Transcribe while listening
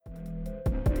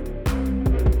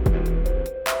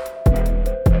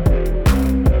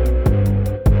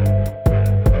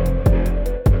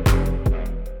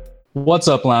What's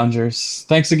up, loungers?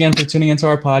 Thanks again for tuning into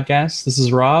our podcast. This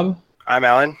is Rob, I'm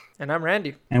Alan. And I'm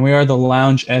Randy. and we are the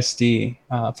Lounge SD.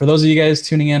 For those of you guys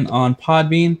tuning in on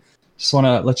Podbean, just want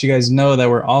to let you guys know that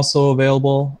we're also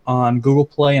available on Google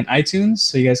Play and iTunes,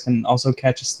 so you guys can also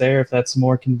catch us there if that's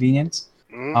more convenient.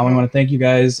 We want to thank you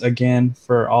guys again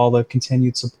for all the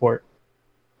continued support.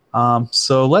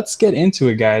 So let's get into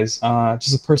it, guys.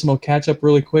 Just a personal catch up,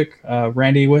 really quick.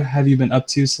 Randy, what have you been up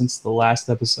to since the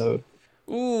last episode?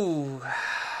 Ooh,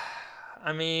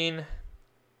 I mean,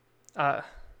 I'm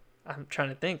trying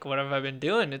to think. What have I been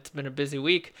doing? It's been a busy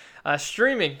week.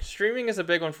 Streaming is a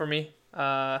big one for me.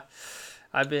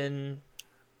 I've been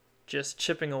just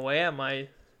chipping away at my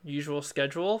usual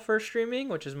schedule for streaming,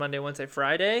 which is Monday, Wednesday,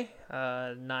 Friday,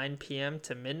 9 p.m.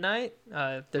 to midnight.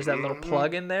 There's that little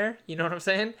plug in there. You know what I'm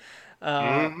saying?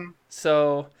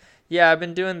 So, yeah, I've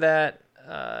been doing that.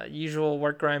 Usual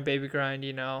work grind, baby grind,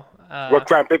 Work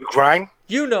grind, baby grind.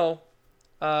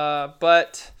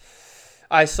 But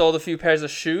I sold a few pairs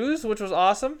of shoes, which was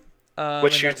awesome.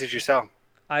 What shoes did you sell?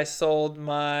 I sold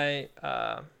my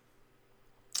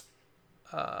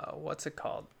what's it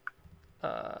called?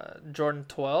 Jordan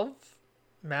 12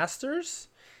 Masters,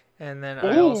 and then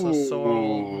I also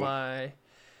sold my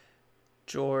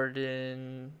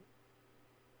Jordan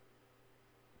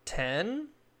 10,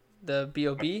 the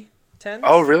BOB 10.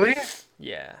 Oh, really?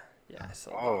 Yeah, I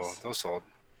sold those sold.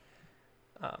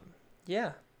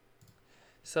 Yeah.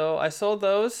 So I sold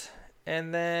those,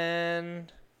 and then,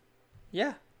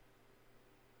 yeah,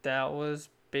 that was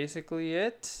basically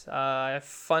it. I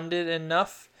funded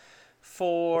enough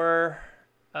for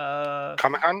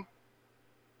Comic-Con?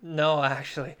 No,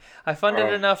 actually, I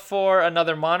funded enough for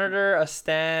another monitor, a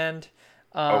stand.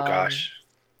 Oh gosh.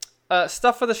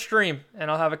 Stuff for the stream, and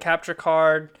I'll have a capture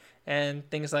card and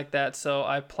things like that. So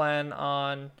I plan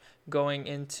on going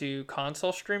into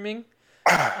console streaming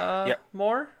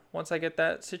more once I get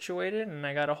that situated, and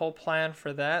I got a whole plan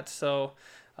for that. So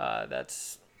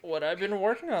that's what I've been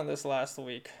working on this last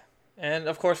week. And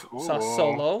of course,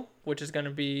 solo, which is going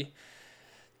to be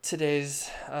today's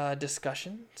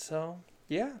discussion. So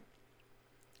yeah,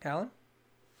 Alan.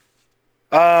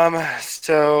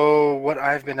 So what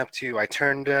I've been up to, I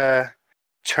turned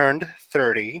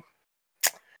 30.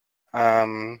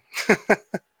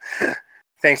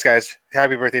 Thanks, guys.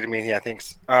 Happy birthday to me. Yeah,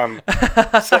 thanks.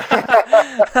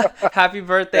 Happy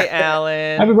birthday,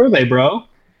 Alan. Happy birthday, bro.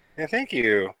 Yeah, thank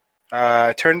you.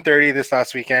 Turned 30 this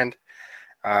last weekend.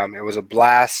 It was a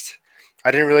blast. I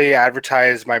didn't really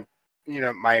advertise my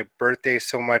birthday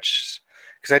so much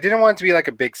because I didn't want it to be like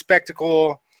a big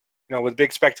spectacle. With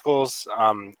big spectacles,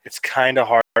 it's kind of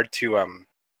hard to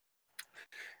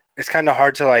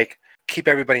like keep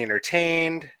everybody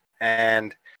entertained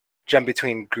and jump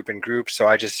between group and group. So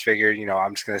I just figured,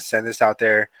 I'm just gonna send this out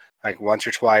there like once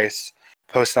or twice,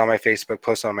 post it on my Facebook,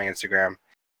 post it on my Instagram,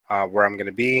 where I'm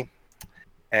gonna be,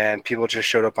 and people just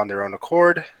showed up on their own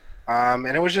accord. And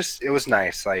it was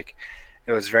nice. Like,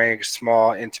 it was very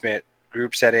small, intimate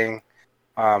group setting.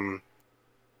 And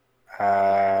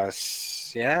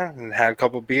had a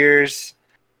couple beers.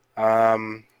 I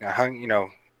hung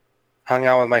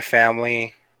out with my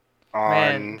family.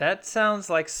 Man, that sounds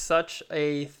like such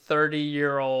a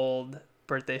 30-year-old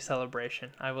birthday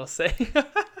celebration, I will say.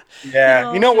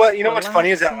 Yeah. You know what's funny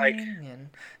is that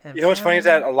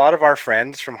a lot of our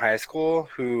friends from high school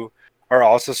who are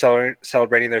also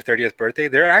celebrating their 30th birthday,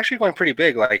 they're actually going pretty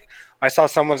big. Like, I saw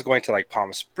someone's going to like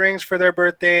Palm Springs for their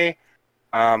birthday.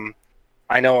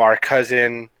 I know our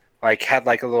cousin had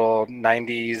like a little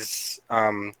 90s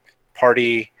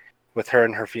party with her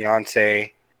and her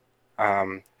fiance.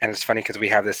 And it's funny because we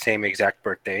have the same exact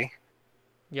birthday.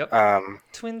 Yep.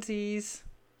 Twinsies.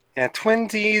 Yeah,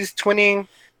 twinsies, twinning.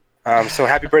 So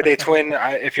happy birthday, twin.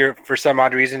 If you're, for some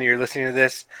odd reason, you're listening to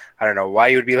this, I don't know why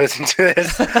you would be listening to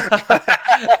this.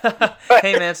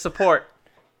 Hey, man, support.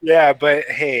 Yeah, but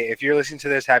hey, if you're listening to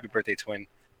this, happy birthday, twin.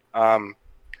 I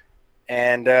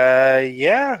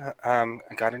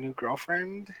got a new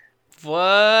girlfriend.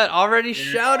 What? Already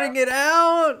shouting it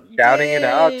out? Shouting Yay. it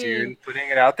out, dude. Putting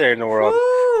it out there in the world. Woo.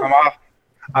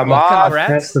 I'm off.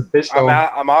 Congrats.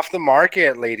 I'm off the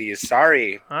market, ladies.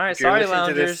 Sorry. All right, sorry,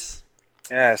 loungers.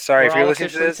 Sorry if you're all listening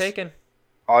to this. Taken.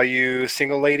 All you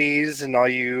single ladies and all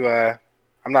you, I'm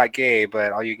not gay,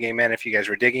 but all you gay men, if you guys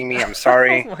were digging me, I'm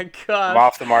sorry. Oh my god. I'm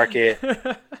off the market.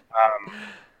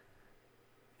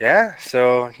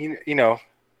 So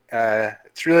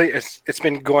it's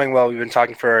been going well. We've been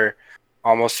talking for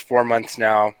almost 4 months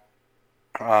now.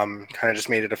 Kind of just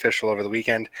made it official over the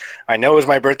weekend. I know it was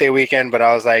my birthday weekend, but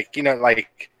I was like,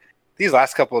 these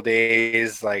last couple of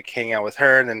days, like hanging out with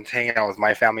her and then hanging out with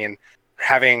my family and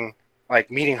having like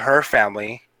meeting her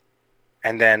family,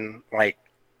 and then like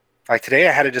today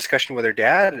I had a discussion with her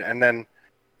dad, and then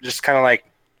just kind of like,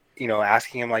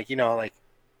 asking him like, like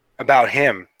about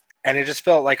him, and it just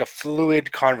felt like a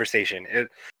fluid conversation.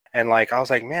 And like I was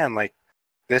like, man, like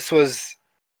this was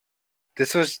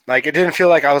like, it didn't feel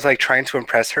like I was like trying to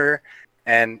impress her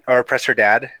or impress her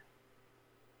dad.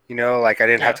 Like I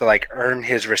didn't have to like earn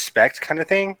his respect kind of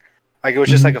thing. Like it was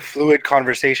just like a fluid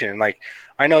conversation. Like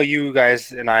I know you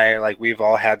guys and I, like we've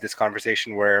all had this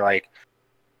conversation where like,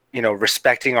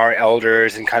 respecting our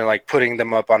elders and kind of like putting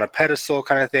them up on a pedestal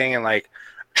kind of thing, and like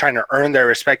trying to earn their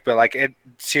respect. But like it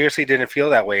seriously didn't feel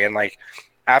that way. And like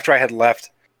after I had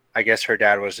left, I guess her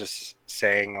dad was just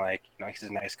saying like, he's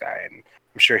a nice guy, and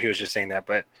I'm sure he was just saying that,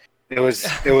 but it was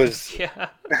yeah.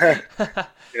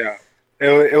 yeah.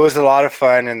 It was a lot of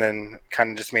fun, and then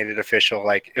kind of just made it official.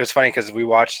 Like it was funny because we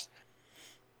watched,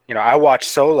 I watched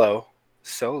Solo.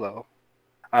 You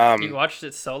watched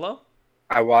it solo?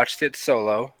 I watched it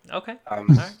solo. Okay. All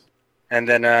right. And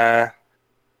then I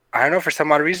don't know, for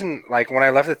some odd reason, like when I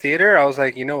left the theater, I was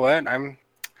like, you know what, I'm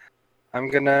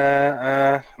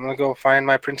gonna go find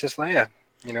my Princess Leia.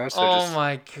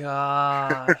 My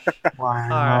gosh. Wow.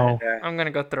 All right. Yeah. I'm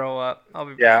gonna go throw up. I'll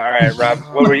be. Yeah. All right, Rob.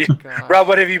 What were you? Rob,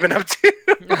 what have you been up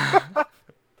to?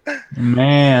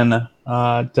 Man,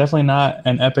 definitely not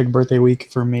an epic birthday week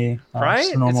for me. Right?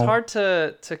 It's hard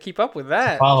to keep up with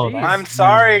that. Follow that. I'm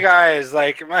sorry, guys.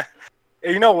 Like,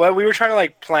 you know what? We were trying to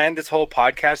like plan this whole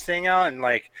podcast thing out, and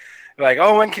like,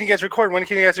 oh, when can you guys record? When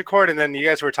can you guys record? And then you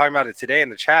guys were talking about it today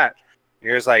in the chat.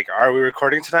 You guys like, are we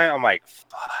recording tonight? I'm like,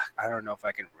 fuck, I don't know if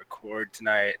I can record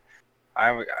tonight.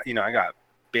 I got not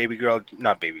baby girl,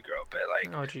 but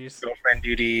like, girlfriend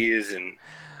duties and.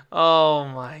 Oh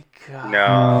my god.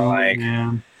 No, like,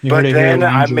 but then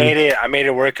I made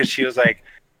it work because she was like,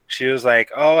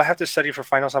 oh, I have to study for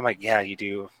finals. I'm like, yeah, you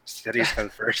do. Studies come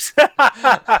first.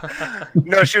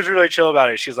 No, she was really chill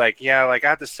about it. She's like, yeah, like I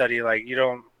have to study. Like you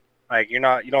don't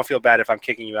feel bad if I'm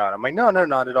kicking you out. I'm like, no,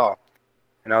 not at all.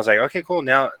 And I was like, okay, cool.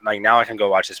 Now I can go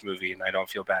watch this movie and I don't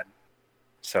feel bad.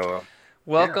 So,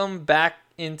 welcome back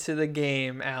into the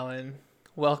game, Alan.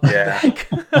 Welcome back.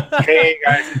 Hey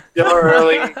guys, it's still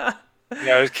early.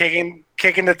 I was kicking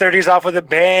the 30s off with a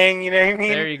bang. You know what I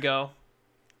mean? There you go.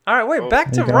 All right, wait,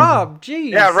 back to Rob.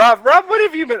 Jeez. Yeah, Rob, what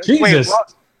have you been? Jesus.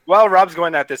 Wait, while Rob's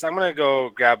going at this, I'm gonna go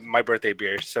grab my birthday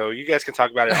beer, so you guys can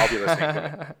talk about it. I'll be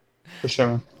listening. For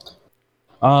sure.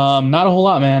 Not a whole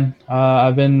lot, man.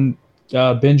 I've been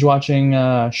binge watching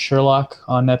Sherlock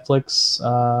on Netflix.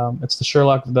 It's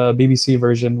the BBC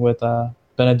version with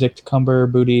Benedict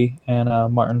Cumberbatch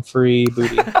and Martin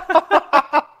Freeman.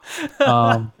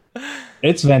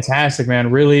 It's fantastic,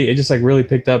 man. Really, it just like really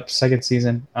picked up second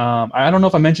season. I don't know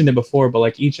if I mentioned it before, but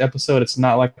like each episode, it's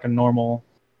not like a normal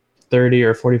 30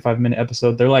 or 45-minute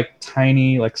episode. They're like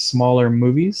tiny, like smaller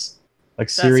movies, like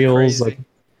serials, like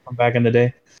from back in the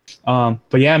day.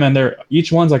 But yeah, man,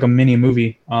 each one's like a mini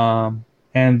movie. And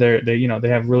they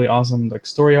have really awesome like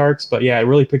story arcs. But yeah, it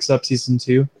really picks up season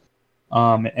 2.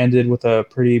 It ended with a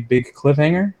pretty big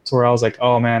cliffhanger to where I was like,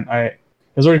 oh man, it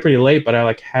was already pretty late, but I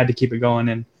like had to keep it going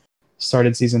and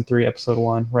started season 3, episode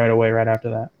 1 right away, right after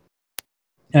that.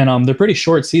 And they're pretty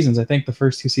short seasons. I think the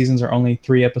first 2 seasons are only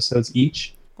 3 episodes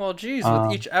each. Well, geez,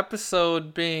 with each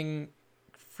episode being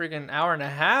friggin' hour and a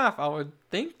half, I would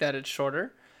think that it's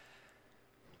shorter.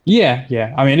 Yeah.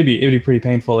 I mean, it'd be pretty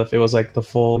painful if it was like the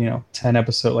full, 10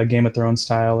 episode, like Game of Thrones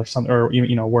style or something, or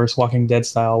worse, Walking Dead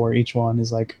style, where each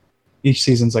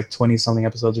season's like 20 something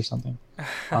episodes or something.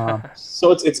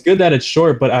 So it's good that it's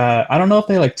short, but I don't know if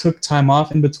they like took time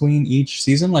off in between each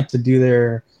season, like to do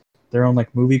their own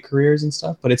like movie careers and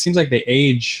stuff. But it seems like they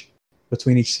age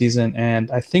between each season, and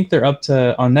I think they're up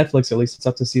to, on Netflix at least, it's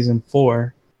up to season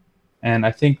 4. And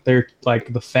I think they're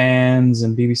like the fans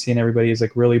and BBC and everybody is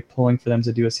like really pulling for them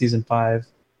to do a season 5.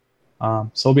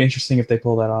 So it'll be interesting if they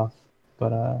pull that off.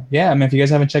 But yeah, I mean, if you guys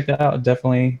haven't checked that out,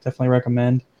 definitely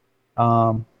recommend.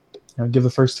 Give the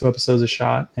first 2 episodes a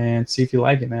shot and see if you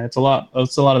like it, man. It's a lot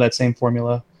of that same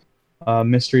formula.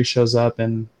 Mystery shows up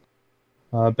and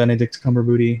Benedict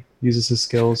Cumberbatch uses his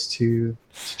skills to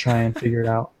try and figure it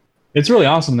out. It's really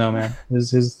awesome though, man.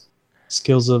 His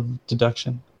skills of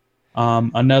deduction.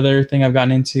 Another thing I've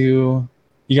gotten into,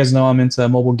 you guys know I'm into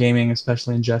mobile gaming,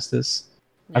 especially Injustice.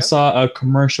 Yep. I saw a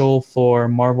commercial for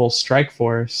Marvel Strike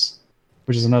Force,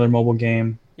 which is another mobile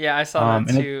game. Yeah, I saw that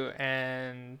too,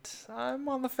 and I'm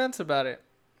on the fence about it.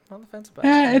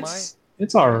 Yeah,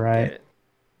 it's all right.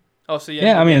 Oh, so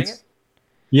yeah, I mean,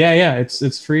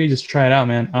 it's free. Just try it out,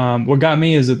 man. What got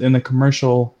me is that in the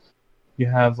commercial, you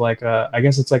have like I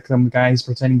guess it's like some guy who's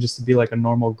pretending just to be like a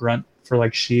normal grunt for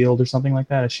like Shield or something like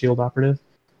that, a Shield operative.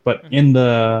 But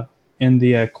Mhm. in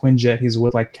the Quinjet, he's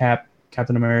with like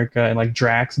Captain America, and like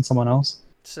Drax and someone else.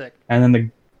 Sick. And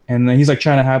then he's like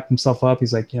trying to hype himself up.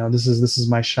 He's like, this is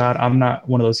my shot. I'm not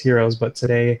one of those heroes, but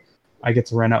today I get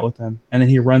to run out with him. And then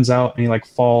he runs out and he like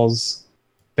falls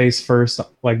face first,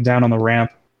 like down on the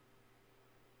ramp.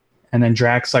 And then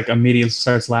Drax like immediately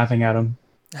starts laughing at him,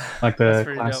 like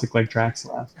the classic dope. like Drax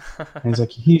laugh. And he's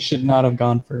like, he should not have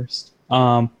gone first.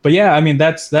 But yeah, I mean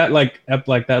that's that like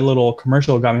that little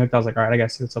commercial got me hooked. I was like, all right, I gotta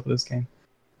see what's up with this game.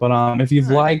 But if you've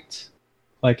liked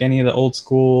like any of the old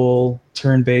school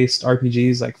turn-based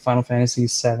RPGs like Final Fantasy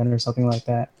VII or something like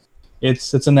that,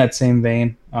 it's in that same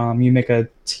vein. You make a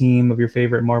team of your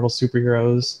favorite Marvel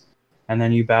superheroes, and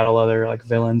then you battle other like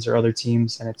villains or other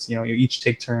teams, and it's you each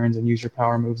take turns and use your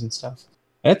power moves and stuff.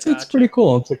 It's pretty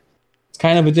cool. It's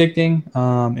kind of addicting.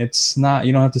 It's not,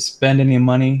 you don't have to spend any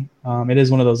money. It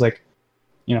is one of those like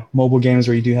mobile games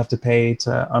where you do have to pay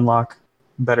to unlock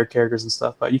better characters and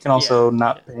stuff, but you can also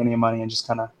not pay any money and just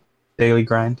kind of daily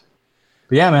grind.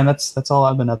 But yeah, man, that's all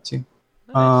I've been up to.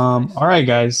 Nice. All right,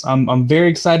 guys, I'm very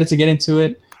excited to get into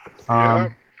it.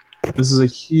 This is a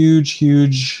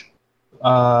huge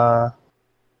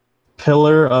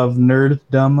pillar of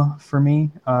nerddom for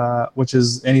me, which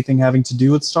is anything having to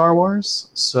do with Star Wars.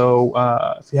 So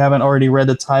if you haven't already read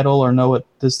the title or know what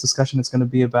this discussion is going to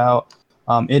be about,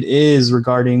 it is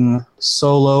regarding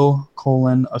Solo: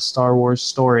 A Star Wars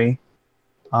Story,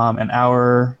 and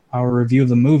our review of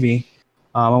the movie.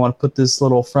 I want to put this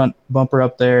little front bumper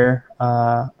up there.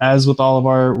 As with all of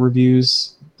our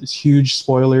reviews, there's huge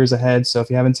spoilers ahead. So if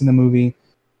you haven't seen the movie,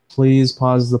 please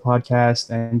pause the podcast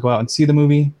and go out and see the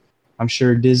movie. I'm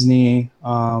sure Disney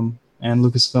and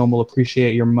Lucasfilm will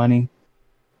appreciate your money.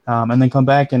 And then come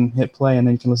back and hit play, and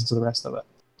then you can listen to the rest of it.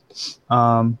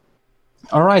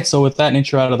 All right, so with that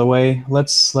intro out of the way,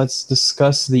 let's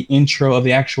discuss the intro of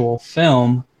the actual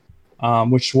film,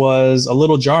 which was a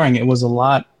little jarring. It was a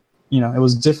lot, it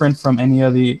was different from any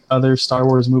of the other Star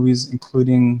Wars movies,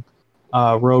 including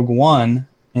Rogue One,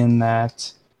 in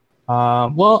that.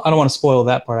 Well, I don't want to spoil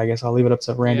that part. I guess I'll leave it up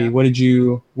to Randy. Yeah. What did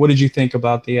you think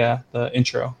about the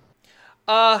intro?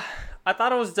 I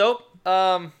thought it was dope.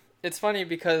 It's funny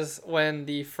because when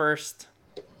the first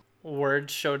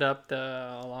words showed up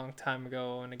a long time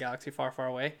ago in a galaxy far, far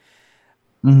away,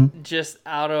 just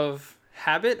out of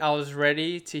habit, I was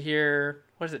ready to hear,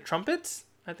 what is it, trumpets?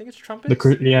 I think it's trumpets.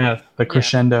 The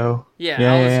crescendo.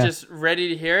 Yeah, I was just ready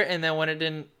to hear it, and then when it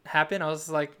didn't happen, I was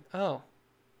like, oh.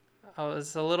 I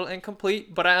was a little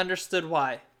incomplete, but I understood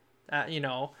why.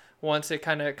 Once it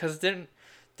kind of, because didn't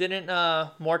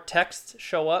more text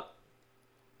show up,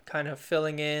 kind of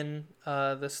filling in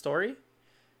the story,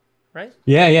 right?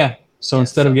 Yeah. So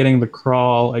instead of getting the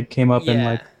crawl, it came up in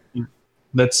like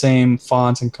that same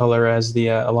font and color as the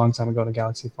A Long Time Ago in a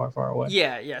Galaxy Far, Far Away.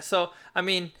 Yeah. So I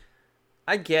mean,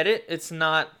 I get it. It's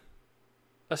not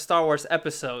a Star Wars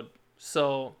episode,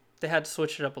 so they had to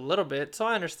switch it up a little bit. So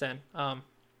I understand.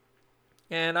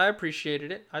 And I appreciated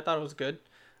it. I thought it was good.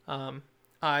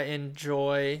 I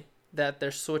enjoy that they're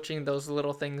switching those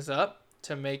little things up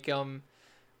to make them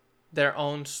their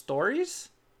own stories.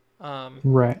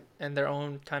 Right. And their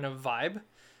own kind of vibe,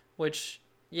 which,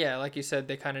 yeah, like you said,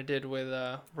 they kind of did with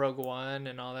Rogue One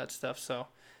and all that stuff. So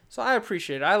I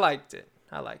appreciate it. I liked it.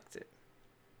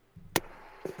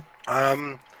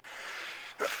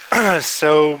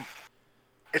 So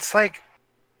it's like,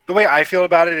 the way I feel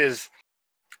about it is,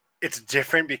 it's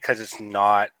different because it's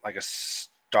not like a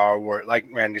Star Wars, like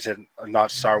Randy said, not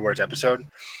Star Wars episode.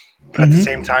 But at the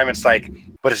same time, it's like,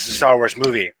 but it's a Star Wars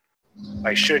movie.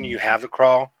 Like, shouldn't you have the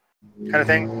crawl kind of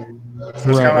thing? So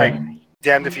it's kind of like,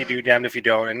 damned if you do, damned if you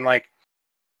don't. And like,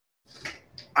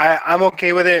 I'm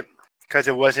okay with it because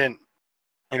it wasn't,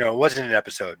 it wasn't an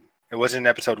episode. It wasn't an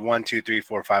episode 1, 2, 3,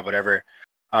 4, 5, whatever.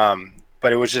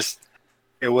 But it was just,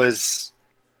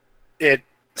 it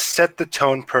set the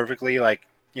tone perfectly. Like,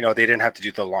 they didn't have to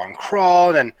do the long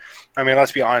crawl. And I mean,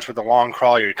 let's be honest, with the long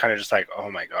crawl, you're kind of just like,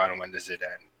 oh my God, when does it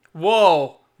end?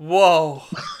 Whoa.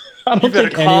 You better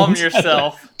calm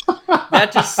yourself.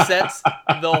 That just sets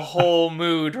the whole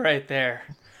mood right there.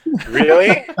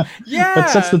 Really? Yeah. That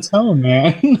sets the tone,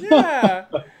 man. Yeah.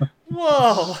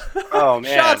 Whoa. Oh,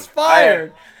 man. Shots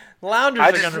fired. Loungers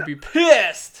are going to be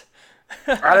pissed.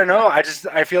 I don't know.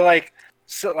 I feel like,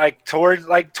 towards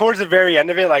the very end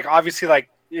of it, like, obviously, like,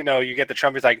 you get the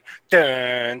trumpets like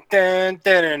dun dun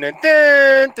dun dun dun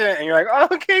dun, dun and you're like, oh,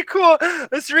 okay, cool,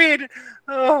 let's read.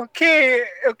 Okay,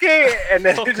 and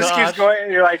then it just keeps going, and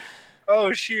you're like,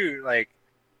 oh shoot, like,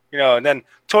 and then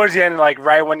towards the end, like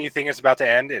right when you think it's about to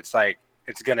end, it's like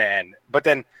it's gonna end. But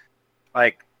then,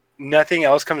 like nothing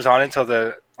else comes on until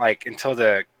the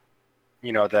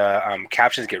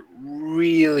captions get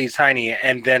really tiny,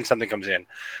 and then something comes in.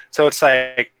 So it's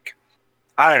like,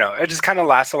 I don't know. It just kind of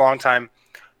lasts a long time,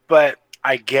 but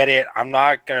I get it. I'm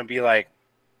not gonna be like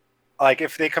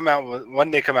if they come out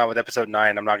with episode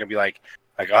 9, I'm not gonna be like,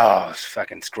 oh,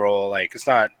 fucking scroll. Like, it's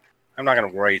not. I'm not gonna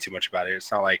worry too much about it.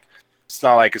 It's not like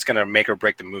it's gonna make or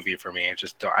break the movie for me. I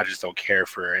just don't care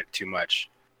for it too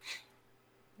much.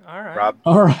 All right. Rob.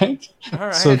 All right.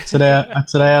 So today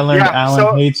I learned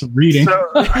Alan hates reading.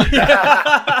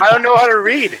 I don't know how to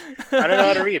read.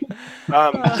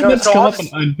 Let's come up in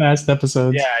unfast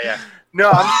episodes. Yeah. No,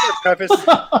 I'm just gonna preface.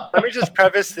 Let me just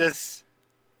preface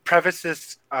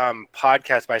this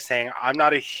podcast by saying I'm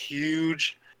not a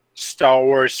huge Star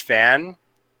Wars fan.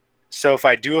 So if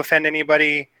I do offend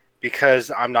anybody because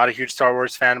I'm not a huge Star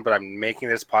Wars fan, but I'm making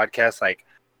this podcast, like,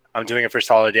 I'm doing it for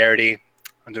solidarity.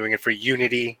 I'm doing it for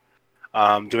unity.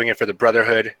 I'm doing it for the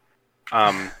brotherhood.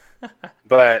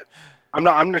 But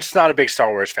I'm just not a big Star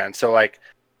Wars fan. So like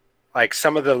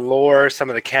some of the lore, some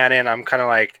of the canon, I'm kind of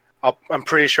like, I'm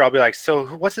pretty sure I'll be like, so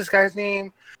what's this guy's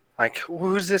name? Like,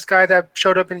 who's this guy that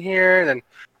showed up in here? And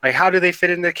like, how do they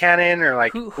fit in the canon? Or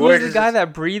like, who's the guy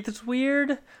that breathes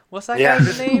weird? What's that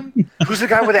guy's name? Who's the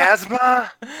guy with asthma?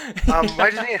 Why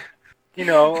doesn't he?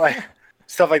 Like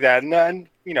stuff like that. And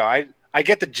I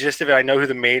get the gist of it. I know who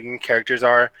the main characters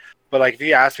are, but like if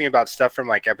you ask me about stuff from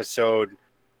like episode,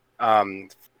 the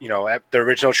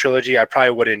original trilogy, I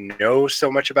probably wouldn't know so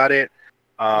much about it.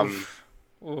 Oof.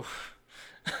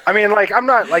 I mean, like, I'm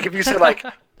not like if you said like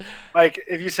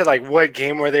what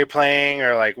game were they playing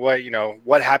or like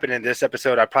what happened in this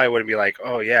episode, I probably wouldn't be like,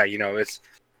 oh yeah, it's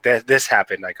this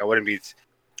happened. Like, I wouldn't be.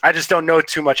 I just don't know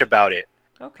too much about it.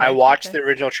 Okay, I watched the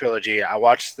original trilogy. I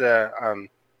watched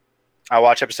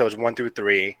episodes 1 through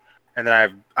 3, and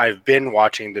then I've been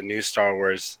watching the new Star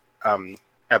Wars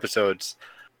episodes,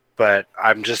 but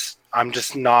I'm just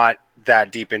not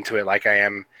that deep into it like I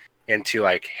am into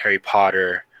like Harry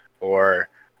Potter or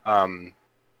the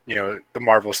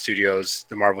Marvel Studios,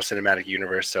 the Marvel Cinematic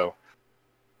Universe. So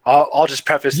I'll just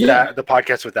preface the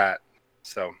podcast with that.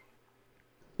 So.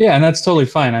 Yeah, and that's totally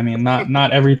fine. I mean,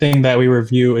 not everything that we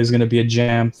review is going to be a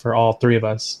jam for all three of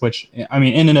us, which, I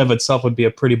mean, in and of itself would be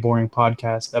a pretty boring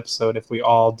podcast episode if we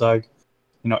all dug,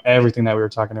 everything that we were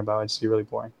talking about. It'd just be really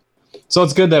boring. So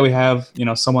it's good that we have,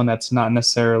 someone that's not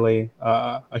necessarily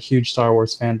a huge Star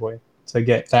Wars fanboy to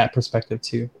get that perspective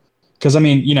too. Because, I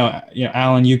mean,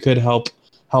 Alan, you could help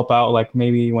out, like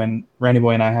maybe when Randy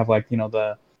Boy and I have like,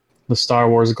 the Star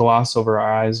Wars gloss over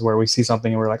our eyes where we see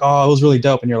something and we're like, oh, it was really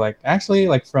dope. And you're like, actually,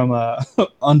 like from a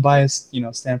unbiased,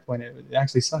 standpoint, it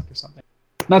actually sucked or something.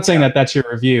 Not saying that that's your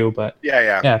review, but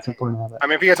yeah, it's important to have that. I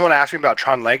mean, if you guys want to ask me about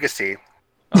Tron Legacy.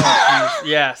 Oh,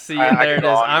 yeah, see, there it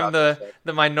is. I'm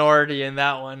the minority in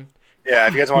that one. Yeah,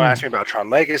 if you guys want to ask me about Tron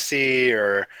Legacy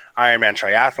or Iron Man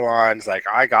Triathlons, like,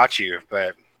 I got you.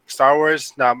 But Star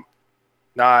Wars, not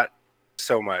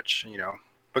so much,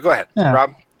 But go ahead,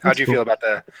 Rob. How do you feel about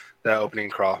the opening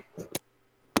crawl?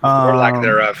 Or lack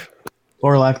thereof?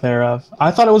 Or lack thereof. I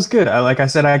thought it was good. Like I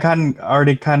said, I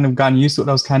already kind of gotten used to it.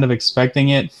 I was kind of expecting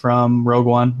it from Rogue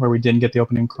One, where we didn't get the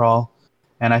opening crawl.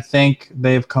 And I think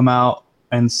they've come out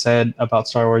and said about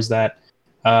Star Wars that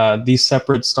these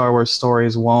separate Star Wars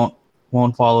stories won't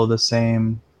follow the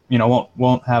same,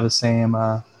 won't have the same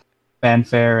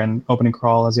fanfare and opening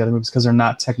crawl as the other movies because they're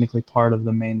not technically part of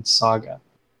the main saga.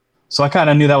 So I kind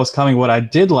of knew that was coming. What I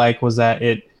did like was that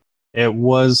it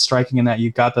was striking in that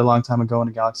you got there a long time ago in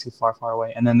a galaxy far, far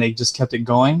away, and then they just kept it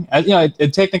going.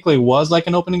 It technically was like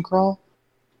an opening crawl,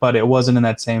 but it wasn't in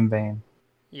that same vein.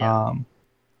 Yeah.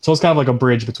 So it's kind of like a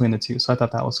bridge between the two. So I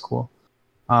thought that was cool.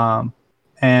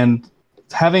 And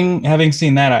having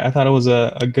seen that, I thought it was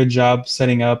a good job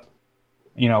setting up,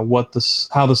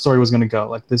 how the story was going to go.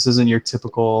 Like, this isn't your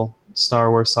typical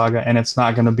Star Wars saga, and it's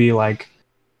not going to be like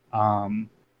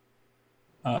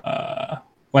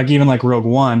even like Rogue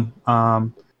One,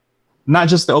 not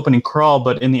just the opening crawl,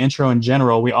 but in the intro in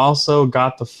general, we also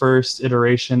got the first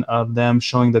iteration of them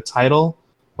showing the title,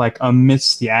 like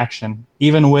amidst the action.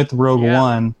 Even with Rogue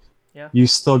One, you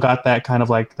still got that kind of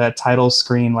like that title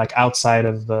screen, like outside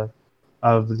of the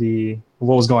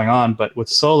what was going on. But with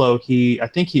Solo, the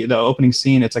opening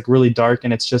scene, it's like really dark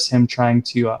and it's just him trying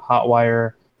to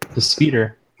hotwire the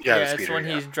speeder. Yeah, it's when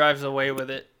he drives away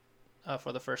with it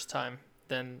for the first time.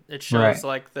 Then it shows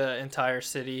like the entire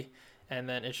city, and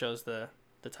then it shows the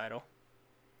title.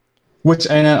 Which,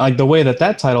 and like the way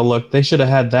that title looked, they should have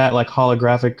had that like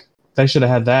holographic. They should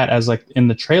have had that as like in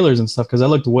the trailers and stuff, because that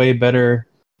looked way better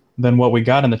than what we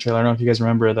got in the trailer. I don't know if you guys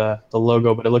remember the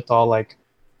logo, but it looked all like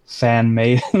fan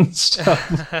made and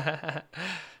stuff.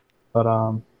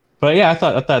 But yeah, I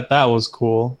thought that was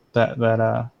cool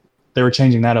that they were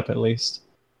changing that up at least.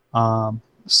 We'll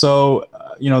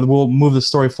move the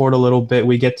story forward a little bit.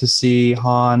 We get to see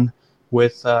Han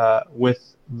with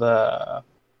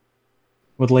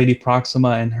Lady Proxima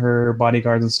and her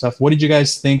bodyguards and stuff. What did you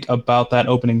guys think about that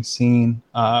opening scene,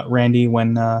 Randy,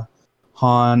 when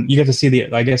Han, you get to see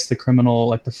the criminal,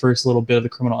 like the first little bit of the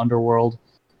criminal underworld,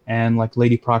 and like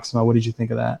Lady Proxima. What did you think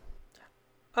of that?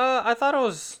 I thought it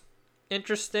was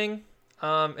interesting.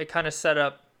 It kind of set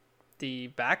up the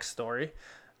backstory.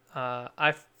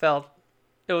 I felt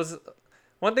it was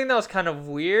one thing that was kind of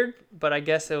weird, but I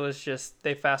guess it was just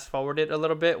they fast forwarded a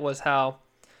little bit, was how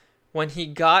when he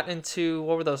got into,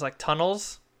 what were those, like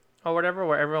tunnels or whatever,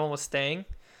 where everyone was staying,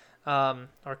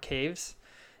 or caves,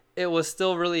 it was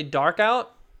still really dark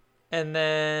out. And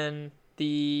then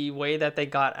the way that they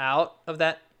got out of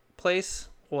that place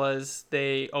was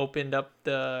they broke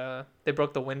the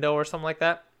window or something like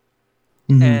that.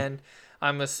 Mm-hmm. And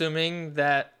I'm assuming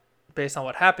that based on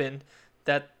what happened,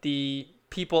 that the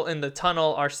people in the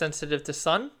tunnel are sensitive to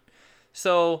sun.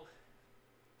 So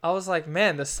I was like,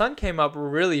 man, the sun came up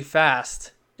really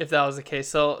fast if that was the case.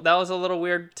 So that was a little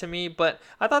weird to me, but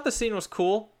I thought the scene was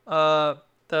cool.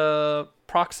 The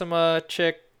Proxima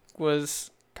chick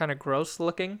was kind of gross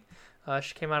looking.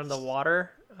 She came out of the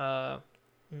water.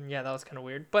 Yeah, that was kind of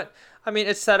weird. But I mean,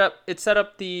 it set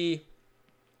up the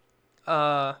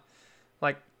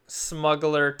like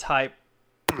smuggler type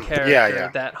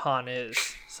character that Han is.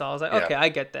 So I was like, okay, I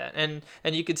get that. And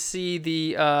you could see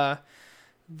the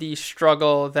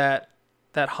struggle that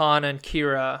Han and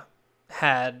Kira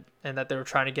had, and that they were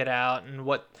trying to get out, and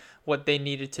what they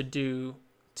needed to do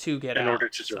to get out in order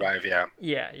to survive.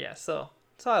 Yeah. So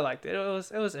I liked it.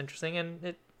 It was interesting,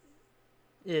 and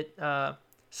it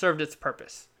served its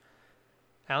purpose.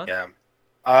 Alan? Yeah,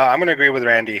 I'm gonna agree with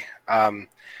Randy.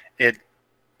 It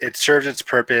served its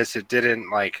purpose. It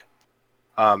didn't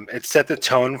it set the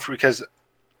tone because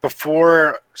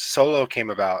before Solo came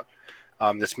about,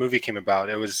 this movie came about,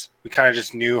 we kind of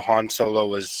just knew Han Solo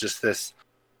was just this,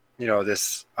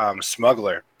 this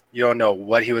smuggler. You don't know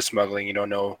what he was smuggling. You don't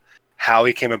know how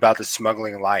he came about the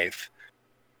smuggling life.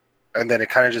 And then it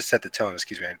kind of just set the tone.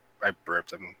 Excuse me, I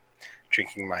burped. I'm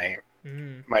drinking my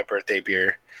birthday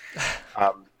beer.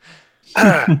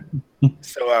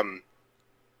 So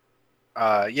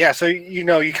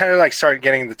you kind of start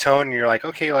getting the tone, and you're like,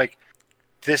 okay,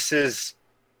 this is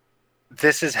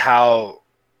how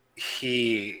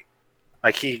he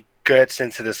gets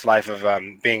into this life of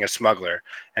being a smuggler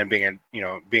and being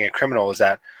a criminal, is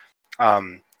that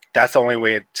that's the only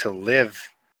way to live.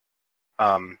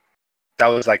 That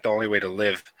was the only way to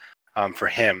live for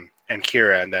him and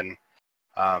Kira. And then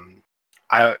I'm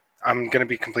gonna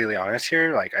be completely honest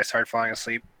here. I started falling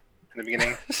asleep in the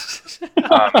beginning.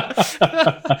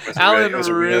 Alan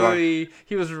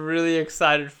he was really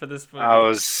excited for this movie. I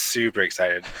was super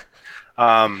excited,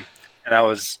 and I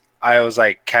was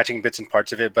catching bits and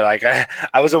parts of it, but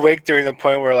I was awake during the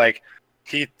point where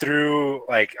he threw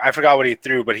I forgot what he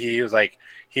threw, but he was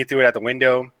he threw it at the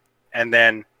window, and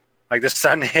then the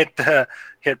sun hit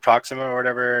Proxima or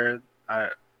whatever,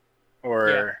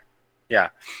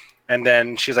 and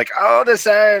then she's like, "Oh, the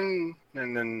sun,"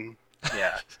 and then.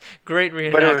 Yeah. Great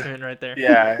reenactment right there.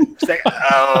 Yeah. It's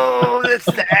oh, the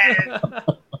sun.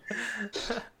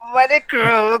 What a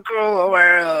cruel, cruel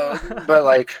world.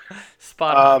 But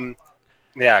spot on.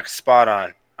 Yeah, spot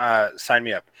on. Sign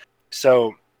me up.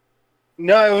 So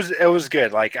no, it was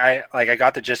good. I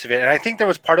got the gist of it. And I think there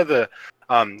was part of the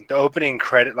opening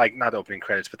credit, not the opening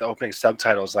credits, but the opening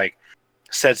subtitles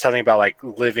said something about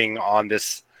living on, I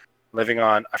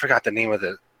forgot the name of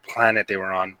the planet they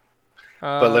were on.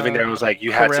 But living there was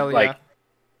you had to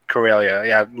Corellia.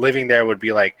 Yeah, living there would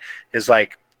be is a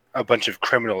bunch of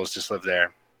criminals just live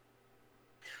there,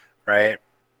 right?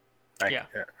 Yeah.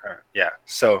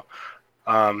 So,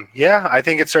 I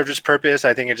think it served its purpose.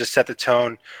 I think it just set the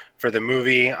tone for the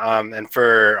movie, and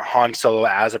for Han Solo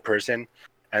as a person.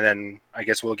 And then I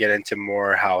guess we'll get into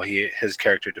more how his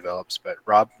character develops. But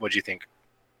Rob, what do you think?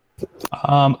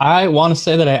 I want to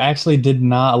say that I actually did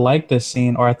not like this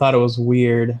scene, or I thought it was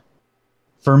weird.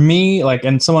 For me,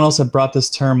 and someone else had brought this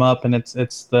term up, and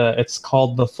it's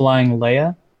called the flying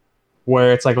Leia,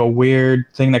 where it's a weird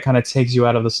thing that kind of takes you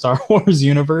out of the Star Wars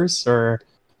universe, or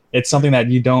it's something that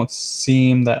you don't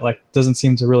seem that doesn't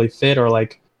seem to really fit, or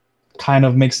kind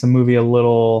of makes the movie a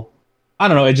little, I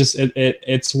don't know.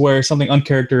 It's where something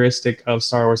uncharacteristic of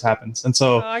Star Wars happens, and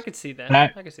so I could see that.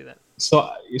 I could see that.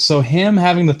 So him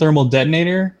having the thermal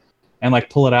detonator and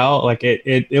pull it out,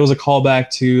 it was a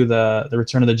callback to the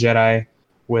Return of the Jedi.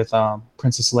 with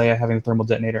Princess Leia having the thermal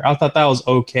detonator. I thought that was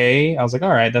okay. I was like,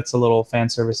 all right, that's a little fan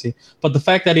servicey. But the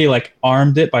fact that he like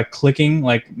armed it by clicking,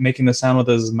 like making the sound with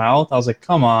his mouth, I was like,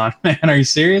 come on, man, are you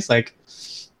serious? Like,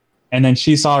 and then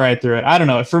she saw right through it. I don't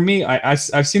know. For me,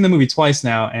 I've seen the movie twice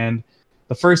now, and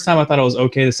the first time I thought it was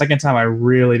okay. The second time I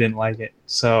really didn't like it.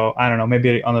 So I don't know.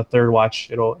 Maybe on the third watch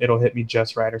it'll hit me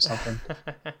just right or something.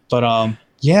 But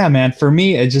yeah, man. For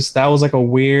me, that was like a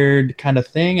weird kind of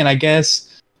thing. And I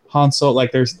guess Han Solo,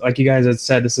 like you guys had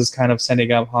said, this is kind of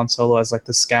setting up Han Solo as like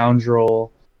the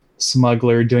scoundrel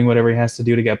smuggler doing whatever he has to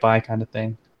do to get by kind of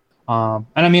thing. And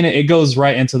I mean, it goes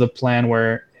right into the plan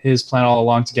where his plan all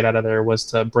along to get out of there was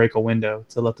to break a window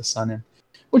to let the sun in,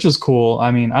 which was cool.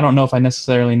 I mean, I don't know if I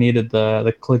necessarily needed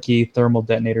the clicky thermal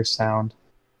detonator sound.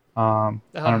 I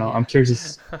don't know. I'm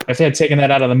curious if they had taken that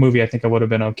out of the movie. I think it would have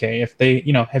been okay. If they,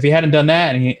 if he hadn't done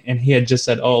that and he had just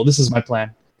said, "Oh, this is my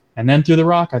plan," and then threw the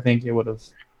rock, I think it would have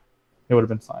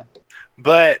been fine.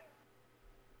 But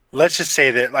let's just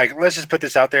say that, like, let's just put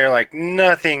this out there, like,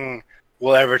 nothing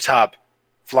will ever top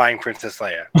Flying Princess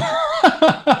Leia.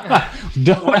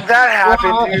 When that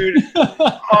happened, dude,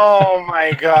 oh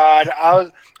my god!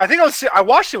 I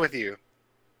watched it with you.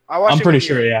 I'm pretty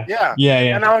sure, yeah.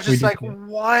 Yeah. And I was just like,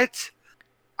 what?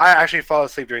 I actually fell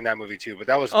asleep during that movie too, but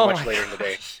that was much later in the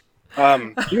day.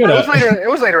 It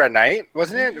was later at night,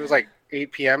 wasn't it? It was like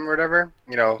 8 p.m. or whatever.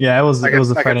 Yeah, it was. Like it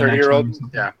was like a 30-year-old.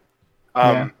 Yeah.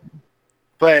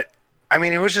 But I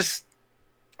mean, it was just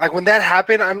like when that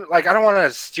happened. I'm like, I don't want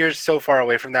to steer so far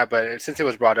away from that, but since it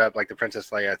was brought up, like the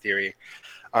Princess Leia theory,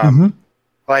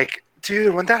 like,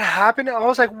 dude, when that happened, I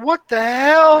was like, what the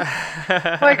hell?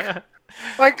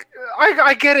 like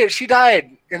I get it. She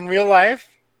died in real life,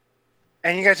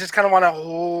 and you guys just kind of want to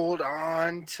hold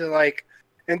on to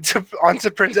onto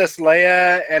Princess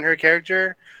Leia and her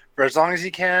character for as long as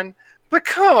you can. But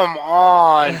come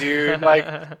on, dude! Like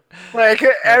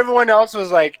everyone else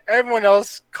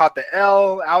caught the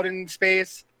L out in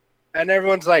space, and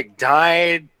everyone's like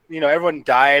died. Everyone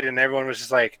died, and everyone was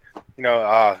just like,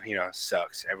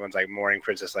 sucks. Everyone's like mourning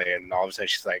Princess Leia, and all of a sudden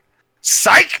she's like,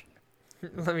 psych!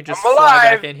 Let me just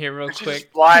fly back in here real quick. She just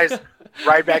flies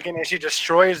right back in, and she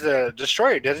destroys the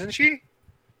destroyer, doesn't she?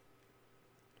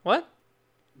 What?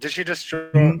 Did she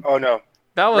destroy? Oh no,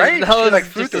 that was right?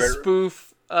 Just a spoof.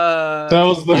 That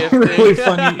was really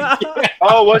funny. Yeah.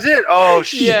 Oh, was it? Oh,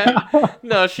 shit. Yeah.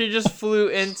 No, she just flew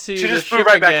into. She just flew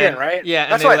right back in, right? Yeah,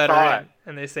 that's and what they I let her thought. in,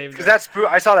 and they saved her. Because that spoof,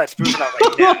 I saw that spoof, and I was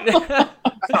like, yeah,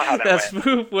 that's not how that went.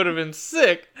 Spoof would have been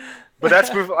sick. But that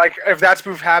spoof, like, if that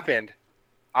spoof happened,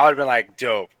 I would have been like,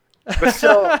 dope. But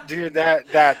still, dude,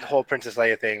 that whole Princess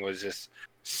Leia thing was just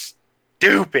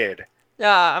stupid.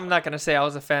 Yeah, I'm not gonna say I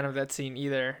was a fan of that scene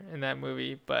either in that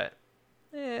movie, but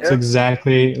it's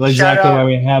exactly why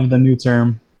we have the new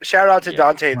term. Shout out to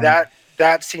Dante.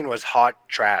 That scene was hot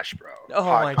trash, bro. Oh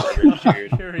hot my garbage, god!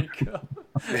 dude. Here we go.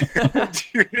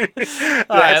 Dude,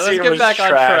 all right, let's get back on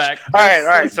track. All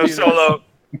right. So Solo.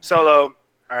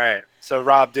 All right. So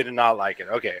Rob did not like it.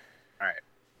 Okay. All right.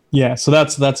 Yeah. So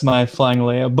that's my Flying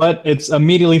Leia, but it's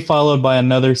immediately followed by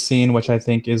another scene, which I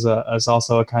think is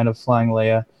also a kind of Flying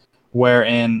Leia,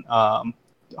 wherein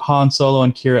Han Solo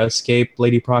and Kira escape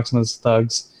Lady Proxima's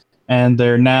thugs, and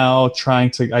they're now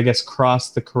trying to, I guess,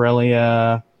 cross the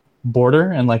Corellia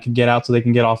border and like get out so they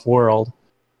can get off world.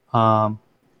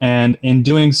 And in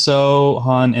doing so,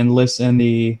 Han enlists in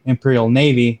the Imperial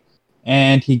Navy,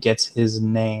 and he gets his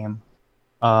name.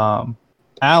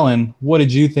 Alan, what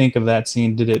did you think of that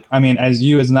scene?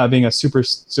 As not being a super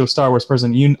Star Wars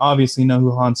person, you obviously know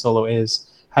who Han Solo is.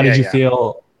 How did you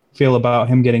feel about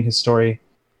him getting his story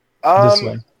this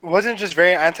way? Wasn't just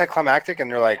very anticlimactic, and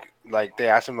they're like they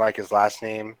asked him like his last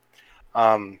name,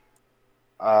 and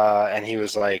he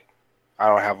was like, I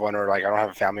don't have one, or like I don't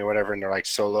have a family or whatever, and they're like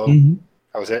Solo. Mm-hmm.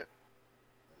 That was it.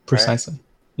 Precisely.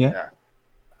 Right?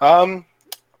 Yeah.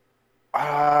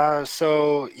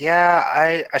 So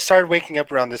yeah, I started waking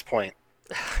up around this point.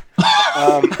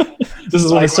 This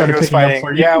is when it started picking fighting. Up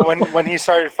for you. Yeah, when he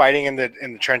started fighting in the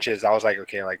trenches, I was like,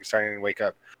 okay, like starting to wake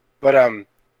up. But you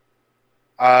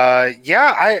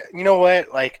know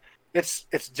what? Like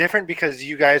it's different because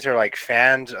you guys are like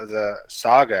fans of the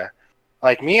saga.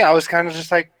 Like me, I was kind of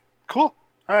just like, cool,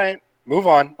 all right, move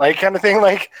on, like kind of thing.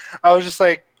 Like I was just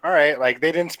like, all right, like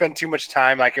they didn't spend too much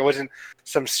time. Like it wasn't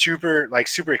some super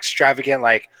extravagant,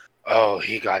 like, oh,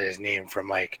 he got his name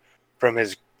from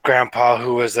his grandpa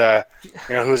who was a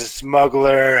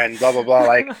smuggler and blah blah blah.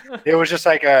 Like it was just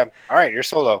like, all right, you're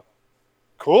Solo,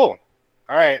 cool,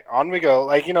 all right, on we go.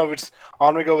 Like it's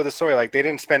on we go with the story. Like they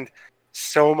didn't spend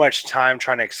so much time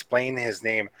trying to explain his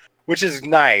name, which is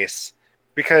nice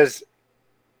because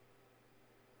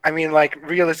I mean, like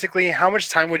realistically, how much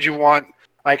time would you want?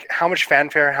 Like, how much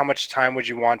fanfare? How much time would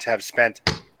you want to have spent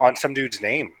on some dude's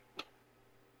name?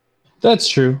 That's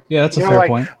true. Yeah, that's a fair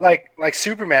point. Like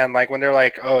Superman, like when they're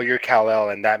like, "Oh, you're Kal-El,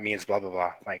 and that means blah blah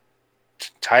blah." Like,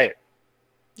 tie it.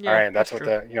 Yeah, all right, that's what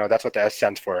true. That's what the S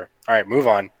stands for. All right, move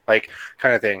on, like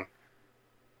kind of thing.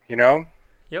 You know?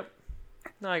 Yep.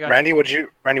 No, I got Randy, it. What'd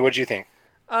you think?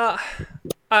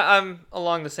 I'm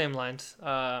along the same lines.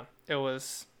 It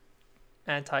was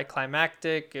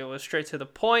anticlimactic. It was straight to the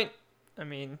point. I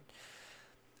mean,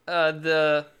 I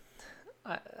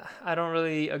don't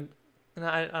really.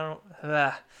 I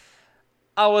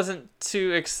wasn't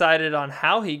too excited on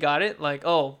how he got it. Like,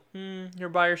 oh, you're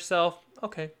by yourself.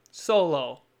 Okay,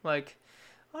 solo. Like,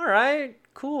 all right,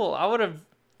 cool. I would have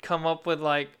come up with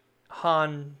like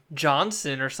Han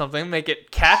Johnson or something, make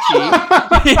it catchy.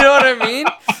 You know what I mean?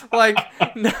 Like,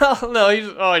 no,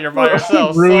 you're by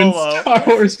yourself. Ruined solo. Star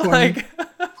Wars for me.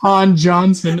 Han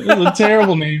Johnson is a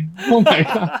terrible name. Oh my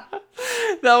god.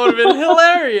 That would have been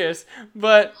hilarious.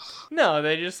 But no,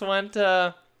 they just went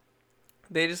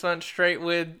straight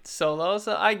with Solo.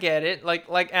 So I get it.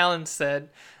 Like Alan said,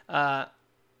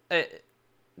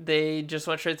 they just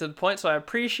went straight to the point. So I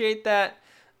appreciate that.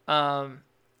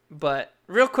 But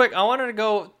real quick, I wanted to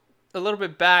go a little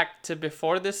bit back to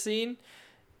before this scene,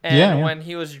 and when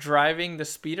he was driving the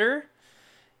speeder.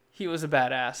 He was a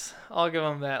badass. I'll give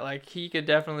him that. Like, he could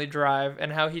definitely drive,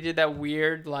 and how he did that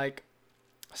weird like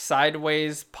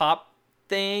sideways pop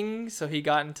thing, so he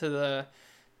got into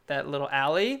that little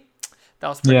alley. That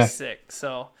was pretty sick.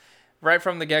 So right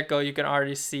from the get-go, you can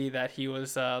already see that he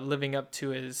was living up to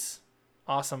his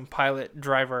awesome pilot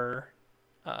driver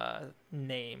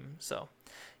name. So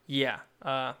yeah,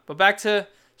 but back to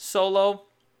Solo.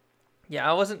 Yeah,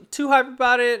 I wasn't too hyped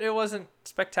about it. It wasn't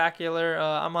spectacular.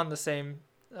 I'm on the same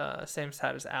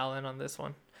side as Alan on this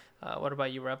one. What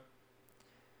about you, Rep?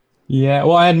 Yeah,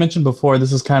 well, I had mentioned before,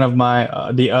 this is kind of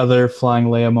my the other Flying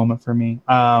Leia moment for me.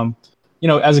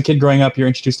 As a kid growing up, you're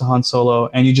introduced to Han Solo,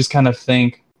 and you just kind of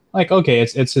think, like, okay,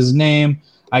 it's his name.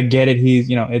 I get it. He's,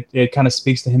 it kind of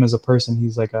speaks to him as a person.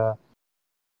 He's like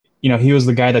he was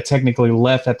the guy that technically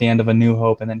left at the end of A New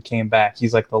Hope and then came back.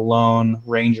 He's like the lone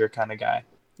ranger kind of guy.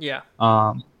 Yeah.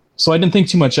 So I didn't think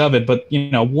too much of it, but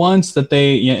once that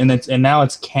they and now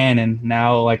it's canon.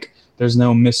 Now, like, there's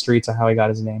no mystery to how he got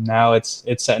his name. Now it's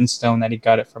set in stone that he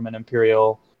got it from an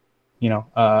Imperial,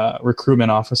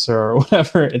 recruitment officer or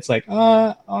whatever. It's like,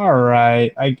 all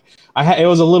right. It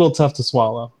was a little tough to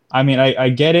swallow. I mean, I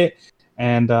get it,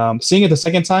 and seeing it the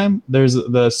second time, there's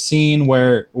the scene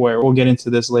where we'll get into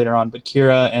this later on, but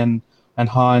Kira and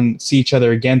Han see each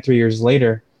other again 3 years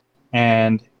later,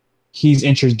 and he's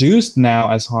introduced now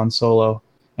as Han Solo,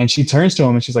 and she turns to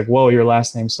him and she's like, "Whoa, your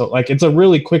last name." So, like, it's a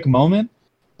really quick moment,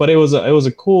 but it was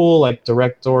a cool, like,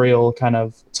 directorial kind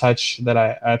of touch that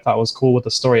I thought was cool with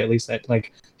the story, at least, that,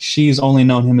 like, she's only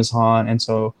known him as Han, and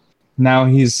so now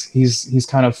he's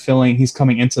kind of he's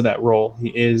coming into that role. He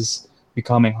is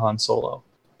becoming Han Solo.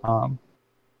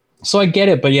 So I get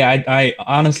it, but yeah, I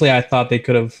honestly, I thought it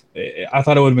would have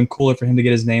been cooler for him to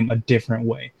get his name a different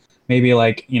way. Maybe,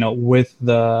 like,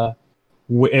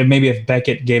 maybe if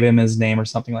Beckett gave him his name or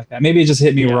something like that. Maybe it just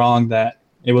hit me wrong that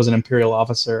it was an Imperial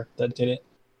officer that did it.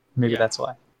 Maybe that's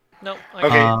why. No.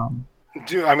 Okay.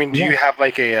 Do you have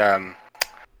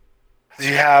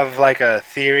like a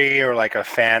theory or like a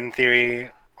fan theory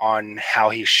on how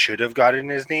he should have gotten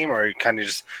his name, or you kind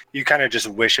of just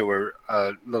wish it were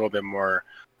a little bit more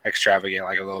extravagant,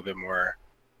 like a little bit more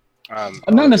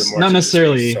not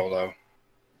necessarily Solo.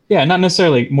 Yeah, not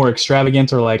necessarily more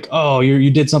extravagant or like, oh, you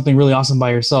did something really awesome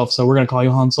by yourself, so we're gonna call you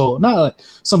Han Solo. Not like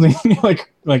something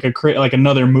like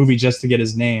another movie just to get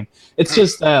his name. It's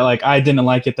just that, like, I didn't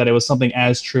like it that it was something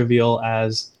as trivial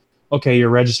as, okay, you're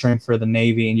registering for the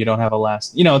Navy and you don't have a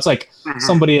last. It's like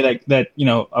somebody that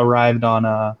arrived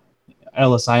on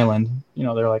Ellis Island.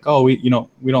 They're like, oh, we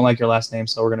don't like your last name,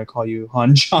 so we're gonna call you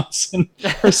Han Johnson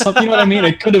or something. You know what I mean?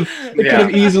 It could have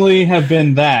easily have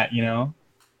been that.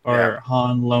 Or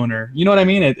Han Loner. You know what I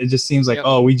mean? It just seems like,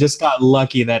 oh, we just got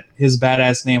lucky that his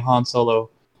badass name Han Solo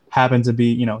happened to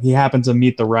be, he happened to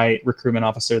meet the right recruitment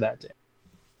officer that day.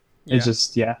 It's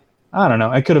just, I don't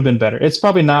know. It could have been better. It's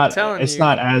probably not. It's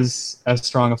not as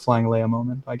strong a Flying Leia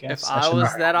moment, I guess. If I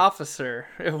was that officer,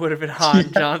 it would have been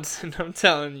Han Johnson. I'm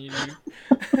telling you.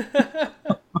 That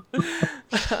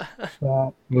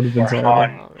would have been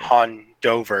Han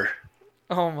Dover.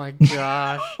 Oh my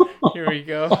gosh. Here we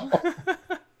go.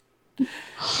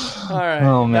 All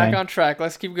right, back on track.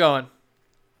 Let's keep going.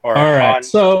 Or all right,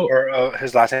 or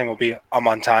his last name will be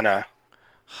Amontana.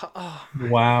 Oh,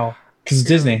 wow, because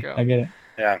Disney. I get it.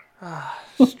 Yeah.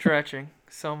 Stretching.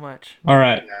 So much. All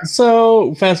right.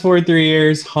 So fast forward 3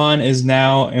 years, Han is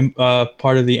now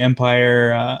part of the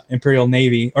Imperial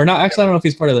Navy, or not. Actually, I don't know if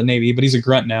he's part of the Navy, but he's a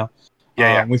grunt now.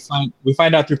 Yeah. We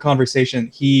find out through conversation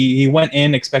he went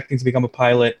in expecting to become a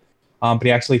pilot, but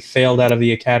he actually failed out of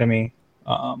the academy.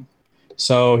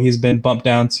 So he's been bumped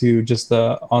down to just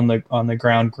the on the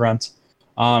ground grunt.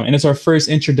 And it's our first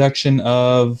introduction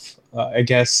of I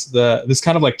guess this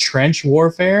kind of like trench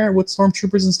warfare with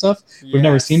stormtroopers and stuff we've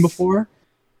never seen before.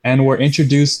 And we're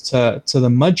introduced to the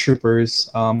Mud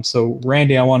Troopers. So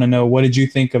Randy, I want to know, what did you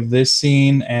think of this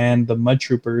scene and the Mud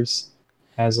Troopers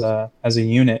as a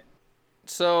unit?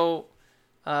 So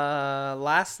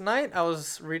last night I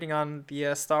was reading on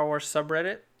the Star Wars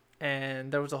subreddit,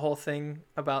 and there was a whole thing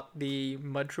about the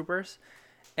Mud Troopers,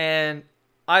 and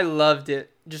I loved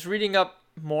it. Just reading up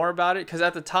more about it, because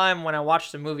at the time when I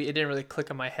watched the movie, it didn't really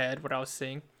click in my head what I was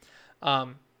seeing.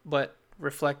 But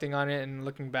reflecting on it and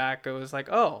looking back, it was like,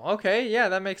 oh, okay, yeah,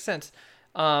 that makes sense.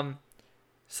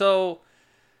 So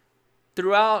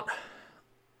throughout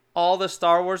all the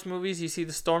Star Wars movies, you see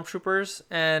the stormtroopers,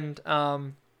 and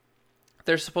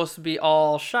they're supposed to be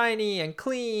all shiny and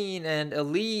clean and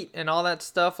elite and all that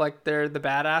stuff, like they're the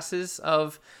badasses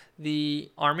of the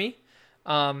army.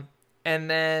 And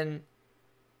then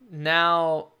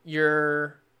now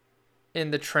you're in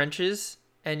the trenches,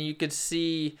 and you could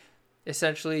see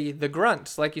essentially the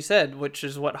grunts, like you said, which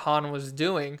is what Han was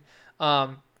doing.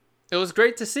 It was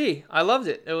great to see. I loved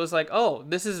it. It was like, oh,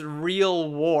 this is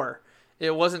real war.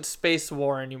 It wasn't space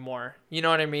war anymore. You know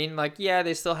what I mean? Like, yeah,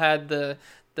 they still had the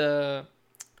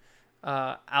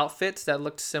outfits that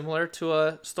looked similar to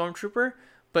a stormtrooper,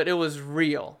 but it was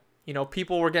real. You know,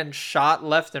 people were getting shot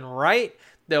left and right.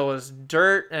 There was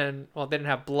dirt, and, well, they didn't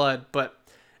have blood, but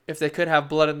if they could have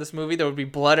blood in this movie, there would be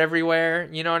blood everywhere.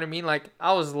 You know what I mean? Like,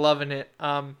 I was loving it.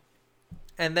 And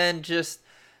then just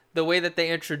the way that they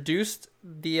introduced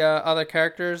the other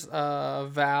characters,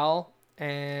 Val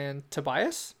and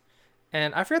Tobias.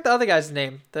 And I forget the other guy's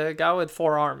name, the guy with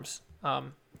 4 arms.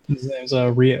 His name's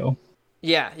Rio.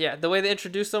 Yeah. The way they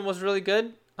introduced them was really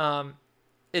good.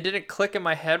 It didn't click in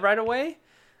my head right away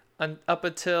up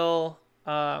until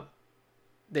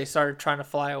they started trying to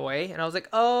fly away, and I was like,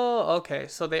 oh, okay,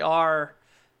 so they are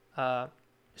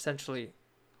essentially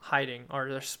hiding, or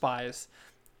they're spies.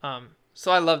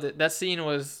 So I loved it. That scene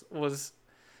was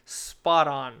spot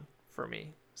on for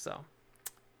me. So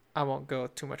I won't go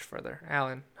too much further.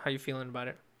 Alan, how you feeling about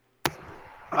it?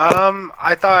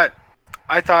 I thought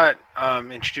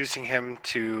introducing him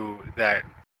to that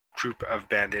group of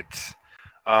bandits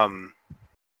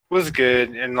was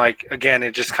good, and like, again,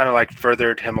 it just kind of like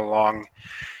furthered him along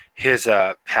his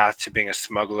path to being a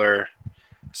smuggler.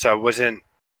 So it wasn't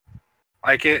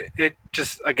like it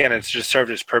just, again, it's just served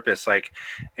its purpose. Like,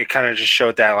 it kind of just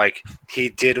showed that like he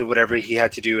did whatever he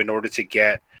had to do in order to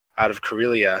get out of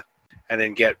Corellia and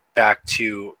then get back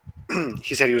to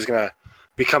he said he was gonna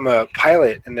become a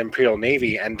pilot in the Imperial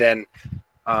Navy, and then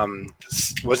didn't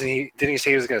he say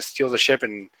he was gonna steal the ship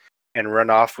and run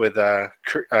off with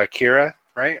Kira,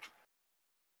 right?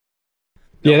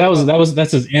 Yeah,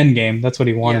 that's his end game. That's what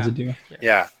he wanted to do.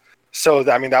 Yeah. So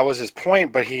I mean, that was his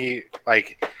point, but he,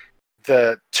 like,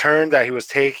 the turn that he was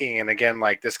taking, and again,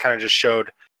 like, this kind of just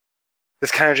showed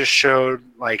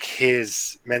like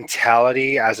his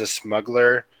mentality as a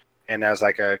smuggler and as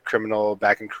like a criminal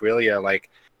back in Corellia.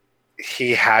 Like,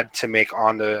 he had to make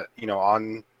on the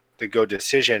go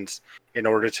decisions in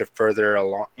order to further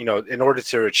along, in order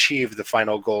to achieve the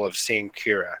final goal of seeing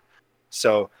Kira.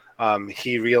 So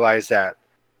he realized that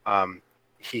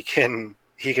he can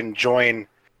join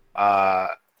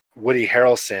Woody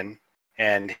Harrelson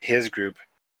and his group,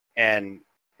 and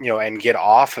and get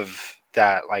off of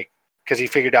that, like, because he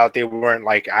figured out they weren't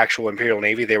like actual Imperial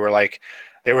Navy. They were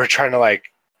trying to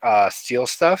like steal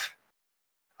stuff.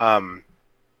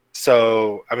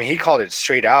 So I mean, he called it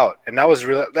straight out, and that was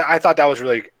really, I thought that was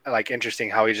really like interesting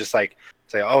how he just like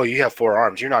say, oh, you have 4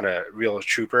 arms, you're not a real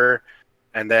trooper.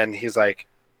 And then he's like,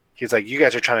 you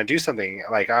guys are trying to do something,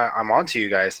 like, I'm onto you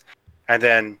guys. And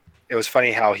then it was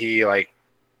funny how he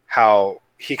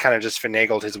kind of just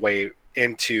finagled his way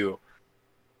into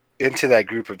that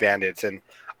group of bandits. And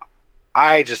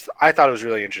I thought it was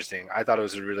really interesting. I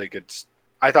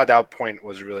thought that point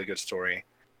was a really good story.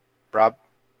 Rob?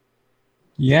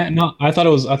 Yeah, no, I thought it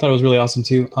was really awesome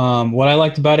too. What I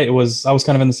liked about it was I was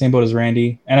kind of in the same boat as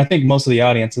Randy, and I think most of the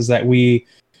audience is that we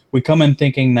come in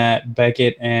thinking that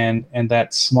Beckett and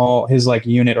that small, his like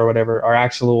unit or whatever, are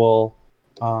actual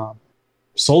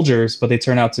soldiers, but they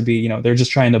turn out to be, they're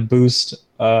just trying to boost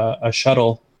a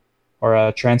shuttle or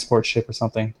a transport ship or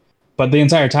something. But the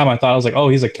entire time I thought, I was like, oh,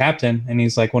 he's a captain, and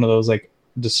he's like one of those like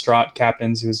distraught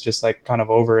captains who's just like kind of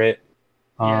over it.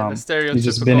 Yeah, the He's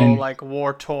just been in stereotypical like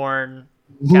war torn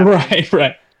captain.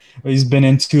 right. He's been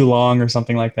in too long or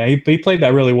something like that. He played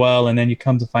that really well, and then you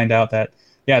come to find out that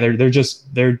yeah,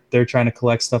 they're trying to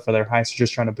collect stuff for their heist, they're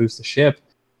just trying to boost the ship.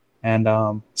 And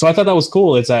so I thought that was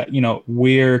cool. It's that, you know,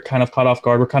 we're kind of caught off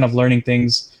guard. We're kind of learning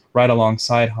things right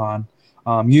alongside Han.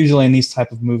 Usually in these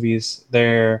type of movies,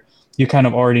 you kind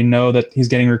of already know that he's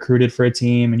getting recruited for a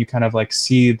team, and you kind of like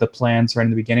see the plans right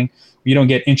in the beginning. You don't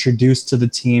get introduced to the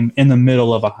team in the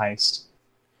middle of a heist,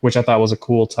 which I thought was a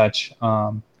cool touch.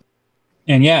 And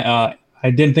yeah,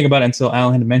 I didn't think about it until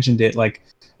Alan had mentioned it. Like,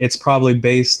 it's probably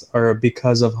based or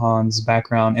because of Han's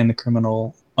background in the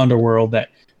criminal underworld that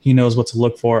he knows what to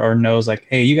look for, or knows like,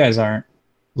 hey, you guys aren't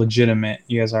legitimate.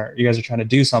 You guys are trying to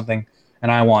do something,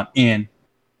 and I want in.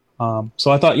 So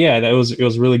I thought, yeah, that it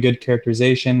was really good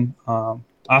characterization.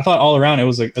 I thought all around it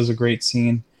was a great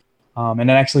scene, and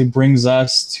it actually brings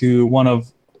us to one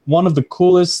of the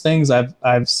coolest things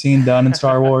I've seen done in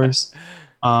Star Wars.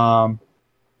 I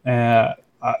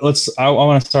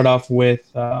want to start off with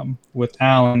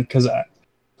Alan, because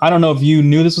I don't know if you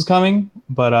knew this was coming,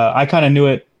 but I kind of knew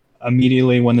it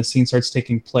immediately when the scene starts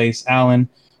taking place. Alan,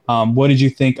 what did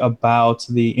you think about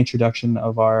the introduction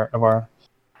of our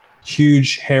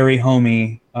huge hairy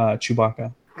homie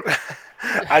Chewbacca?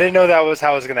 I didn't know that was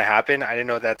how it was gonna happen. I didn't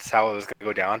know that's how it was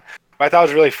gonna go down. But I thought it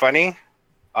was really funny.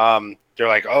 They're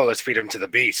like, "Oh, let's feed him to the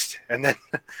beast," and then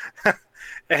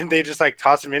and they just like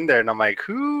toss him in there, and I'm like,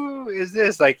 "Who is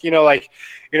this?" Like, you know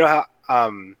how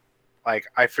like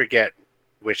I forget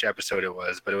which episode it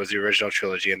was, but it was the original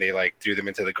trilogy, and they like threw them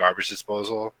into the garbage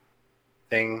disposal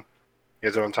thing. You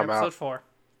guys know what I'm talking about? Episode 4.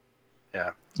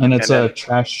 Yeah. And it's a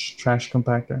trash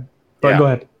compactor. But yeah. Go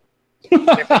ahead.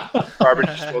 Garbage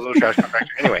disposal, trash compactor.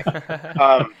 Anyway,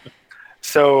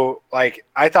 so like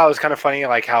I thought it was kind of funny,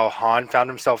 like how Han found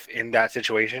himself in that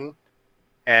situation,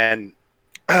 and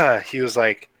he was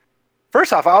like,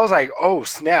 first off, I was like, oh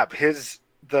snap,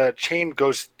 the chain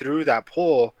goes through that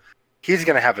pole. He's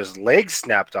gonna have his legs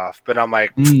snapped off. But I'm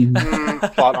like,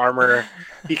 plot armor.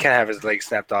 He can't have his legs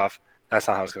snapped off. That's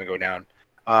not how it's gonna go down.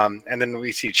 And then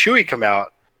we see Chewie come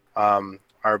out.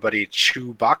 Our buddy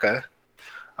Chewbacca,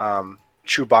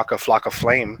 Chewbacca Flock of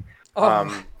Flame.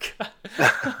 Oh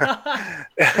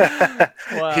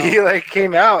wow. He like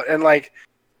came out, and like,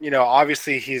 you know,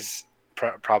 obviously he's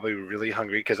probably really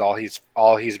hungry, because all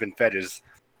he's been fed is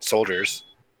soldiers,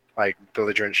 like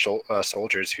belligerent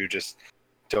soldiers who just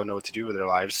don't know what to do with their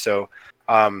lives. So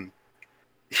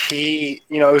he,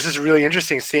 you know, it was just really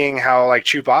interesting seeing how like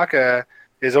Chewbacca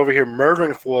is over here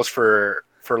murdering fools for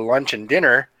lunch and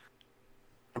dinner,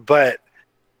 but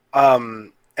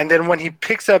and then when he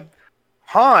picks up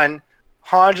Han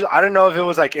just, I don't know if it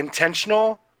was like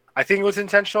intentional. I think it was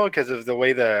intentional because of the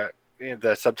way the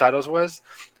subtitles was,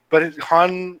 but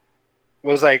Han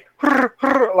was like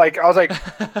like I was like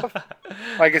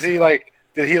like, is he like,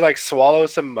 did he like swallow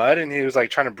some mud and he was like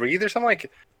trying to breathe or something, like,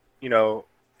 you know?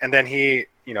 And then he,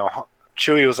 you know,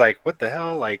 Chewie was like, what the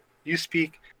hell, like you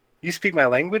speak my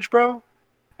language, bro?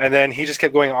 And then he just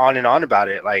kept going on and on about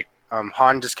it. Like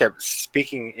Han just kept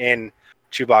speaking in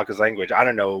Chewbacca's language. I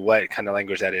don't know what kind of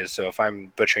language that is, so if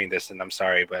I'm butchering this, then I'm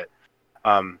sorry. But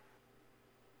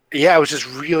yeah, it was just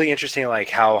really interesting, like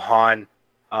how Han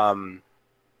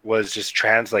was just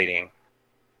translating,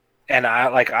 and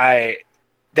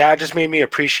that just made me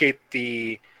appreciate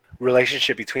the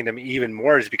relationship between them even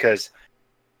more, is because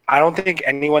I don't think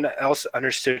anyone else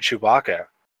understood Chewbacca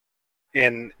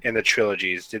in the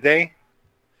trilogies, did they?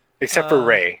 Except for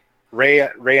Rey.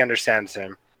 Rey understands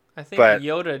him. I think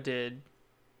Yoda did.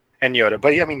 And Yoda,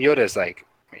 but I mean Yoda's like,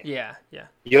 yeah.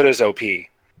 Yoda's OP.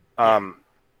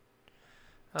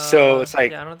 So it's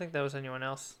like, yeah, I don't think that was anyone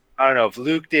else. I don't know if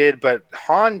Luke did, but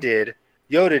Han did,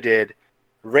 Yoda did,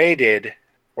 Rey did,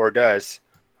 or does.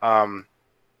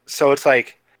 So it's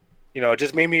like, you know, it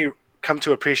just made me come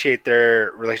to appreciate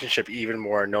their relationship even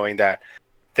more, knowing that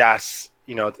that's,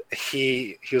 you know,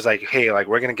 he was like, hey, like,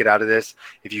 we're gonna get out of this.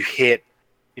 If you hit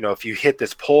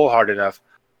this pole hard enough,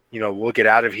 you know, we'll get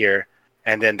out of here.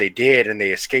 And then they did, and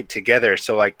they escaped together.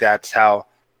 So like that's how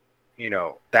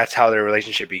their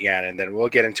relationship began. And then we'll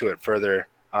get into it further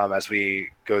as we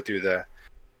go through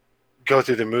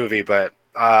the movie. But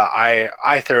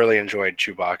I thoroughly enjoyed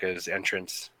Chewbacca's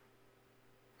entrance.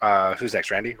 Who's next,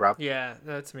 Randy? Rob? Yeah,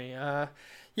 that's me. Yeah,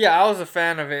 I was a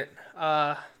fan of it.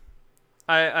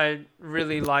 I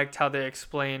really liked how they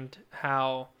explained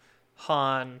how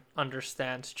Han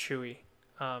understands Chewie.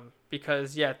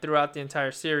 Because yeah, throughout the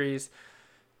entire series,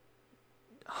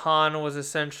 Han was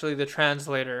essentially the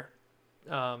translator.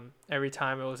 Every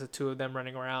time it was the two of them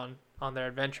running around, on their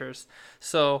adventures.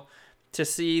 So to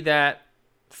see that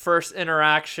first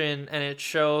interaction and it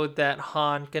showed that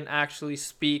Han can actually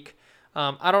speak.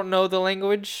 I don't know the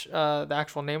language, the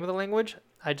actual name of the language.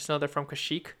 I just know they're from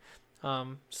Kashyyyk.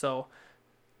 So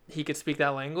he could speak that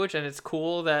language, and it's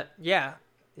cool that, yeah,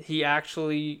 he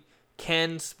actually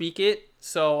can speak it.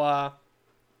 So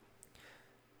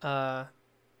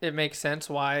it makes sense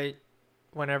why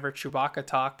whenever Chewbacca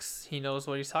talks, he knows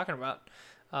what he's talking about.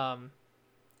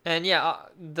 And yeah,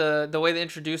 the way they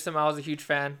introduced him, I was a huge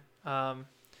fan. He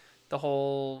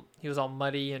was all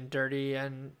muddy and dirty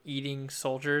and eating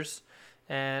soldiers.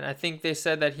 And I think they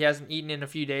said that he hasn't eaten in a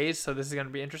few days, so this is going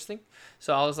to be interesting.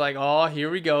 So I was like, oh, here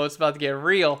we go. It's about to get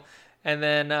real. And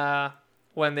then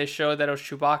when they showed that it was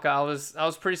Chewbacca, I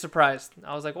was pretty surprised.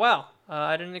 I was like, wow,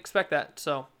 I didn't expect that.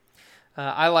 So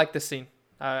I like the scene.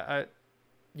 Yeah,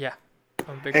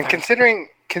 I'm a big fan.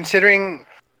 Considering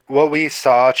what we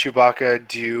saw Chewbacca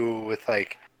do with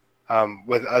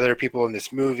with other people in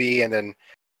this movie, and then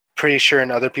pretty sure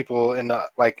in other people in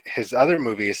his other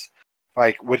movies,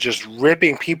 with just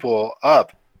ripping people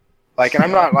up, and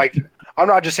I'm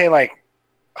not just saying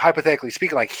hypothetically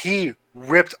speaking, he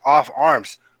ripped off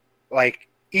arms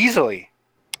easily,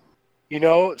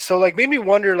 so made me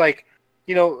wonder,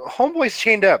 homeboy's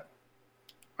chained up.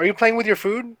 Are you playing with your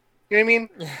food? You know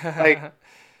what I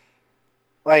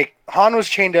mean? Han was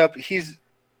chained up. He's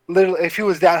literally, if he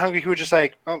was that hungry, he would just oh,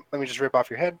 let me just rip off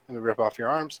your head, let me rip off your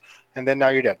arms, and then now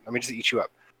you're dead. Let me just eat you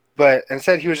up. But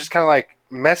instead, he was just kind of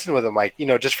messing with him,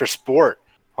 just for sport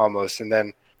almost. And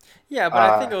then yeah, but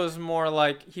I think it was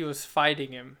more he was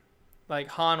fighting him,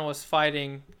 Han was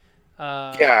fighting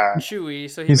Chewie,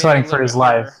 so he's fighting for his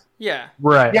life. Yeah,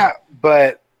 right. Yeah,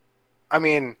 but I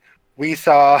mean, we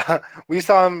saw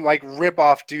him rip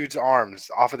off dudes'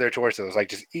 arms off of their torsos,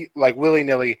 just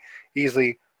willy-nilly,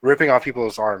 easily ripping off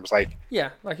people's arms.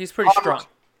 He's pretty strong.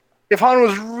 If Han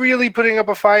was really putting up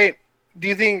a fight, do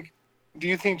you think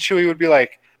Chewie would be oh,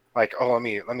 let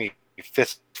me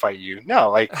fist fight you? No,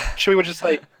 Chewie would just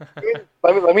let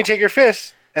me take your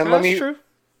fist and let me. True.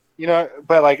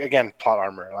 But again, plot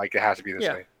armor. It has to be this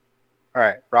way. All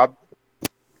right, Rob.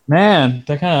 Man,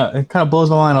 that kind of blows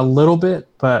my mind a little bit,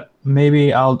 but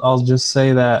maybe I'll just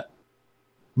say that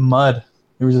mud.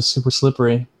 It was just super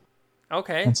slippery.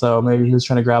 Okay. And so maybe he was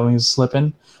trying to grab him, he was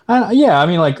slipping. Yeah, I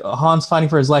mean, Han's fighting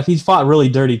for his life. He fought really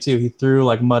dirty too. He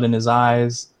threw mud in his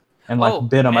eyes and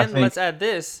bit him. And I think. Let's add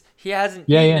this: he hasn't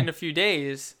eaten in a few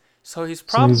days, so he's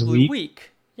probably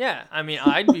weak. Yeah, I mean,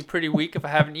 I'd be pretty weak if I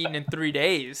haven't eaten in 3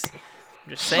 days. I'm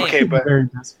just saying. Okay, but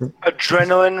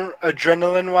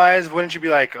adrenaline wise, wouldn't you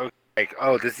be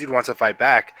oh, this dude wants to fight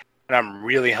back, and I'm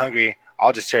really hungry.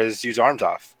 I'll just tear this dude's arms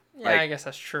off. Yeah, I guess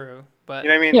that's true. But you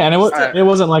know what I mean? Yeah, and it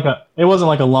wasn't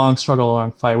like a long struggle,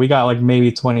 long fight. We got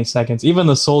maybe 20 seconds. Even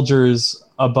the soldiers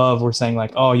above were saying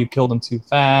oh, you killed him too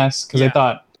fast, because they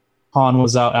thought Han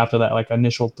was out after that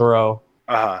initial throw.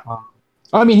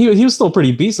 I mean, he was still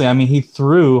pretty beastly. I mean, he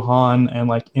threw Han and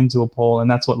into a pole, and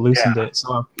that's what loosened it.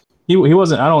 So he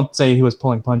wasn't. I don't say he was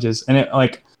pulling punches. And it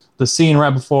the scene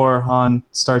right before Han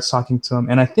starts talking to him,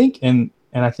 and I think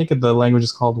the language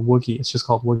is called Wookiee. It's just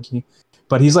called Wookiee.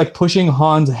 But he's pushing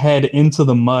Han's head into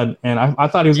the mud, and I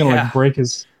thought he was gonna break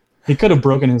his. He could have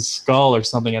broken his skull or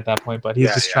something at that point, but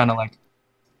he's just trying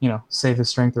to save his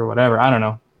strength or whatever. I don't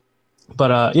know.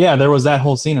 But there was that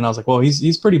whole scene, and I was like, well,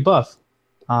 he's pretty buff.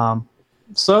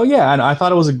 So yeah, and I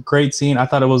thought it was a great scene. I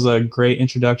thought it was a great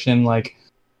introduction.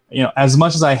 As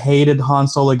much as I hated Han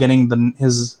Solo getting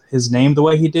his name the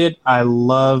way he did, I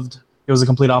loved. It was a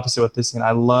complete opposite with this scene.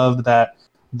 I loved that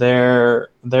their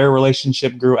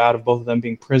relationship grew out of both of them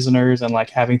being prisoners and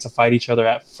having to fight each other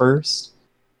at first,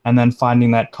 and then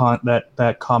finding that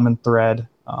common thread,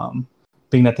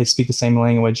 being that they speak the same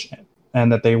language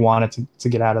and that they wanted to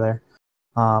get out of there.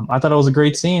 I thought it was a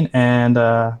great scene, and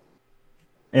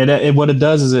what it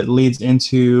does is it leads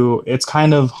into, it's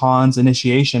kind of Han's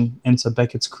initiation into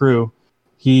Beckett's crew.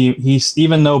 He's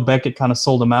even though Beckett kind of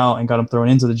sold him out and got him thrown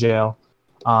into the jail,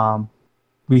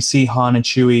 we see Han and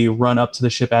Chewie run up to the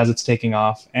ship as it's taking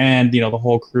off, and the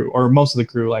whole crew, or most of the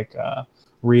crew,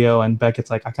 Rio and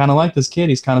Beckett's I kind of like this kid.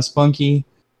 He's kind of spunky.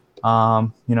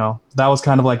 That was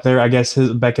kind of their, I guess,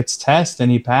 Beckett's test,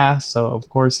 and he passed. So of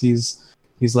course he's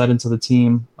led into the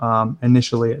team,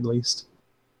 initially at least.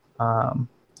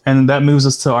 And that moves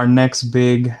us to our next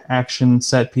big action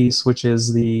set piece, which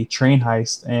is the train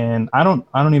heist. And I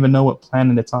don't even know what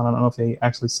planet it's on. I don't know if they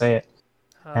actually say it.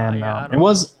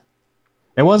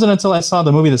 It wasn't until I saw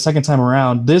the movie the second time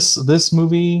around. This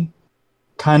movie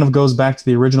kind of goes back to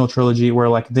the original trilogy,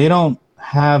 where they don't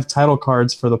have title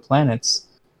cards for the planets.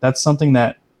 That's something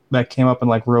that that came up in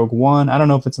like Rogue One. I don't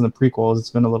know if it's in the prequels. It's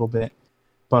been a little bit,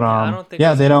 but I don't think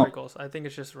yeah, it's they in don't. the prequels. I think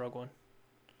it's just Rogue One.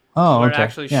 Oh, where okay. it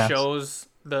actually yeah. shows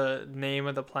the name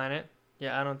of the planet.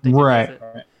 Yeah, I don't think Right. it does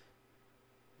it. Right.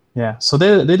 Yeah, so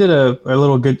they did a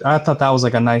little good. I thought that was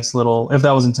like a nice little, if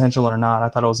that was intentional or not. I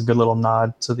thought it was a good little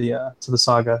nod to the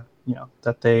saga. You know,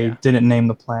 that they didn't name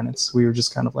the planets. We were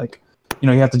just kind of like, you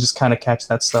know, you have to just kind of catch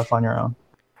that stuff on your own.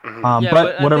 Yeah,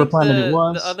 but I whatever think planet it the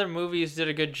was, other movies did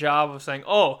a good job of saying,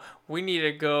 "Oh, we need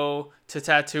to go to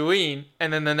Tatooine,"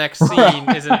 and then the next scene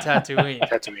is in Tatooine.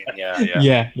 Tatooine,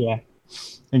 yeah,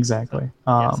 exactly.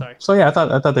 Sorry. So yeah, I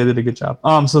thought they did a good job.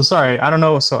 So sorry, I don't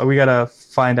know. So we gotta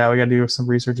find out. We gotta do some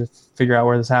research to figure out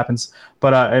where this happens.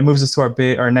 But it moves us to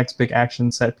our next big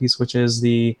action set piece, which is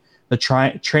the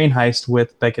train heist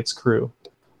with Beckett's crew.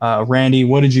 Randy,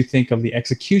 what did you think of the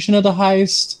execution of the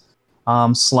heist, /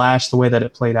 the way that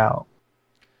it played out?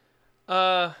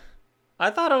 I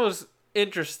thought it was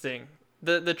interesting.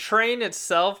 The train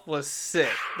itself was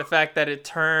sick. The fact that it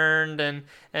turned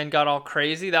and got all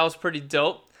crazy, that was pretty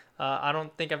dope. I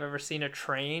don't think I've ever seen a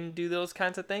train do those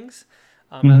kinds of things,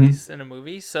 at least in a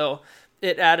movie. So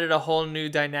it added a whole new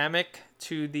dynamic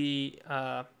to the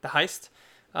heist.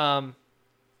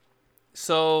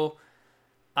 So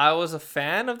I was a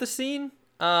fan of the scene.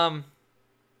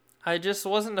 I just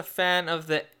wasn't a fan of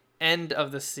the end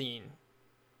of the scene.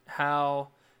 How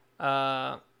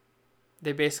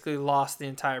they basically lost the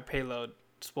entire payload.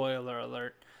 Spoiler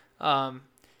alert.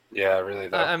 Yeah, really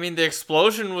though. I mean, the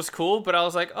explosion was cool, but I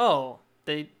was like, oh,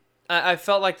 I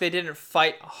felt like they didn't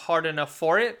fight hard enough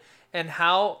for it. And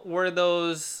how were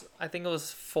those? I think it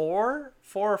was four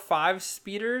or five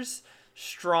speeders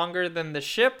stronger than the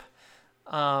ship.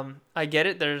 I get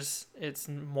it. It's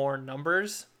more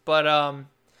numbers, but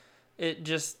it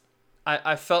just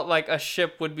I felt like a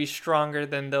ship would be stronger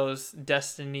than those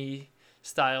Destiny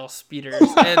style speeders.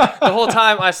 And the whole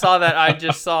time I saw that, I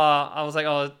was like,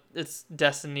 oh, it's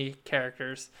Destiny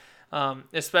characters.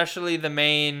 Especially the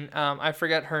main, I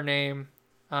forget her name,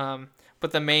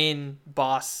 but the main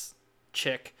boss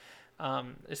chick,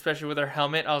 especially with her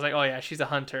helmet, I was like, oh yeah, she's a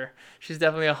hunter. She's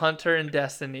definitely a hunter in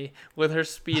Destiny with her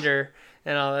speeder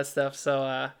and all that stuff.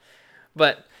 So,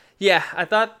 but yeah, I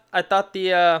thought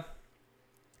the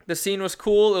scene was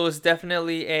cool. It was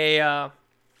definitely a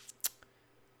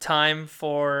time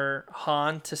for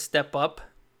Han to step up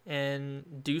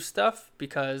and do stuff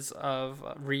because of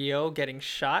Rio getting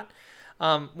shot,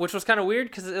 which was kind of weird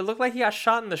because it looked like he got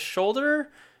shot in the shoulder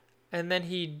and then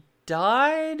he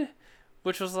died,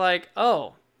 which was like,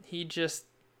 oh, he just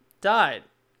died.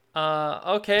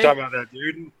 Okay. You talking about that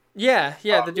dude? Yeah,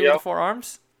 the dude with the 4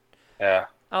 arms. Yeah.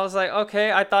 I was like,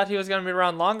 okay, I thought he was going to be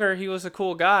around longer. He was a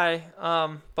cool guy.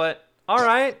 But all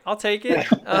right, I'll take it.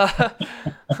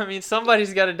 I mean,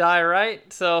 somebody's got to die,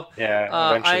 right? So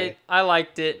yeah, eventually. I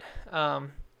liked it,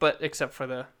 but except for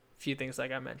the few things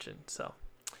like I mentioned. So,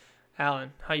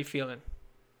 Alan, how you feeling?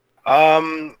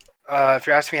 If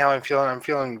you're asking me how I'm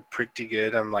feeling pretty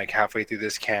good. I'm like halfway through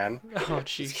this can. Oh,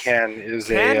 jeez. This can is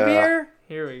beer?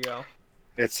 Here we go.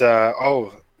 It's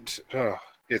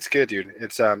it's good, dude.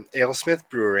 It's AleSmith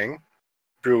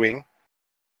Brewing.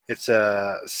 It's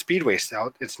a Speedway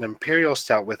Stout. It's an Imperial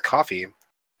Stout with coffee,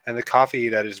 and the coffee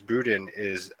that is brewed in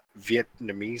is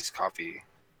Vietnamese coffee.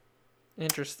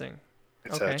 Interesting.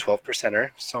 It's a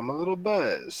 12%er, so I'm a little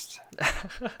buzzed.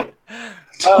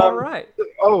 All right.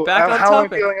 Oh, back on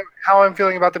topic. How I'm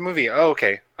feeling about the movie. Oh,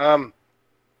 okay.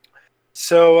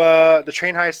 So the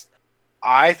train heist,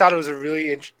 I thought it was a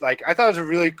really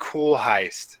cool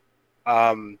heist.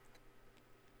 I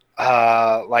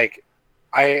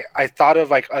thought of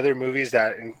like other movies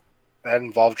that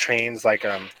involve trains, like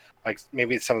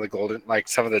maybe some of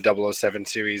the 007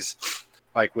 series,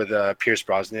 like with Pierce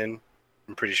Brosnan.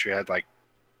 I'm pretty sure he had like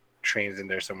trains in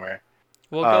there somewhere.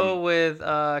 We'll go with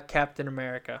Captain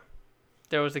America.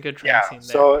 There was a good train scene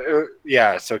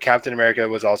there. So Captain America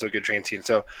was also a good train scene.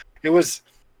 So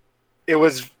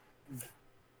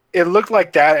it looked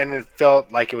like that, and it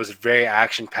felt like it was very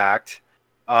action packed.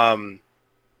 And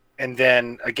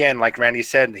then again, like Randy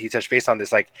said, he touched base on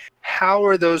this. Like, how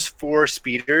are those 4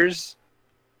 speeders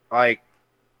like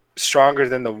stronger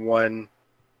than the one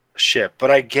ship?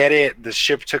 But I get it. The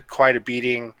ship took quite a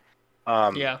beating.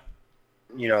 Like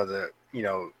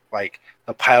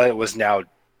the pilot was now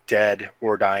dead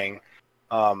or dying,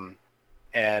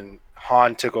 and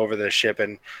Han took over the ship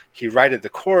and he righted the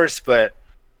course. But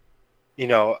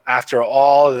after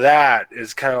all that,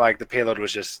 it's kind of like the payload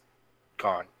was just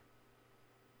gone.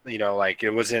 Like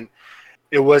it wasn't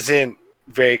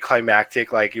very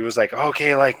climactic. Like it was like,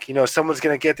 okay, like someone's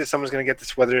gonna get this,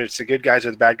 whether it's the good guys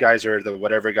or the bad guys or the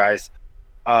whatever guys.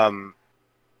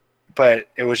 but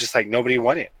it was just like nobody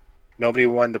won it. Nobody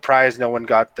won the prize. No one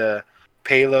got the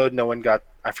payload. No one got.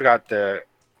 I forgot the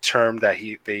term that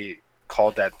they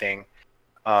called that thing.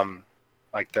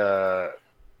 Like the.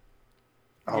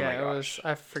 Oh yeah, my it gosh. was.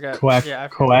 I forgot. Yeah, I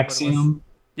forgot coaxium.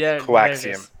 Yeah,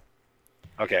 coaxium.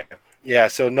 Okay. Yeah.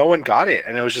 So no one got it,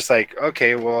 and it was just like,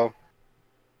 okay, well,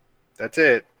 that's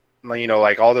it.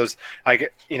 Like all those,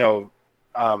 like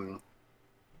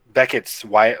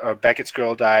Beckett's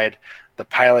girl died. The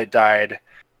pilot died.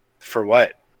 For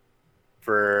what?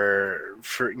 For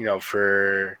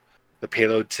the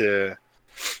payload to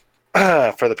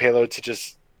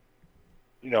just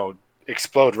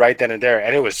explode right then and there,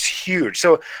 and it was huge.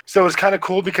 So it was kind of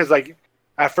cool because like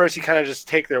at first you kind of just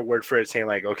take their word for it, saying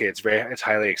like, okay, it's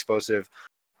highly explosive,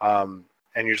 and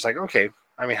you're just like, okay.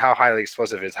 I mean, how highly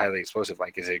explosive is highly explosive?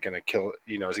 Like, is it gonna kill?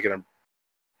 Is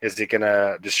it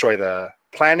gonna destroy the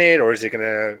planet, or is it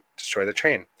gonna destroy the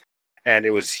train? And it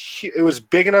was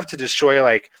big enough to destroy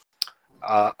like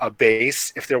a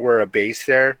base, if there were a base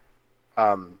there,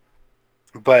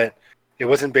 but it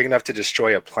wasn't big enough to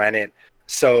destroy a planet.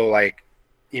 So like,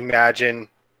 imagine,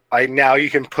 like now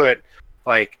you can put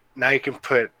that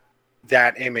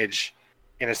image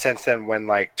in a sense. Then when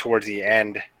like towards the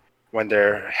end, when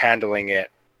they're handling it,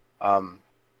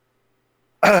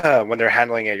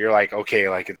 you're like, okay,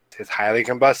 like it's highly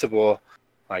combustible,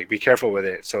 like be careful with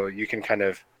it. So you can kind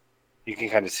of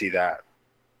see that.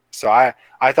 So I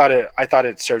thought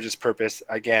it served its purpose.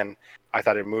 Again, I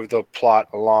thought it moved the plot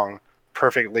along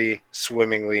perfectly,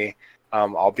 swimmingly,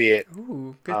 albeit.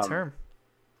 Ooh, good term.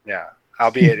 Yeah,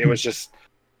 albeit it was just,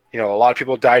 a lot of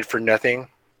people died for nothing,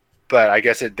 but I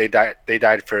guess they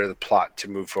died for the plot to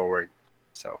move forward.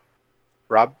 So,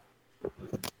 Rob?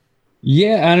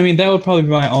 Yeah, and I mean that would probably be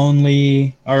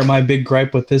my big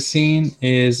gripe with this scene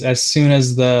is as soon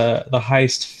as the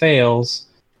heist fails,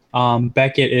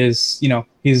 Beckett is,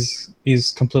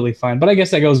 he's completely fine. But I guess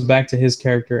that goes back to his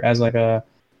character as like a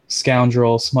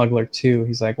scoundrel smuggler too.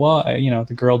 He's like, well,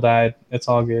 the girl died. It's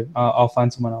all good. I'll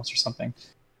find someone else or something.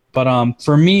 But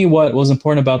for me, what was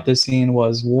important about this scene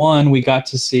was, one, we got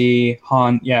to see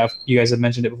Han. Yeah, you guys have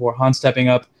mentioned it before. Han stepping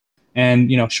up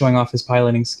and showing off his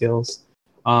piloting skills.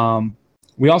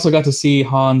 We also got to see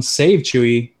Han save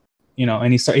Chewie.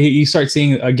 And you start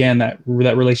seeing again that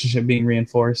relationship being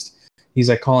reinforced. He's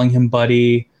like calling him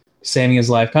buddy, saving his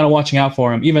life, kind of watching out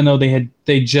for him, even though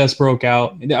they just broke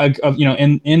out. In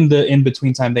the in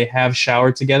between time, they have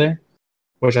showered together,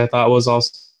 which I thought was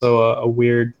also a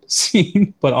weird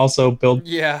scene, but also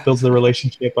builds the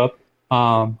relationship up.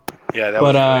 Yeah, that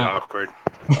was really awkward.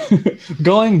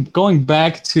 Going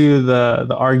back to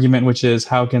the argument, which is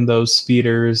how can those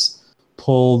speeders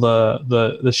pull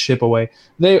the ship away?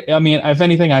 If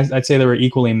anything, I'd say they were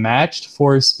equally matched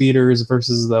for speeders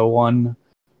versus the one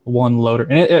loader.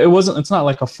 And it's not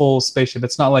like a full spaceship.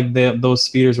 It's not like those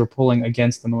speeders were pulling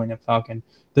against the Millennium Falcon.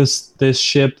 This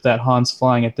ship that Han's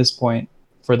flying at this point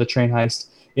for the train heist,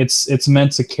 it's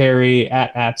meant to carry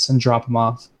AT-ATs and drop them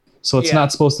off. So it's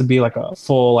not supposed to be like a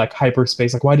full like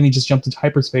hyperspace. Like, why didn't he just jump into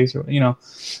hyperspace? Or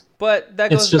But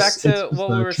that goes back to what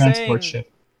we were saying. Ship.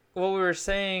 What we were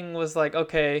saying was like,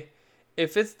 okay,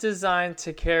 if it's designed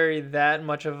to carry that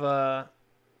much of a,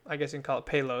 I guess you can call it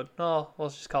payload. No,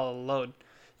 let's just call it a load.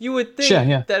 You would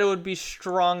think that it would be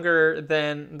stronger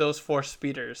than those 4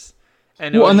 speeders,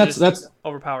 and that's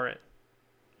overpower it.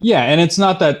 Yeah, and it's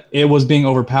not that it was being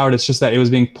overpowered, it's just that it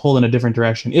was being pulled in a different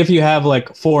direction. If you have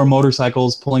like 4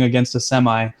 motorcycles pulling against a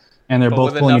semi and they're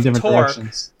both pulling in different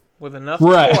directions. With enough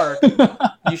torque,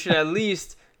 you should at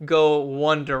least go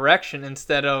one direction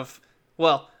instead of,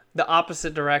 the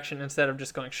opposite direction instead of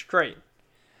just going straight.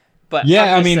 But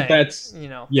that's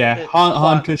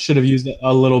Han should have used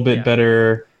a little bit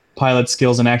better pilot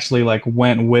skills and actually like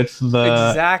went with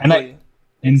the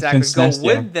Go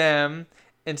with them.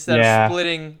 Instead of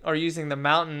splitting or using the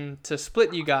mountain to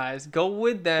split you guys, go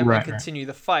with them and continue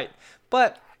the fight.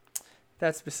 But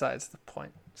that's besides the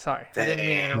point. Sorry, I didn't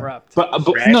mean to interrupt. But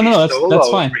no, that's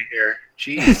fine. Here.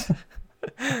 Jeez.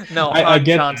 No, Han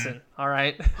Johnson. All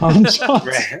right. Han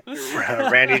Johnson.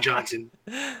 Randy Johnson.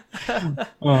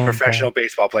 Professional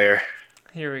baseball player.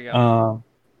 Here we go.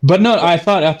 But no, I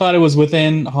thought it was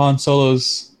within Han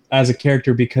Solo's as a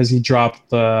character because he dropped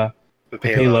the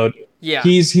payload. Yeah,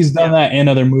 he's done that in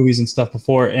other movies and stuff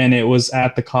before, and it was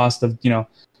at the cost of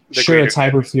sure it's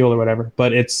hyperfuel or whatever,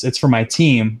 but it's for my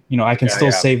team. I can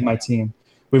still save my team.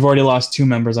 We've already lost 2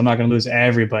 members. I'm not going to lose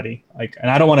everybody.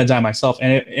 And I don't want to die myself.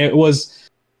 And it was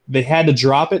they had to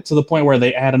drop it to the point where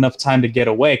they had enough time to get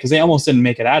away because they almost didn't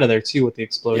make it out of there too with the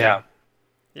explosion.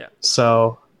 Yeah.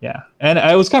 So yeah, and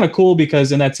it was kind of cool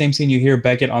because in that same scene you hear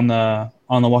Beckett on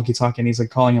on the walkie-talkie, and he's like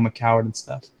calling him a coward and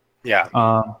stuff.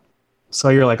 Yeah. So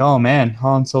you're like, oh man,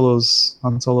 Han Solo's.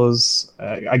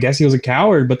 I guess he was a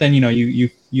coward, but then you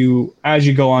as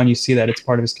you go on, you see that it's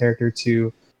part of his character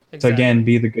to again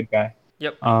be the good guy.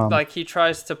 Yep. Like he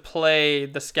tries to play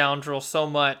the scoundrel so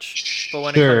much, but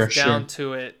when it comes down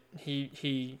to it,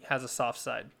 he has a soft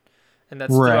side, and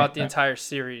that's throughout the entire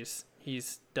series.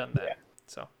 He's done that. Yeah.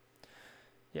 So,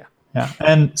 yeah. Yeah,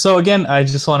 and so again, I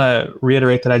just want to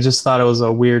reiterate that I just thought it was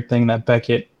a weird thing that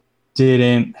Beckett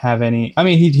didn't have any. I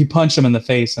mean, he punched him in the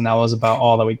face, and that was about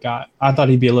all that we got. I thought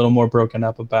he'd be a little more broken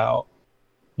up about,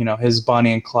 his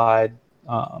Bonnie and Clyde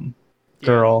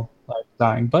girl. Like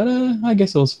dying, but I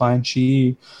guess it was fine.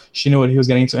 She knew what he was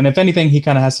getting into, and if anything, he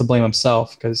kind of has to blame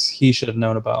himself because he should have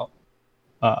known about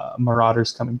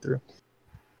Marauders coming through.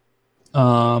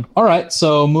 All right,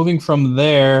 so moving from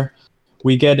there,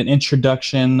 we get an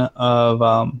introduction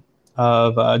of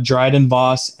Dryden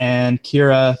Voss and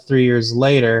Kira 3 years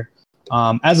later.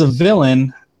 As a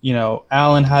villain,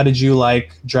 Alan, how did you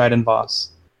like Dryden Voss?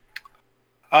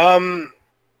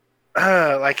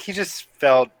 Like he just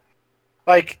felt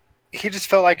like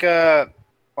the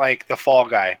fall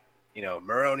guy.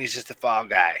 Maroni's just the fall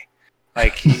guy.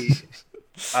 Like he,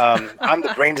 I'm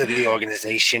the brains of the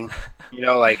organization.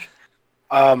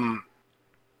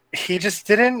 He just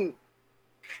didn't.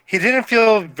 He didn't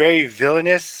feel very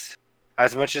villainous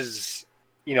as much as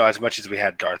we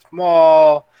had Darth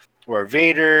Maul or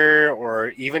Vader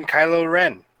or even Kylo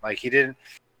Ren. Like he didn't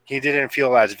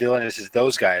feel as villainous as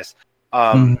those guys.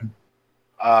 But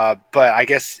I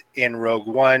guess in Rogue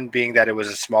One, being that it was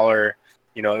a smaller,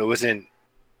 it wasn't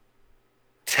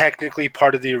technically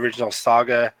part of the original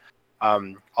saga,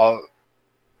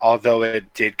 although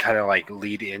it did kind of like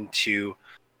lead into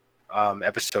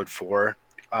Episode 4.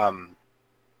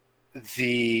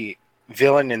 The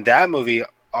villain in that movie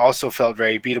also felt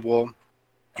very beatable.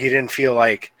 He didn't feel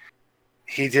like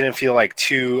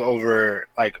too over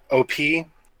like OP. You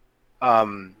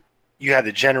had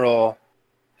the general.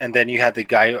 And then you had the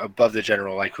guy above the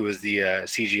general, like who was the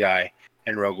CGI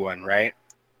in Rogue One, right?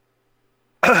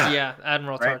 Yeah,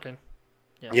 Admiral Tarkin.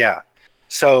 Yeah.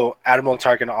 So Admiral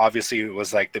Tarkin obviously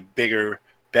was like the bigger,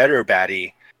 better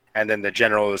baddie, and then the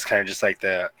general was kind of just like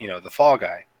the fall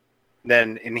guy.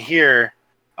 Then in here,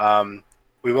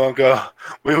 we won't go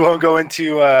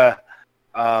into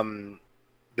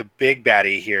the big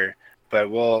baddie here,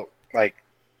 but we'll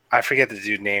I forget the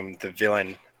dude name, the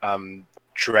villain.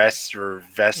 Dress or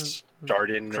Vest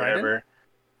Darden, whatever.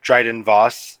 Dryden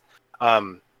Voss.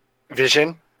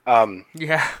 Vision.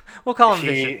 Yeah, we'll call him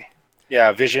Vision.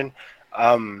 Yeah, Vision.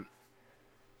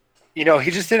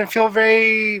 He just didn't feel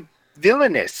very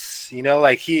villainous.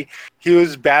 Like he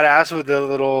was badass with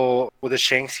the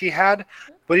shanks he had,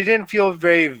 but he didn't feel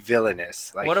very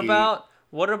villainous. Like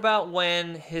what about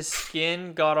when his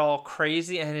skin got all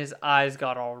crazy and his eyes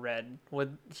got all red?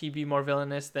 Would he be more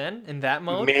villainous then in that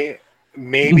mode?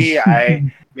 Maybe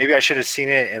I should have seen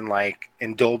it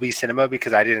in Dolby Cinema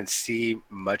because I didn't see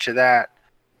much of that.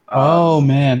 Oh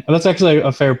man, that's actually a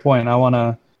fair point. I want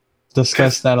to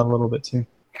discuss that a little bit too.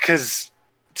 Because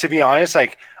to be honest,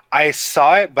 I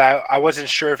saw it, but I wasn't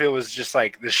sure if it was just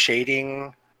like the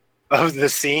shading of the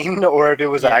scene or if it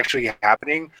was actually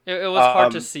happening. It was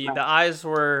hard to see. The eyes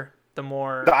were the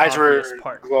eyes were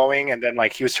part. Glowing, and then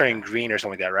he was turning green or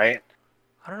something like that, right?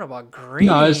 I don't know about green.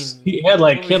 No, he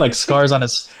had scars on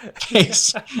his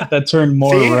face that turned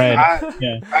more red.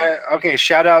 Okay,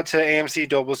 shout out to AMC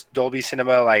Dolby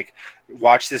Cinema.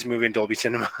 Watch this movie in Dolby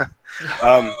Cinema,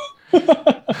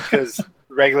 because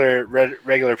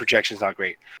regular projection's not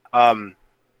great.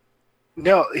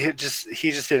 No, he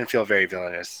just didn't feel very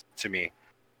villainous to me.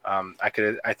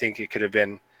 I think it could have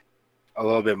been a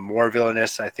little bit more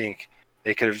villainous. I think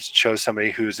they could have chose somebody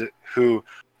who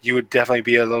you would definitely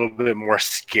be a little bit more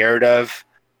scared of,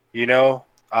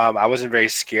 I wasn't very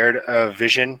scared of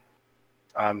Vision.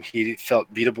 He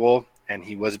felt beatable, and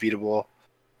he was beatable.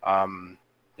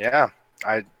 Yeah,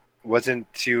 I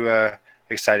wasn't too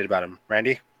excited about him.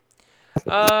 Randy?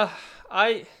 I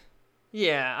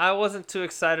wasn't too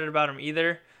excited about him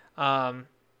either.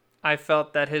 I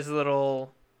felt that his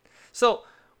little... So...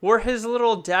 Were his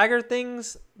little dagger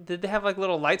things? Did they have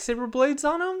little lightsaber blades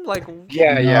on them?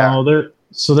 Yeah. No, they're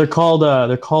called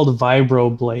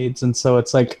vibro blades, and so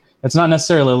it's not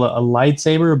necessarily a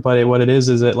lightsaber, but what it is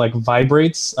it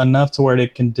vibrates enough to where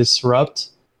it can disrupt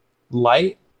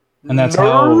light, and that's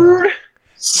how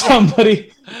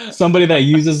somebody that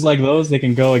uses those, they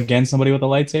can go against somebody with a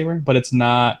lightsaber, but it's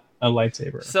not a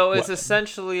lightsaber. So it's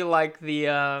essentially like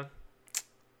the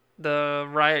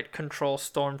riot control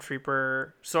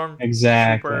stormtrooper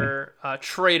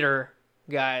traitor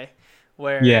guy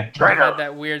where it had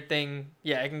that weird thing.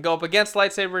 Yeah, it can go up against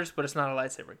lightsabers, but it's not a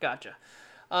lightsaber. Gotcha.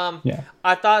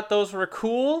 I thought those were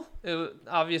cool.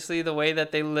 Obviously, the way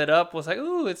that they lit up was like,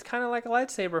 ooh, it's kind of like a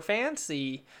lightsaber,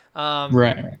 fancy.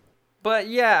 Right. But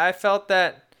yeah, I felt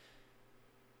that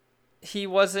he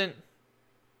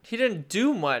didn't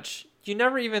do much. You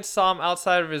never even saw him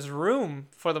outside of his room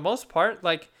for the most part.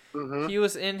 Like, he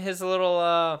was in his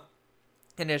little,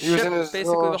 in his ship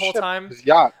basically the whole time. His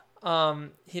yacht.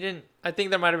 He didn't, I think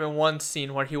there might have been one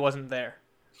scene where he wasn't there.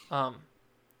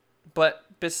 But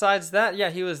besides that, yeah,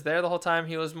 he was there the whole time.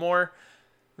 He was more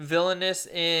villainous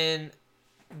in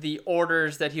the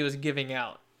orders that he was giving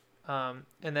out. And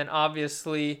then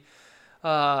obviously,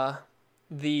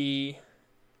 the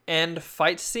end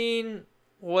fight scene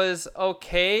was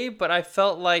okay, but I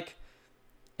felt like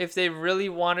if they really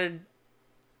wanted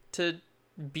to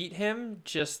beat him,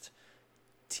 just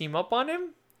team up on him,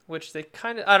 which they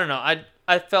kind of, I don't know.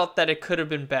 I felt that it could have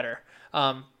been better.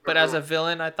 But as a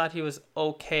villain, I thought he was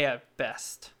okay at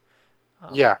best.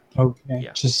 Okay.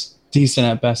 Yeah. Just decent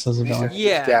at best as a villain. He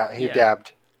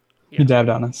dabbed. He dabbed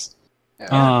on us.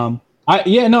 Yeah.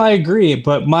 I agree.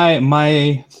 But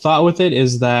my thought with it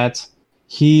is that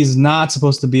he's not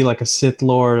supposed to be like a Sith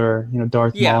Lord or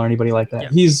Darth Maul or anybody like that. Yeah.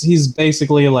 He's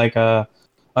basically like a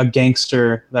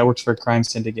gangster that works for a crime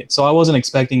syndicate. So I wasn't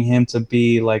expecting him to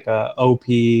be like a OP,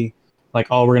 like,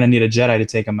 oh, we're gonna need a Jedi to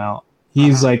take him out.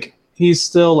 He's he's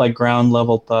still like ground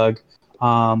level thug.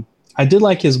 I did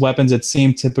like his weapons. It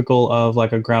seemed typical of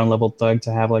like a ground level thug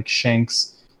to have like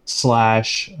shanks /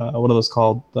 what are those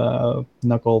called? The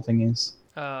knuckle thingies.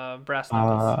 Brass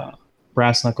knuckles.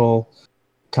 Brass knuckle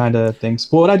kind of things.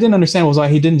 But what I didn't understand was why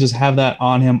he didn't just have that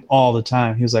on him all the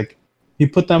time. He was like, he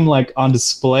put them like on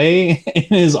display in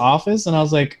his office, and I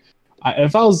was like,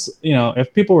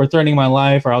 if people were threatening my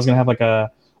life, or I was gonna have like a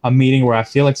meeting where I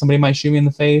feel like somebody might shoot me in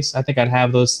the face, I think I'd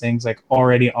have those things like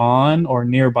already on or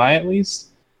nearby at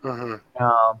least. But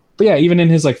yeah, even in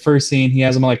his like first scene, he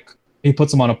has them like, he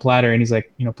puts them on a platter and he's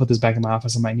like, put this back in my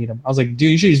office, I might need them. I was like,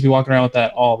 dude, you should just be walking around with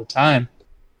that all the time.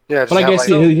 Yeah, but I guess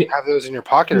he have those in your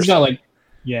pocket. He's got like,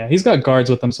 he's got guards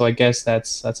with him, so I guess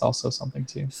that's also something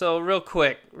too. So real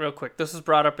quick, this was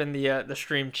brought up in the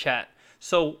stream chat.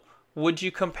 So would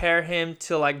you compare him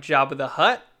to like Jabba the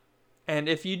Hutt? And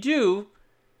if you do,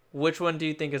 which one do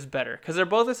you think is better? Because they're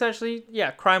both essentially,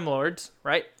 crime lords,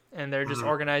 right? And they're just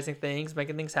organizing things,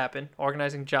 making things happen,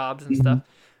 organizing jobs and stuff.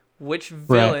 Which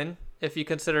villain, if you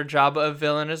consider Jabba a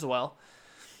villain as well,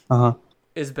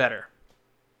 is better?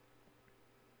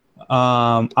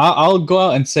 I'll go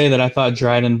out and say that I thought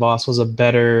Dryden Voss was a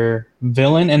better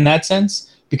villain in that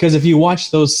sense, because if you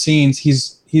watch those scenes,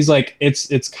 he's like,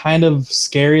 it's kind of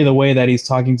scary the way that he's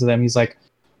talking to them. He's like,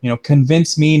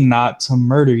 convince me not to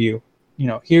murder you.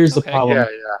 Here's the problem.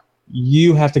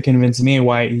 You have to convince me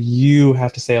why you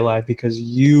have to stay alive, because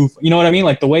you know what I mean?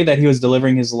 Like the way that he was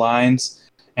delivering his lines,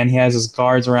 and he has his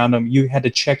guards around him. You had to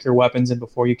check your weapons in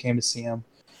before you came to see him.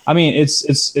 I mean,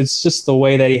 it's just the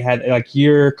way that he had, like,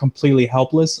 you're completely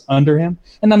helpless under him.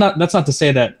 And that's not to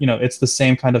say that, it's the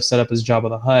same kind of setup as Jabba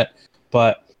the Hutt,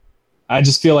 but I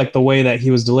just feel like the way that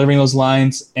he was delivering those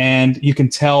lines, and you can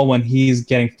tell when he's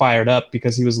getting fired up,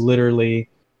 because he was literally,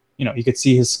 you could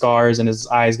see his scars and his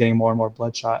eyes getting more and more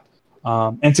bloodshot.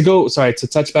 And to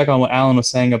touch back on what Alan was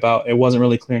saying about it wasn't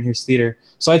really clear in Here's Theater.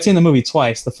 So I'd seen the movie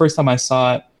twice. The first time I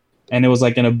saw it, and it was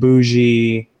like in a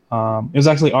bougie, it was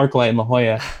actually ArcLight in La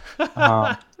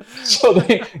Jolla. So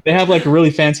they have like really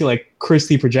fancy like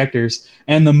Christie projectors,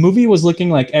 and the movie was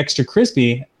looking like extra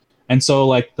crispy. And so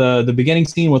like the beginning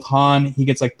scene with Han, he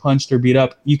gets like punched or beat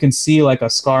up. You can see like a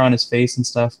scar on his face and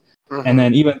stuff. And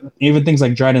then even things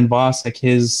like Dryden Voss, like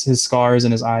his scars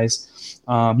in his eyes.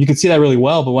 You could see that really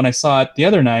well, but when I saw it the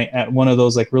other night at one of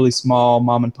those like really small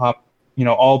mom and pop,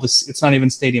 it's not even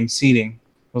stadium seating.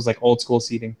 It was like old school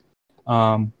seating.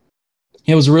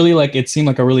 It was really like, it seemed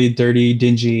like a really dirty,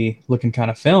 dingy looking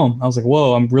kind of film. I was like,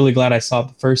 whoa, I'm really glad I saw it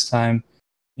the first time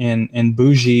in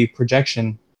bougie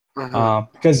projection.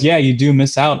 Because you do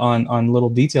miss out on little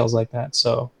details like that.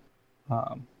 So,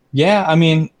 so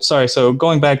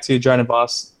going back to Dryden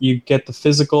Voss, you get the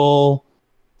physical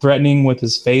threatening with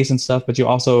his face and stuff, but you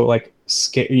also like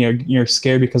you're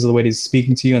scared because of the way he's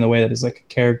speaking to you and the way that his like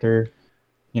character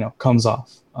comes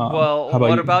off.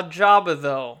 What about Jabba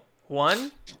though?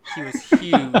 One, he was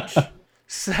huge.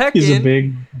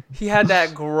 Second, he had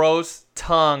that gross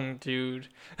tongue, dude.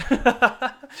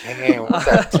 Damn, what's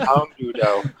that tongue do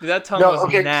though? Dude, that tongue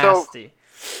was nasty.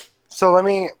 So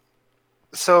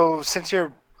since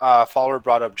your follower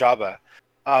brought up Jabba,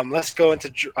 let's go into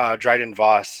Dryden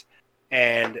Voss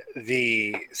and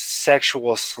the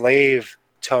sexual slave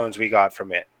tones we got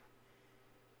from it.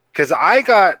 Because I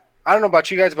don't know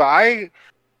about you guys, but I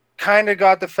kind of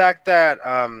got the fact that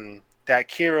that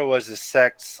Kira was a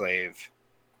sex slave.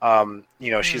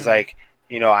 She's like,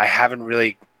 I haven't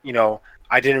really,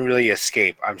 I didn't really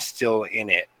escape. I'm still in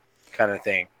it, kind of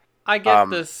thing. I get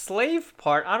the slave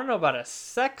part. I don't know about a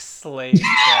sex slave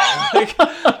though. Like,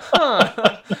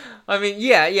 I mean,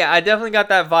 yeah. I definitely got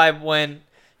that vibe when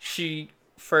she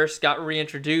first got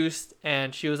reintroduced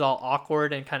and she was all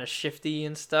awkward and kind of shifty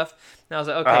and stuff. And I was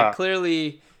like, okay,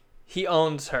 clearly he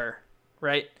owns her,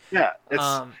 right? Yeah,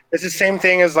 it's the same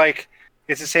thing as like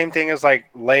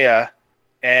Leia,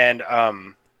 and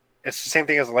it's the same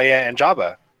thing as Leia and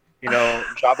Jabba.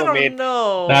 Jabba made.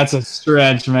 No, that's a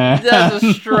stretch, man. That's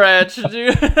a stretch,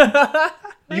 dude.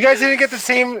 You guys didn't get the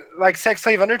same like sex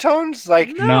slave undertones, like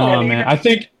no, man.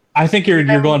 I think you're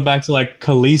going back to like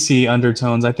Khaleesi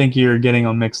undertones. I think you're getting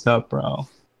them mixed up, bro.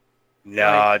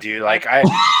 No, dude. Like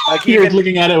you're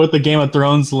looking at it with the Game of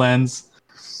Thrones lens.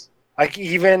 Like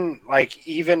even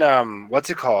what's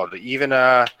it called? Even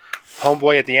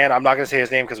Homeboy at the end. I'm not gonna say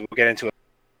his name because we'll get into it.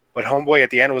 But Homeboy at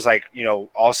the end was like,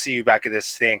 I'll see you back at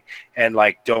this thing, and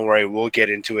like, don't worry, we'll get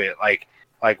into it. Like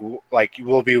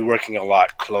we'll be working a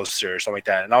lot closer or something like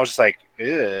that. And I was just like,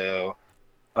 ew.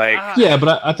 Like yeah,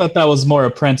 but I thought that was more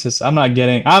Apprentice. I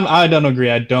don't agree.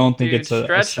 I don't think it's a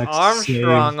Stretch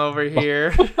Armstrong over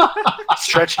here.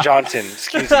 Stretch Johnson,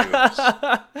 excuse you.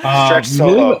 Stretch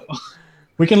Solo.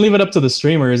 We can leave it up to the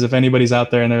streamers if anybody's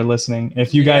out there and they're listening.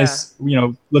 If you guys,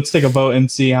 let's take a vote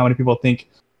and see how many people think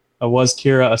was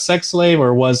Kira a sex slave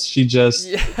or was she just,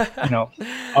 a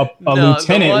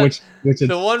lieutenant, which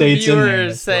the one viewer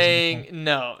is saying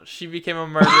no, she became a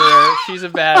murderer. She's a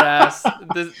badass.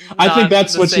 I think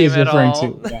that's what she is referring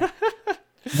to. Yeah.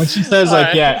 When she says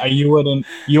you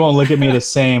won't look at me the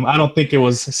same. I don't think it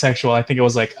was sexual. I think it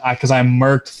was like because I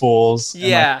murked fools and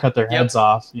like, cut their heads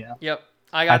off. Yeah. Yep.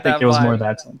 I think it was more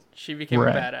that sense. She became a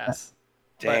badass.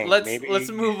 Dang, but let's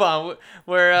move on.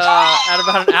 We're at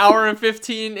about an hour and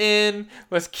 15 in.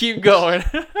 Let's keep going.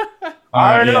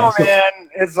 I don't know, man.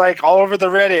 It's like all over the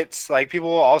Reddits. Like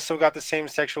people also got the same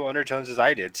sexual undertones as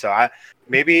I did. So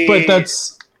maybe. But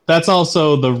that's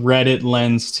also the Reddit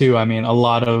lens too. I mean, a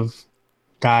lot of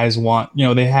guys want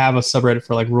they have a subreddit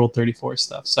for like Rule 34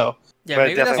 stuff. So yeah,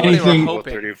 maybe that's what they were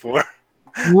hoping. 34.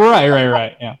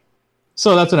 Right. Yeah.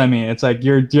 So that's what I mean. It's like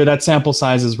you're that sample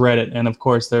size is Reddit, and of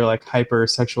course they're like hyper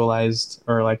sexualized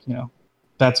or like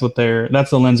that's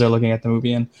the lens they're looking at the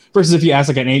movie in. Versus if you ask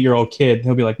like an 8-year-old kid,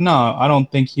 he'll be like, no, I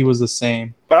don't think he was the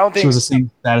same. But I don't think she was the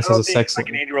same status as a sex slave.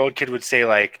 Like an 8-year-old kid would say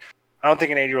like, I don't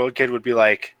think an 8-year-old kid would be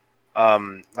like,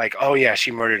 oh yeah,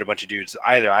 she murdered a bunch of dudes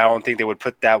either. I don't think they would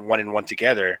put that one and one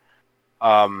together.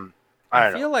 I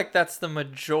feel like that's the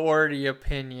majority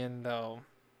opinion though.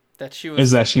 That she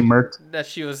murked? That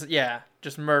she was,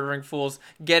 just murdering fools,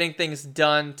 getting things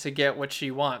done to get what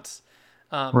she wants.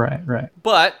 Right.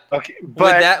 But with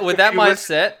that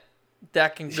mindset,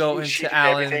 that can go into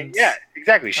Alan's. Yeah,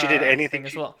 exactly. She did anything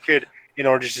she could in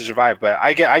order to survive. But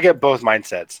I get both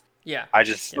mindsets. Yeah. I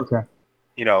just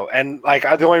and like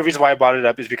the only reason why I brought it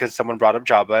up is because someone brought up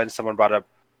Jabba and someone brought up.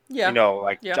 I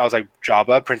was like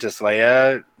Jabba, Princess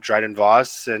Leia, Dryden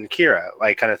Voss, and Kira,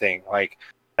 like kind of thing, like.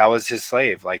 That was his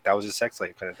slave, like that was his sex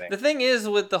slave kind of thing. The thing is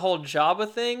with the whole Jabba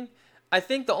thing, I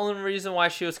think the only reason why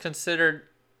she was considered,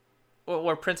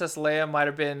 where Princess Leia might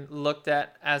have been looked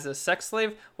at as a sex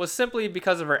slave, was simply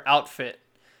because of her outfit.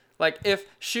 Like if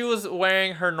she was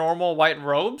wearing her normal white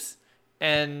robes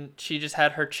and she just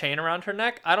had her chain around her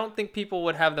neck, I don't think people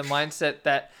would have the mindset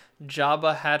that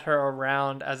Jabba had her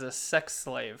around as a sex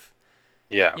slave.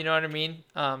 Yeah. You know what I mean?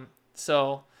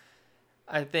 So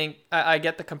I think I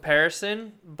get the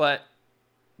comparison, but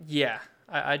yeah,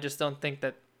 I just don't think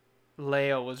that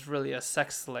Leia was really a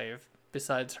sex slave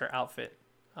besides her outfit.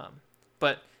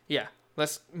 But yeah,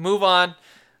 let's move on.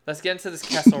 Let's get into this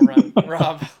Kessel Run.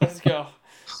 Rob, let's go.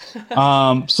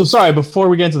 So sorry, before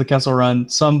we get into the Kessel Run,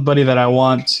 somebody that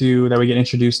we get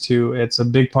introduced to, it's a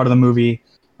big part of the movie,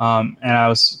 and I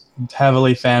was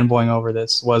heavily fanboying over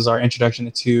this, was our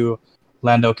introduction to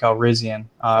Lando Calrissian.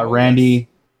 Randy,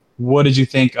 what did you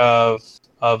think of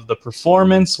the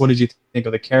performance? What did you think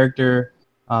of the character?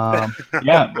 Lando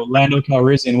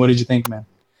Calrissian, what did you think, man?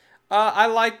 I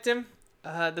liked him.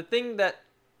 The thing that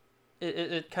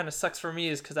it kind of sucks for me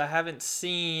is because I haven't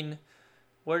seen.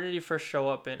 Where did he first show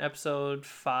up in episode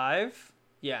 5?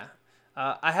 Yeah,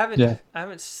 I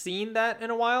haven't seen that in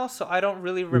a while, so I don't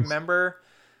really remember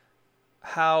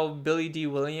how Billy D.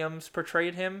 Williams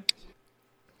portrayed him.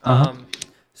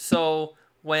 So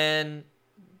when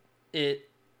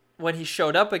he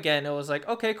showed up again, it was like,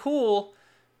 okay, cool,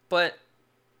 but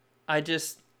I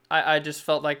just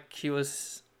felt like he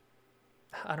was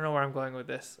I don't know where I'm going with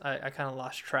this. I kind of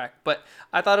lost track, but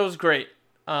I thought it was great.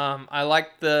 I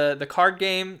liked the card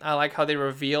game. I like how they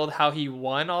revealed how he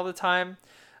won all the time.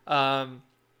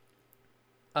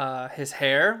 His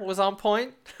hair was on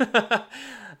point.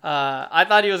 I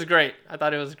thought he was great.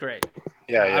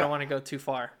 Yeah, I don't want to go too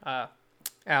far.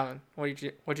 Alan, what'd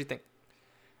you think?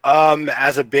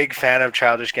 As a big fan of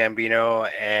Childish Gambino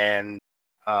and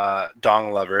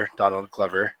Donald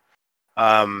Glover,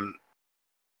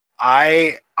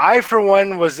 I for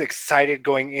one was excited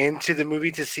going into the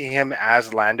movie to see him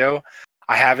as Lando.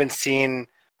 I haven't seen,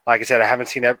 like I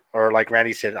said, or like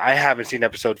Randy said, I haven't seen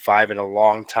episode 5 in a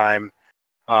long time.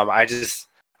 I just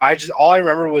all I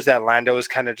remember was that Lando was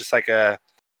kind of just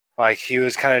he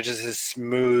was kind of just a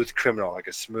smooth criminal, like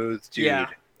a smooth dude.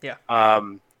 Yeah.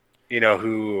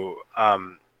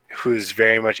 Who's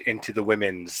very much into the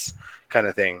women's kind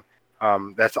of thing.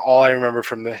 That's all I remember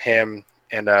from him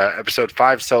in episode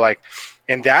 5. So like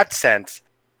in that sense,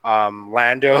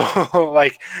 Lando,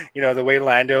 like, the way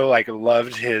Lando like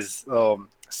loved his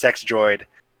sex droid,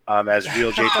 as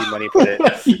real JT Money put it.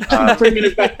 Bringing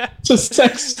it back to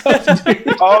sex stuff,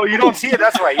 dude. Oh, you don't see it.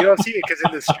 That's right. You don't see it because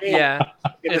in the stream. Yeah,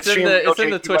 it's in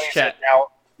the Twitch chat. Now,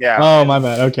 yeah. Oh, my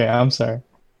bad. Okay, I'm sorry.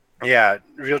 Yeah,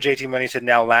 real JT Money said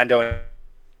now Lando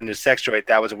and his sex droid.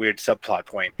 That was a weird subplot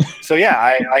point. So yeah,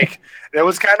 I it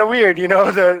was kind of weird.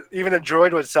 Even the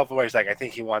droid was self-aware. He's like, I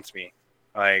think he wants me.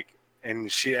 And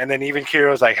then even Kira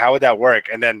was like, how would that work?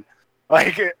 And then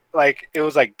it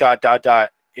was like ...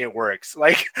 It works.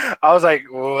 Like I was like,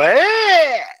 what?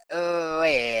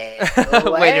 Wait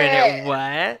a minute,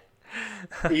 what?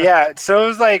 Yeah. So it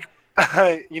was like,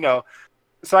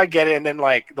 so I get it. And then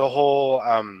like the whole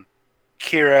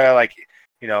Kira,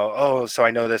 so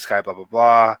I know this guy, blah blah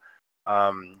blah.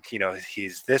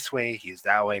 He's this way, he's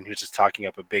that way, and he was just talking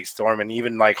up a big storm. And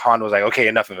even like Han was like, okay,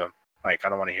 enough of him. Like I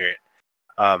don't want to hear it.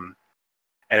 And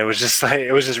it was just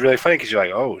really funny because you're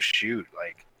like, oh shoot,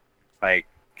 like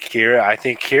Kira. I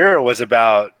think Kira was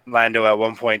about Lando at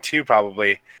one point too,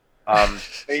 probably.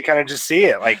 You kind of just see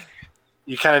it, like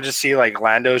you kind of just see like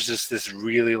Lando's just this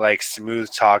really like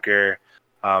smooth talker.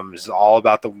 It's all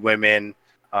about the women.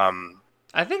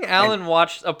 I think Alan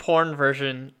watched a porn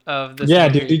version of this. Yeah,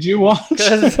 movie. dude, did you watch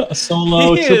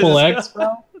Solo Triple X,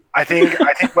 bro? I think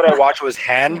what I watched was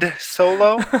Hand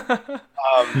Solo.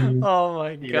 Oh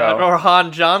my god! Or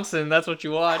Han Johnson. That's what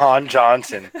you watched. Han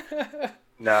Johnson.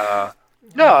 No,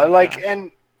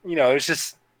 and it's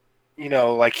just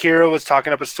like Kira was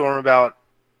talking up a storm about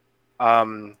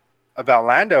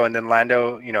Lando, and then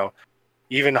Lando,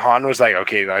 even Han was like,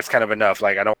 okay, that's kind of enough.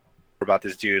 Like I don't care about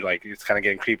this dude. Like it's kind of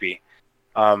getting creepy.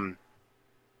 And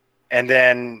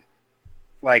then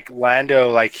like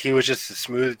Lando, like he was just a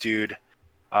smooth dude.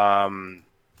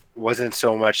 Wasn't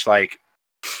so much like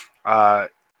it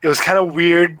was kind of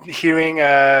weird hearing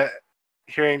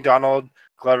Donald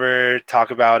Glover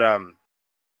talk about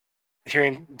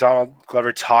hearing Donald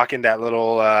Glover talk in that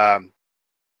little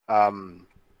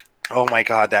oh my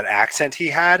god, that accent he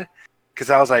had, because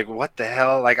I was like, what the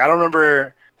hell? Like I don't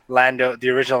remember the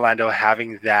original Lando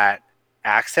having that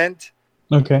accent.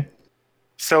 Okay.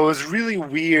 So it was really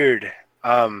weird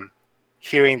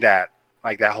hearing that,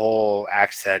 like that whole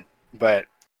accent. But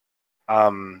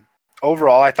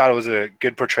overall, I thought it was a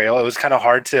good portrayal. It was kind of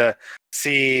hard to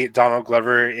see Donald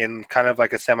Glover in kind of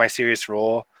like a semi-serious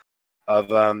role of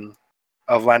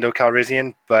Lando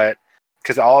Calrissian, but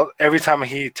because every time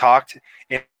he talked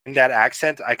in that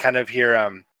accent, I kind of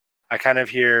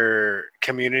hear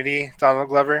Community Donald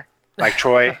Glover, like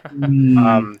Troy.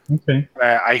 Okay.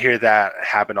 I hear that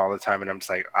happen all the time, and I'm just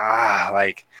like,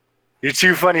 like you're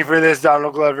too funny for this,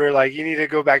 Donald Glover. Like you need to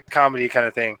go back to comedy, kind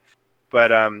of thing.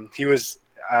 But he was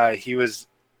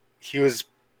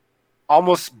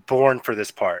almost born for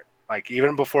this part. Like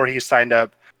even before he signed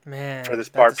up for this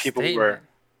part, people were,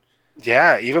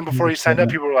 even before he signed up,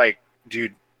 people were like,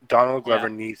 dude, Donald Glover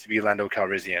needs to be Lando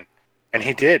Calrissian, and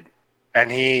he did,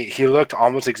 and he looked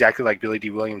almost exactly like Billy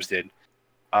D. Williams did.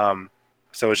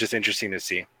 So it's just interesting to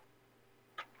see.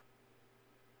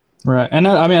 Right, and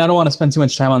I mean, I don't want to spend too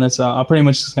much time on this. I'm pretty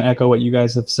much just going to echo what you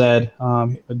guys have said.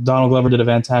 Donald Glover did a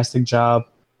fantastic job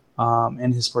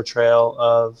in his portrayal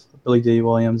of Billy D.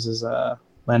 Williams as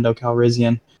Lando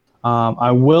Calrissian.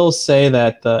 I will say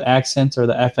that the accent or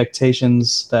the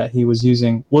affectations that he was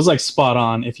using was like spot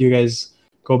on. If you guys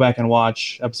go back and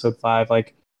watch episode 5,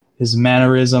 like his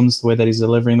mannerisms, the way that he's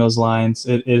delivering those lines,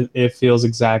 it feels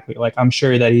exactly like, I'm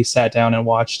sure that he sat down and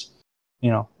watched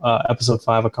episode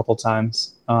 5 a couple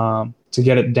times to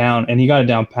get it down, and he got it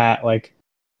down pat. Like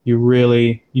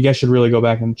you guys should really go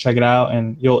back and check it out,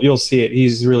 and you'll see it.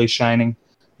 He's really shining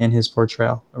in his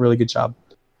portrayal. A really good job.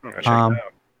 Check Um, it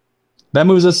out. that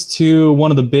moves us to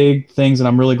one of the big things, and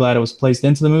I'm really glad it was placed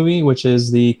into the movie, which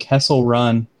is the Kessel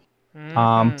Run.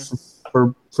 Mm-hmm.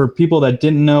 For people that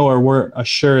didn't know or weren't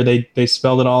sure, they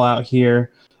spelled it all out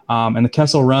here. And the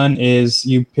Kessel Run is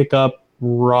you pick up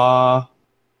raw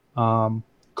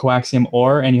coaxium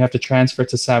ore and you have to transfer it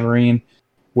to Savarine,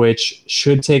 which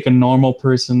should take a normal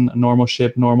person, a normal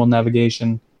ship, normal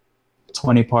navigation,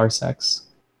 20 parsecs.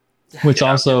 Which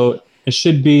also, it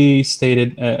should be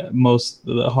stated, most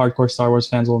the hardcore Star Wars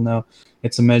fans will know,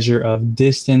 it's a measure of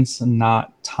distance,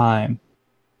 not time.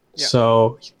 Yeah.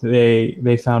 So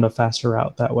they found a faster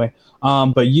route that way.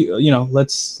 But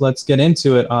let's get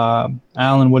into it.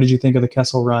 Alan, what did you think of the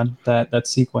Kessel Run, that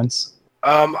sequence?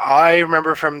 I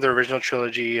remember from the original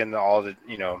trilogy and all the,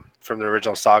 from the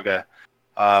original saga,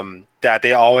 that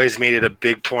they always made it a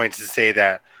big point to say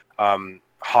that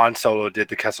Han Solo did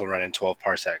the Kessel Run in 12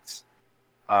 parsecs.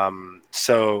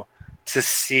 So to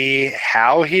see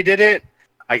how he did it,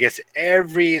 I guess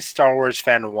every Star Wars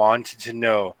fan wanted to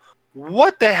know,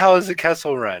 what the hell is a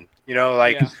Kessel Run?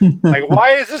 Like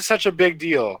why is it such a big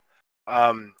deal?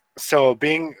 So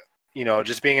being,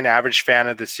 just being an average fan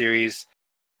of the series,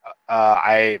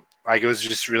 it was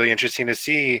just really interesting to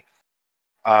see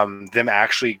them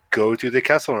actually go through the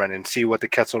Kessel Run and see what the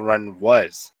Kessel Run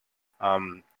was,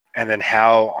 and then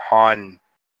how Han,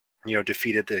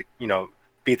 defeated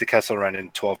beat the Kessel Run in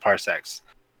 12 parsecs,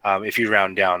 if you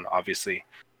round down, obviously.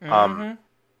 Mm-hmm.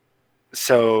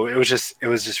 So it was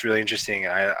just really interesting.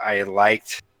 I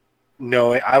liked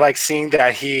seeing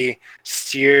that he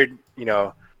steered,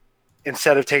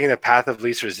 instead of taking the path of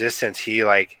least resistance, he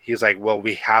was like, well,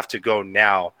 we have to go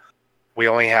now. We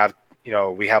only have,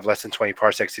 we have less than 20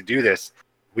 parsecs to do this.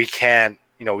 We can't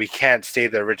stay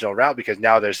the original route because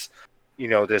now there's,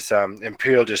 this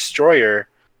Imperial destroyer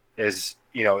is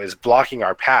blocking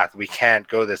our path. We can't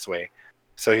go this way.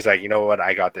 So he's like, you know what,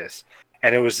 I got this.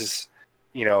 And it was just,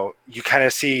 you kind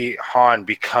of see Han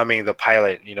becoming the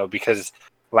pilot, because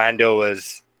Lando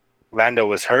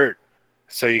was hurt.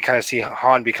 So you kind of see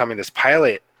Han becoming this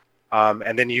pilot.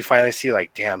 And then you finally see,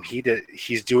 like, damn,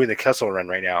 he's doing the Kessel Run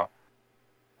right now.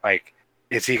 Like,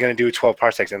 is he going to do 12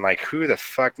 parsecs? And, like, who the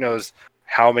fuck knows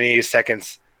how many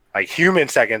seconds, like human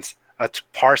seconds, a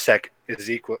parsec is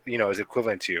is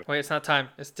equivalent to? Wait, it's not time.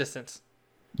 It's distance.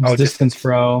 It's distance,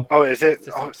 bro. Oh, is it?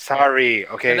 Oh, sorry.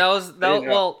 Okay. And that was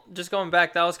well, just going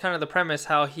back, that was kind of the premise,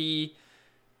 how he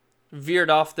veered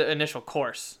off the initial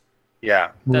course.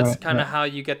 Yeah. That's kind of how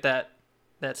you get that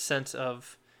sense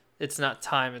of it's not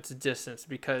time, it's distance,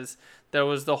 because there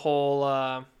was the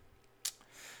whole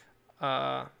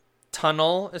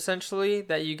tunnel essentially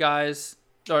that you guys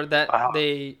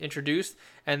they introduced,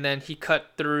 and then he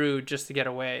cut through just to get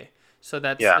away. So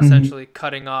that's essentially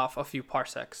cutting off a few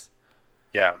parsecs.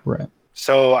 Yeah. Right.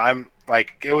 So I'm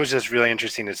like, it was just really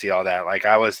interesting to see all that. Like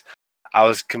I was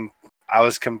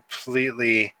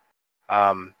completely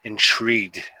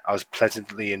intrigued. I was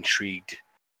pleasantly intrigued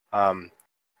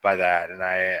by that, and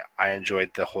I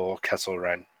enjoyed the whole Kessel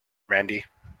Run. Randy?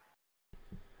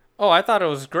 Oh, I thought it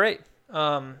was great.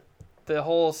 The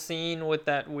whole scene with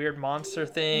that weird monster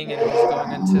thing and just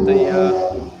going into the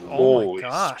Holy my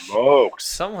gosh, smokes!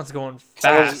 Someone's going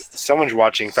fast. Someone's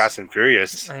watching Fast and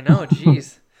Furious. I know,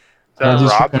 jeez.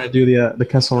 Just trying to do the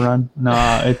Kessel Run.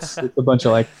 No, it's a bunch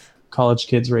of like college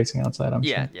kids racing outside. I'm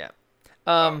sure.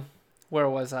 Yeah. Where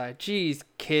was I? Jeez,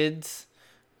 kids.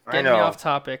 Getting me off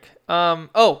topic.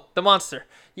 Oh, the monster.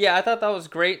 Yeah, I thought that was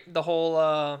great. The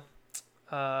whole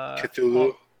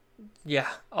Cthulhu. Yeah,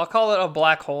 I'll call it a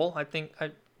black hole. I think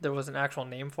there was an actual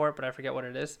name for it, but I forget what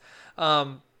it is.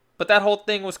 But that whole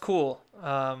thing was cool.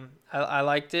 I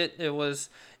liked it. It was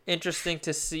interesting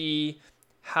to see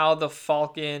how the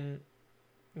Falcon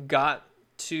got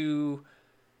to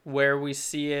where we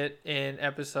see it in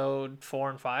episode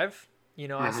 4 and 5.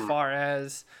 As far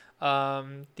as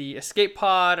the escape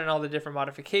pod and all the different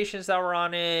modifications that were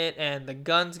on it, and the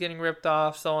guns getting ripped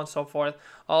off, so on and so forth.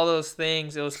 All those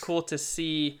things. It was cool to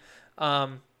see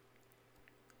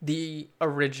the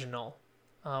original.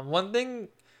 One thing,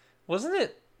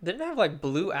 didn't it have like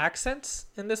blue accents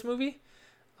in this movie?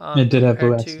 It did have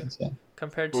blue accents, yeah.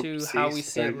 Compared to how we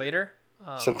see it later.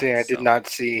 Something I did not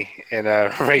see in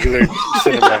a regular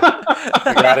cinema.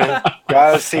 You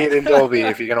gotta see it in Dolby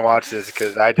if you're gonna watch this,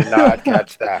 because I did not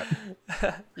catch that.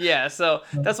 Yeah, so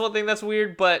that's one thing that's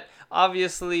weird, but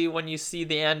obviously when you see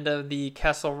the end of the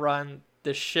Kessel Run,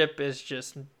 the ship is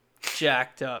just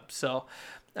jacked up. So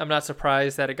I'm not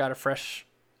surprised that it got a fresh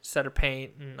set of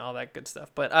paint and all that good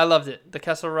stuff. But I loved it. The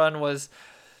Kessel Run was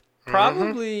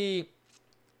probably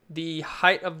the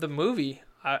height of the movie,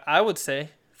 I would say.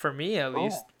 For me, at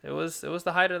least, it was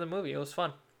the height of the movie. It was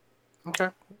fun. Okay.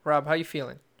 Rob, how you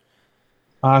feeling?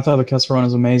 I thought the Kessel Run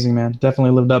was amazing, man.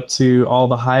 Definitely lived up to all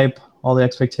the hype, all the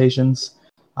expectations.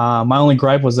 My only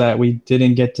gripe was that we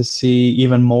didn't get to see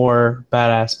even more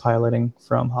badass piloting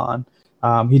from Han.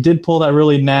 He did pull that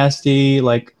really nasty,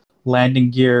 like,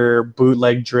 landing gear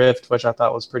bootleg drift, which I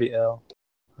thought was pretty ill.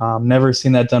 Never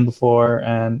seen that done before,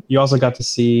 and you also got to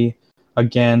see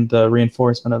again the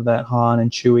reinforcement of that Han and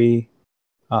Chewie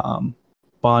um,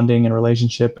 bonding and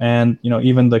relationship, and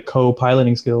even the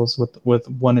co-piloting skills with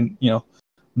one and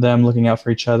them looking out for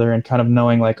each other and kind of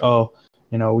knowing like, oh,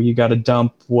 you got to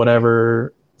dump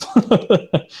whatever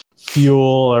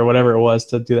fuel or whatever it was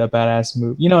to do that badass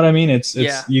move. You know what I mean? It's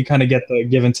you kind of get the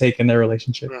give and take in their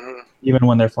relationship, even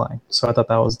when they're flying. So I thought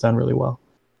that was done really well.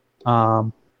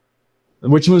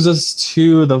 Which moves us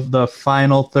to the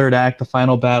final third act, the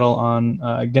final battle on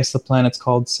I guess the planet's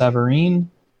called Savareen.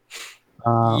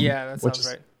 Yeah, that sounds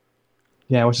right.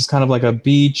 Yeah, which is kind of like a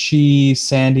beachy,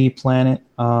 sandy planet.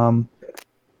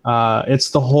 It's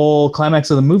the whole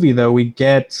climax of the movie, though. We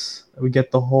get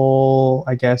the whole,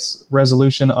 I guess,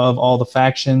 resolution of all the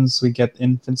factions. We get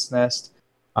Infant's Nest,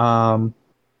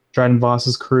 Dryden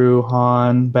Voss's crew,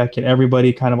 Han, Beckett,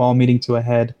 everybody kind of all meeting to a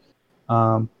head.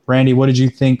 Randy, what did you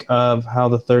think of how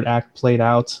the third act played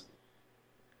out?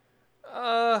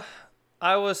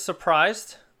 I was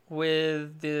surprised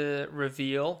with the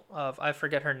reveal of, I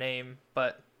forget her name,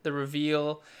 but the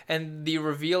reveal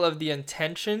of the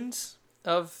intentions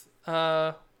of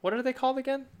what are they called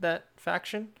again? That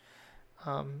faction?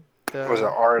 Was it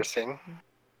Arising?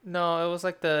 No, it was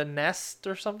like the Nest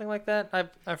or something like that.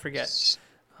 I forget. So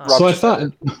I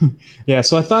thought,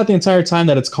 so I thought the entire time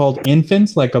that it's called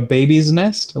infant, like a baby's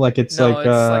nest, like it's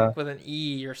like with an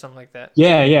E or something like that.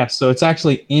 Yeah. So it's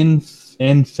actually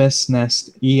Infys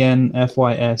Nest,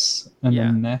 ENFYS, and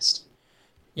then nest.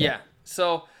 Yeah.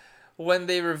 So when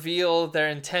they reveal their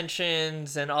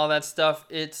intentions and all that stuff,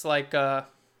 it's like a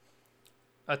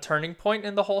turning point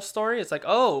in the whole story. It's like,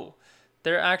 oh,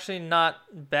 they're actually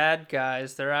not bad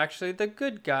guys. They're actually the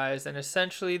good guys, and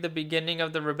essentially the beginning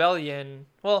of the rebellion.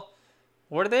 Well,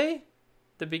 were they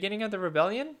the beginning of the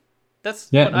rebellion?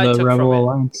 That's what I took Rebel from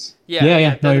Alliance. it.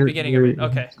 Yeah. The beginning of it.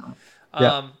 Okay.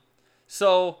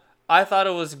 So I thought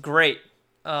it was great.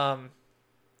 I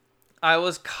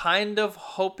was kind of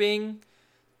hoping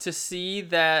to see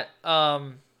that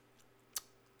the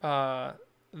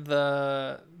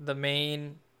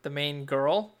main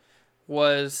girl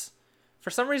was, for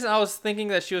some reason I was thinking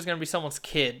that she was going to be someone's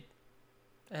kid,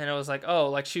 and it was like, oh,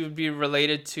 like she would be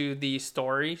related to the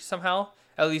story somehow,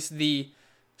 at least the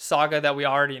saga that we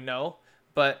already know.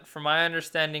 But from my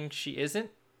understanding, she isn't.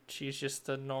 She's just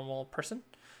a normal person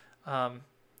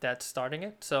that's starting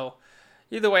it. So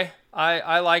either way,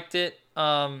 I liked it.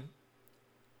 The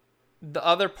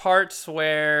other parts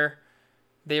where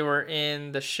they were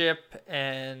in the ship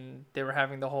and they were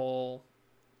having the whole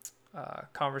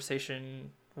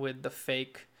conversation with the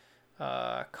fake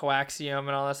coaxium and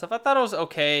all that stuff, I thought it was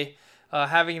okay.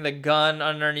 Having the gun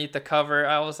underneath the cover,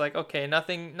 I was like, okay,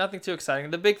 nothing too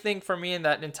exciting. The big thing for me in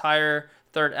that entire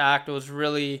third act was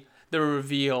really the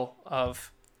reveal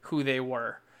of who they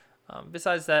were.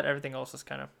 Besides that, everything else was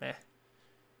kind of meh.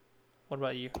 What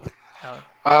about you,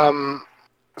 Alan?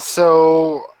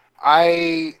 So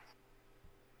oh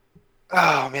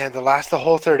man, the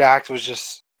whole third act was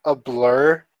just a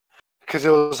blur, because it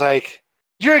was like,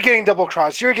 you're getting double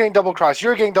crossed, you're getting double crossed,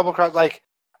 you're getting double crossed. Like,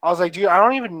 I was like, dude, I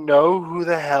don't even know who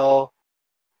the hell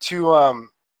to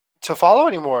follow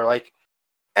anymore. Like,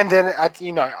 and then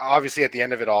obviously at the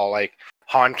end of it all, like,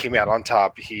 Han came out on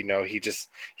top. He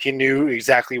knew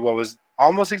exactly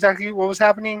almost exactly what was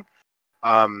happening.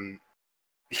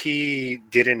 He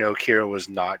didn't know Kira was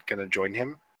not gonna join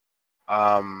him.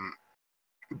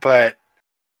 But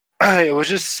it was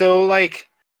just so, like,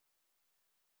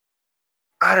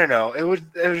 I don't know.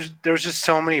 There was just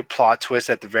so many plot twists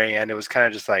at the very end. It was kind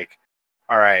of just like,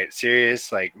 all right,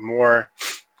 serious, like more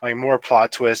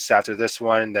plot twists after this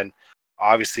one. And then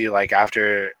obviously, like,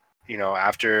 after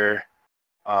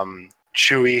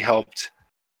Chewie helped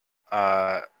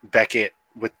Beckett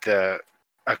with the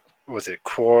was it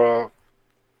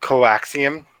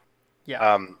coaxium?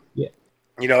 Yeah.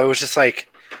 It was just like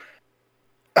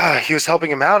he was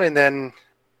helping him out, and then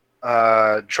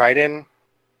Dryden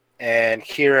and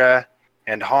Kira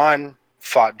and Han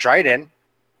fought Dryden,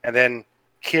 and then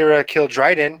Kira killed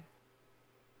Dryden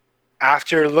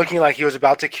after looking like he was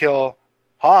about to kill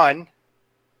Han.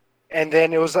 And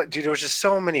then it was like, dude, there was just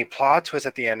so many plot twists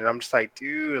at the end, and I'm just like,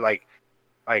 dude, like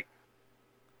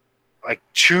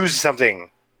choose something.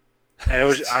 And it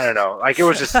was, I don't know, like, it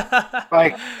was just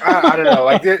like, I don't know,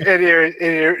 like,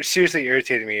 it seriously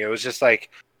irritated me. It was just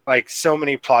like, like so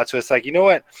many plot twists. Like you know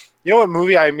what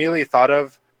movie I immediately thought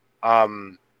of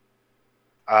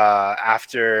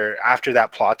after that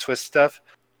plot twist stuff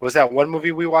was that one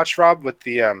movie we watched, Rob, with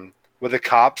the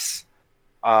cops,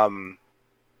 and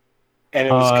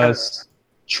it was kind of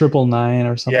 999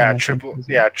 or something. Yeah,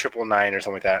 999 or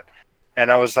something like that. And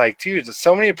I was like, dude,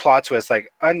 so many plot twists,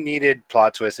 like unneeded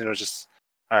plot twists, and it was just,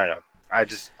 I don't know. I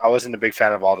wasn't a big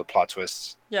fan of all the plot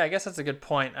twists. Yeah, I guess that's a good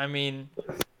point. I mean,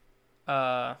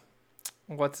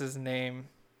 what's his name?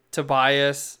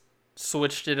 Tobias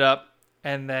switched it up,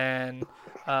 and then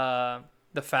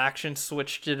the faction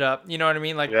switched it up. You know what I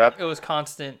mean? Like It was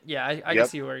constant. Yeah, I can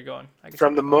see where you're going.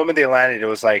 From the moment they landed, it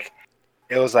was like,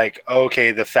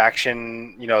 okay, the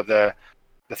faction, the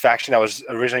faction that was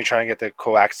originally trying to get the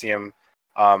coaxium,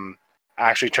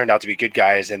 actually turned out to be good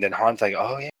guys, and then Han's like,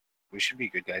 oh yeah, we should be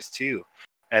good guys too,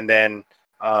 and then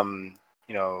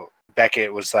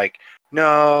Beckett was like,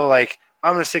 no, like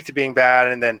I'm gonna stick to being bad,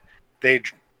 and then they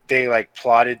like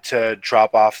plotted to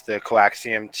drop off the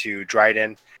coaxium to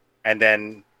Dryden, and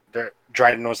then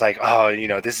Dryden was like, oh,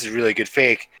 this is really good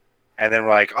fake, and then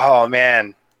we're like, oh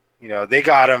man, they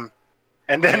got him,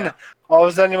 and then all of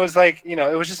a sudden it was like,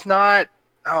 it was just not.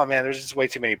 Oh man, there's just way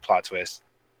too many plot twists,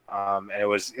 and it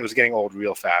was getting old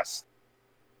real fast.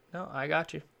 No, I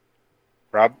got you,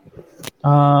 Rob.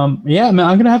 Yeah, man,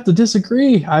 I'm gonna have to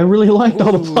disagree. I really liked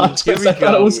all the plot twists. I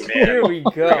thought it was cool. Here we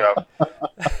go.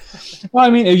 Well, I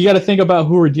mean, you got to think about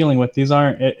who we're dealing with. These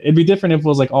aren't. It'd be different if it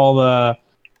was like all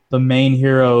the main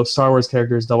hero Star Wars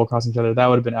characters double crossing each other. That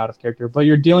would have been out of character. But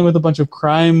you're dealing with a bunch of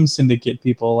crime syndicate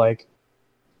people, like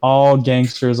all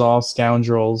gangsters, all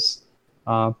scoundrels.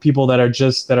 People that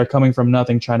are coming from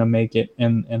nothing, trying to make it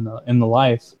in the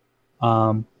life.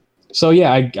 So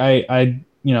yeah, I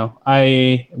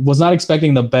was not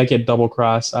expecting the Beckett double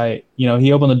cross.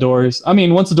 He opened the doors. I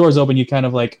mean, once the doors open, you kind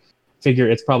of like figure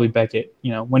it's probably Beckett.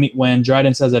 When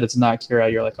Dryden says that it's not Kira,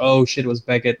 you're like, oh shit, it was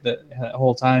Beckett the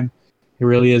whole time. He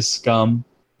really is scum.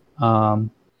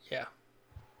 Yeah.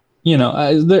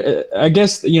 I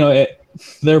guess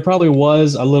there probably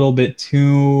was a little bit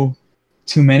too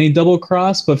many double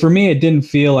cross, but for me it didn't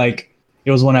feel like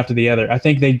it was one after the other. I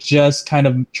think they just kind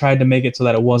of tried to make it so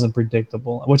that it wasn't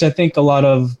predictable, which I think a lot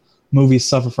of movies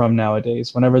suffer from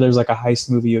nowadays. Whenever there's like a heist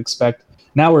movie,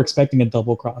 we're expecting a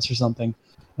double cross or something,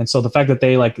 and so the fact that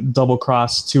they like double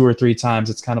cross 2 or 3 times,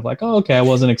 it's kind of like, oh okay, I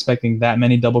wasn't expecting that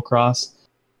many double cross,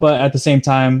 but at the same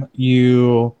time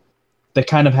they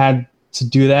kind of had to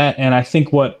do that. And I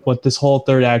think what this whole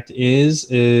third act is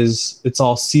it's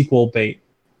all sequel bait.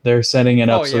 They're setting it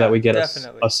up so that we get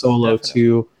a Solo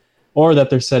 2, or that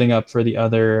they're setting up for the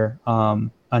other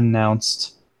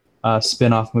announced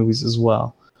spin-off movies as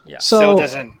well. Yeah. So still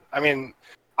doesn't. I mean,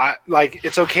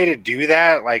 it's okay to do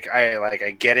that.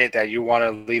 I get it that you want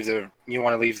to leave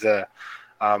the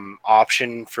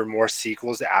option for more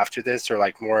sequels after this, or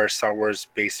like more Star Wars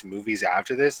based movies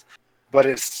after this. But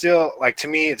it's still, like, to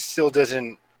me, it still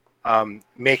doesn't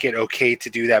make it okay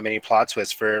to do that many plot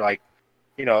twists for, like,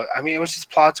 I mean, it was just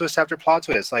plot twist after plot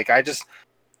twist. Like, I just,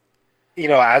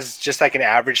 as just like an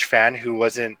average fan who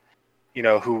wasn't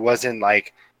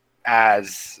like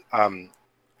as,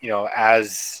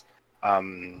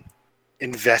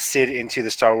 invested into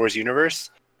the Star Wars universe,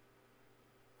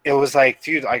 it was like,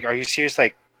 dude, like, are you serious?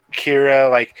 Like, Kira,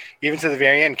 like, even to the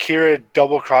very end, Kira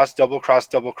double cross.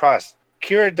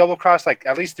 Kira double crossed like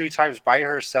at least 3 times by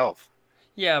herself.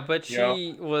 Yeah, but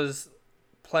she was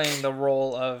playing the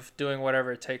role of doing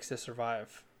whatever it takes to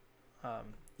survive.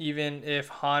 Even if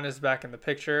Han is back in the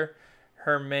picture,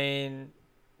 her main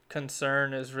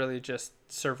concern is really just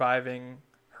surviving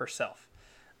herself.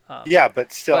 Yeah,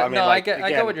 but still, but I mean, no, like, I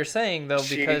get what you're saying though,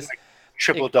 because like,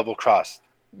 triple double crossed.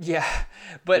 Yeah,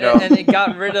 but and it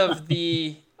got rid of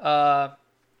the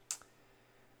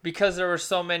because there were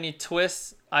so many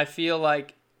twists. I feel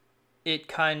like it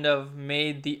kind of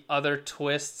made the other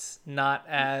twists not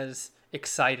as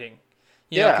exciting.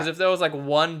 You know, because if there was like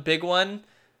one big one,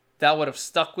 that would have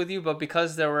stuck with you. But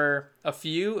because there were a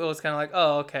few, it was kind of like,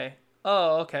 oh, okay.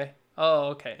 Oh, okay. Oh,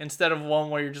 okay. Instead of one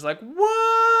where you're just like,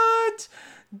 what?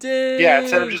 Dang. Yeah,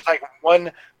 instead of just like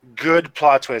one good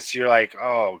plot twist, you're like,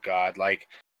 oh, God. Like,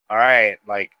 all right.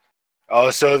 Like,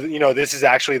 oh, so, this is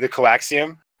actually the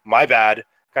coaxium? My bad.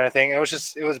 Kind of thing. It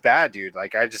was bad, dude.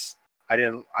 Like, I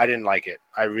didn't like it.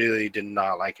 I really did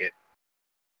not like it.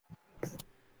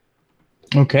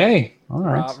 Okay, all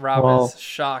right. Rob is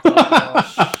shocked.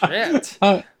 Oh, shit.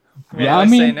 Yeah, I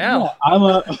mean, now?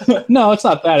 No, it's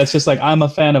not that. It's just like I'm a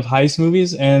fan of heist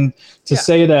movies, and to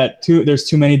say that there's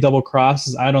too many double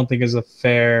crosses, I don't think is a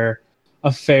fair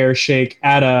shake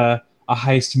at a a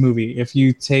heist movie. If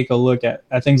you take a look at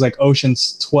things like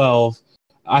Ocean's 12,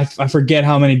 I forget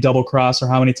how many double cross or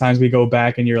how many times we go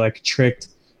back and you're like tricked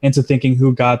into thinking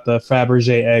who got the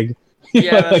Fabergé egg.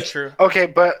 Yeah, that's true. Okay,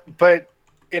 but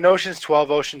in Ocean's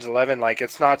 12, Ocean's 11, like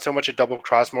it's not so much a double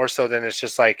cross, more so than it's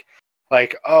just like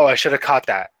oh, I should have caught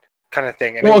that kind of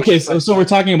thing. And well, okay, so we're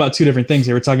talking about two different things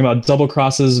here. We're talking about double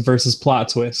crosses versus plot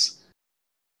twists.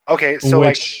 Okay, so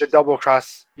like the double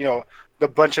cross, the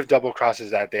bunch of double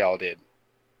crosses that they all did.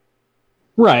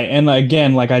 Right, and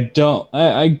again, like I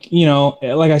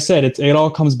like I said, it all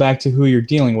comes back to who you're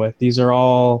dealing with. These are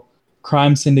all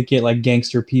crime syndicate, like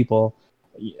gangster people.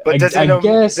 But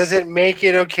does it make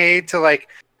it okay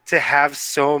to have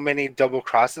so many double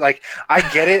crosses? Like, I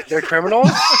get it, they're criminals.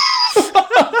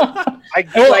 I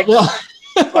get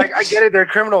it, they're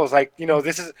criminals. Like,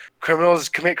 this is criminals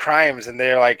commit crimes, and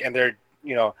they're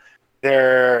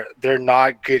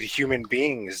not good human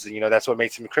beings. That's what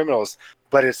makes them criminals.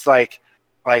 But it's does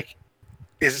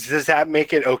that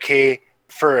make it okay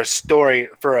for a story,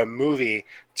 for a movie,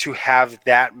 to have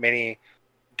that many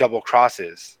double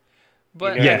crosses?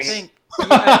 But I think,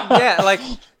 yeah, like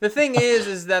the thing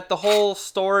is that the whole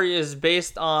story is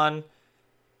based on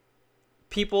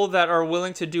people that are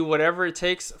willing to do whatever it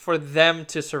takes for them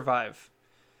to survive.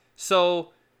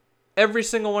 So every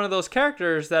single one of those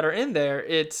characters that are in there,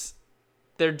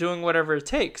 they're doing whatever it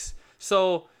takes.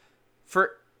 So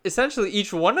for essentially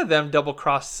each one of them double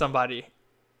crossed somebody.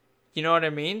 You know what I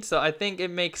mean? So I think it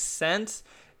makes sense.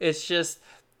 It's just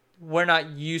we're not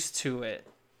used to it.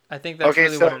 I think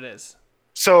that's what it is.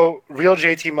 So Real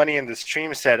JT Money in the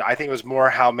stream said, I think it was more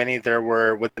how many there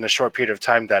were within a short period of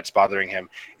time that's bothering him.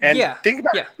 And think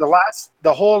about it,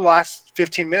 the whole last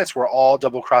 15 minutes were all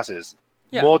double crosses,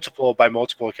 multiple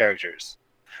characters.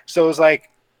 So it was like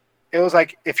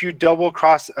if you double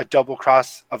cross of a double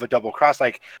cross,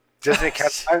 like, doesn't it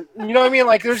count? You know what I mean?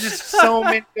 Like, there's just so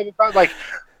many double crosses, like,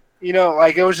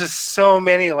 it was just so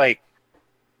many, like,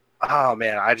 oh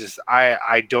man, I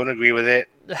don't agree with it.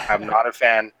 I'm not a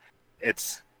fan.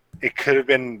 It could have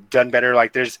been done better.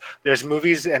 Like, there's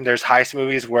movies and there's heist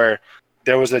movies where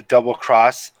there was a double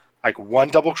cross, like one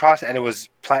double cross, and it was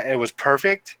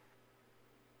perfect.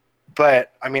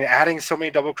 But I mean, adding so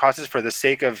many double crosses for the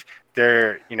sake of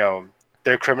they're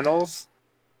criminals,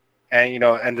 and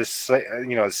and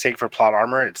the sake for plot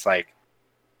armor, it's like.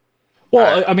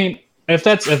 Well, I mean, if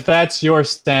that's your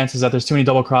stance, is that there's too many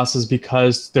double crosses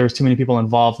because there's too many people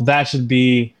involved, that should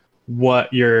be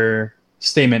what your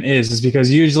statement is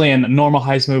because usually in normal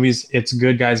heist movies it's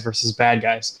good guys versus bad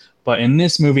guys, but in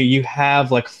this movie you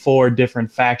have like 4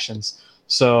 different factions.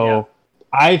 So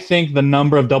I think the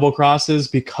number of double crosses,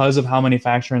 because of how many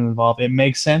factions involved, it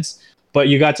makes sense. But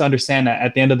you got to understand that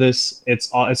at the end of this, it's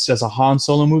just a Han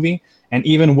Solo movie, and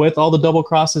even with all the double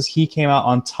crosses, he came out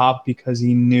on top because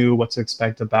he knew what to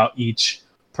expect about each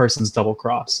person's double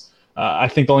cross. I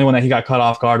think the only one that he got caught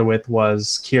off guard with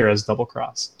was Kira's double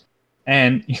cross,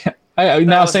 and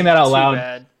now saying that out loud,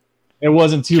 bad. It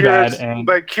wasn't too bad.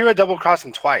 But Kira double crossed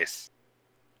him twice.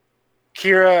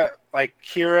 Kira,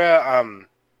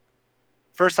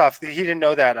 first off, he didn't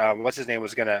know that what's his name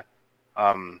was gonna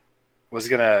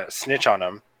snitch on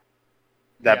him.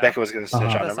 That Becca was gonna snitch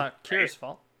on him. That's not Kira's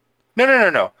fault.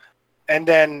 No. And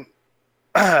then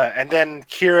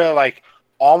Kira like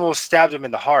almost stabbed him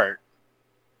in the heart.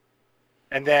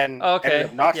 And then ended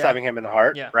up not stabbing him in the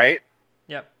heart, right?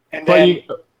 Yep.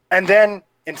 And then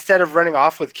instead of running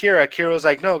off with Kira was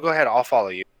like, "No, go ahead, I'll follow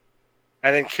you."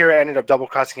 And then Kira ended up double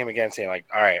crossing him again, saying like,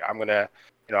 "All right, I'm gonna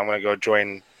go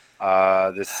join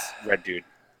this red dude."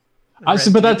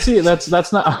 But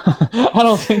that's not. I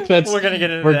don't think that's. We're gonna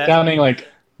get into We're that. counting like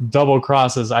double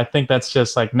crosses. I think that's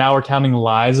just like now we're counting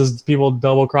lies as people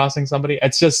double crossing somebody.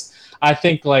 It's just I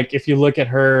think like if you look at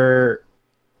her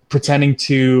pretending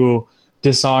to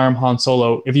disarm Han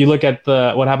Solo, if you look at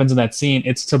what happens in that scene,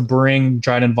 it's to bring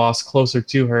Dryden Voss closer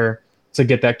to her to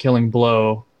get that killing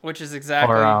blow. Which is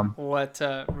exactly what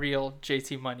Real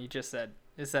JT Money just said.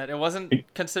 Is that it wasn't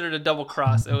considered a double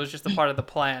cross. It was just a part of the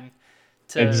plan.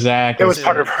 Exactly. It was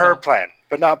part of her plan,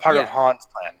 but not part of Han's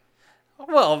plan.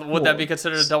 Well, would that be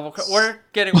considered a double cross? We're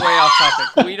getting way off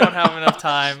topic. We don't have enough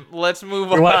time. Let's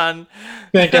move on.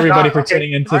 Thank everybody for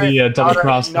tuning into the double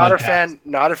cross. Not a fan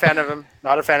of him.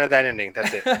 Not a fan of that ending.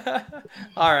 That's it.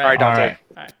 All right, Dante.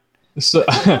 All right. So,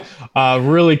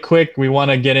 really quick, we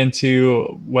want to get into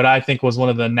what I think was one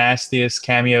of the nastiest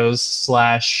cameos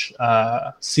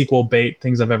 / sequel bait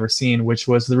things I've ever seen, which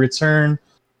was the return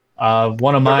of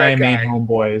one of my main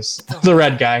homeboys, the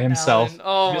red guy himself.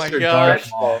 Oh my gosh.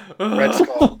 Red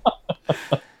Skull.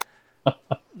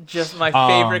 Just my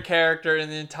favorite character in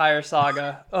the entire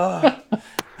saga.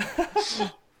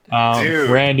 Dude.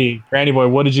 Randy boy,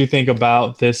 what did you think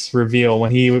about this reveal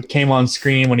when he came on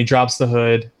screen, when he drops the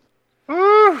hood?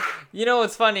 You know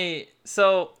what's funny?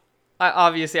 So,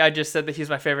 I just said that he's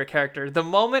my favorite character. The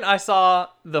moment I saw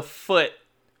the foot,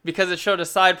 because it showed a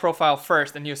side profile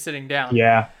first and he was sitting down.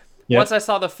 Yeah. Yep. Once I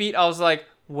saw the feet, I was like,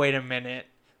 wait a minute.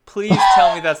 Please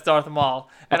tell me that's Darth Maul.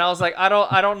 And I was like, I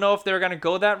don't know if they were going to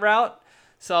go that route.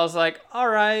 So I was like, all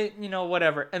right,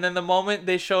 whatever. And then the moment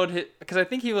they showed it, because I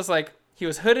think he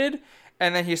was hooded,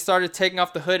 and then he started taking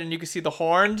off the hood and you could see the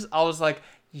horns. I was like,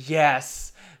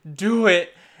 yes, do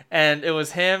it. And it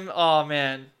was him. Oh,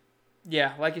 man.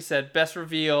 Yeah, like you said, best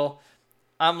reveal.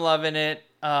 I'm loving it.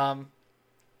 I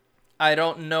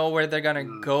don't know where they're going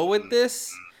to go with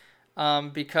this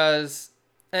because...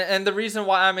 And the reason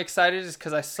why I'm excited is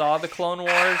because I saw the Clone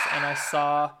Wars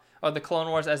the Clone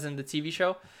Wars as in the TV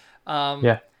show.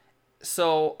 Yeah.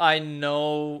 So I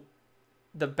know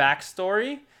the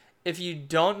backstory. If you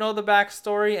don't know the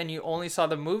backstory and you only saw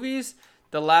the movies,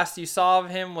 the last you saw of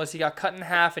him was he got cut in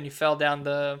half and he fell down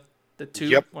the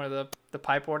tube or the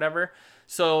pipe or whatever.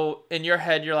 So in your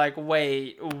head, you're like,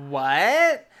 wait,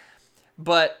 what?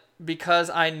 But because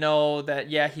I know that,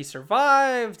 he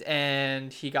survived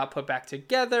and he got put back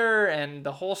together and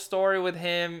the whole story with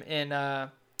him in,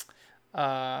 what's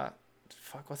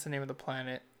the name of the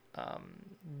planet?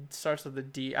 Starts with a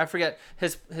D. I forget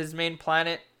his main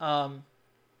planet. And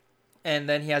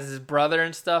then he has his brother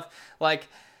and stuff. Like,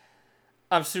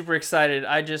 I'm super excited.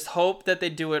 I just hope that they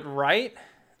do it right.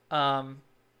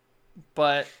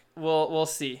 But we'll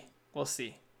see. We'll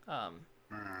see.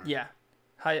 Yeah.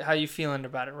 How you feeling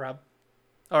about it, Rob?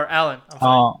 Or Alan?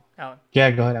 Alan.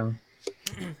 Yeah, go ahead, Alan.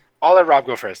 I'll let Rob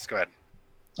go first. Go ahead.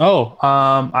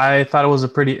 I thought it was a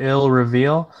pretty ill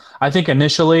reveal. I think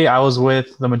initially I was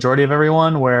with the majority of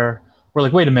everyone where we're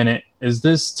like, wait a minute, is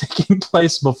this taking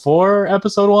place before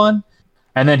episode 1?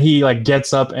 And then he like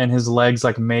gets up and his legs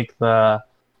like make the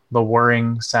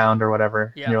whirring sound or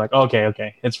whatever. Yeah. And you're like,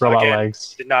 okay, it's robot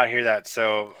legs. Did not hear that,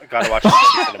 so I gotta watch it in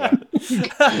cinema.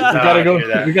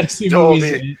 We gotta see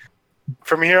movies.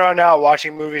 From here on out,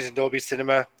 watching movies in Dolby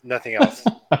Cinema, nothing else,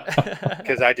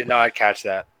 because I did not catch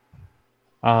that.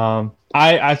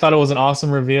 I thought it was an awesome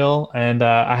reveal, and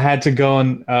I had to go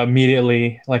and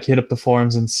immediately like hit up the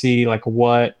forums and see like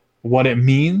what it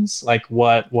means, like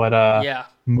what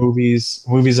movies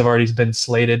have already been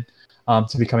slated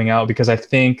to be coming out, because I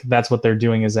think that's what they're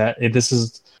doing is that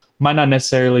might not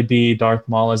necessarily be Darth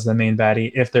Maul as the main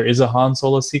baddie. If there is a Han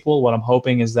Solo sequel, what I'm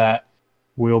hoping is that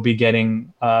we'll be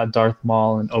getting Darth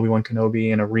Maul and Obi-Wan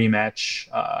Kenobi in a rematch,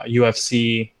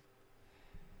 UFC,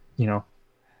 3000.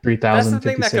 That's the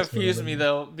thing that confused me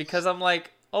though, because I'm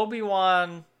like,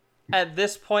 Obi-Wan at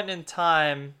this point in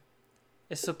time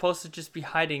is supposed to just be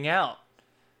hiding out,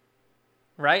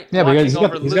 right? Yeah, because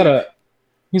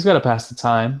he's got to pass the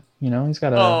time. He's got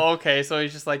to. Oh, okay. So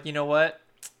he's just like, you know what?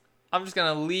 I'm just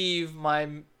gonna leave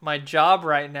my job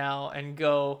right now and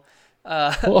go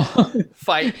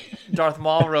fight Darth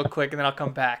Maul real quick, and then I'll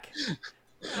come back.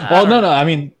 Well, no. I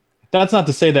mean, that's not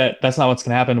to say that that's not what's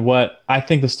gonna happen. What I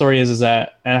think the story is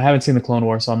that, and I haven't seen the Clone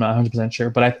Wars, so I'm not 100% sure,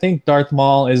 but I think Darth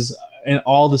Maul is in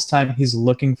all this time he's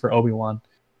looking for Obi-Wan.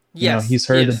 Yes, he's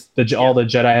heard all the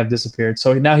Jedi have disappeared,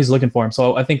 so now he's looking for him.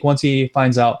 So I think once he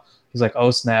finds out, he's like,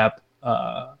 oh snap,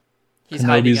 he's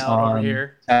hiding out over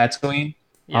here. Tatooine.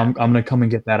 Yeah. I'm gonna come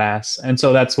and get that ass. And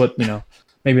so that's what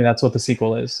maybe that's what the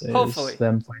sequel is hopefully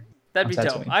them fighting. That'd be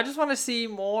dope. I just want to see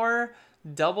more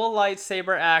double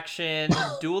lightsaber action,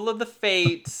 Duel of the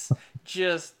Fates,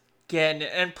 just getting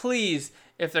it. And please,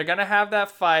 if they're gonna have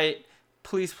that fight,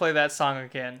 please play that song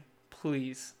again.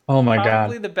 Please. Oh my god.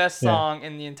 Probably the best song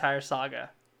in the entire saga.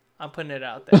 I'm putting it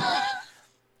out there.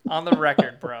 On the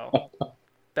record, bro.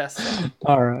 Best song.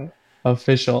 All right.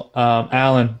 Official.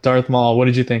 Alan, Darth Maul, what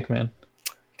did you think, man?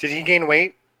 Did he gain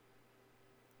weight?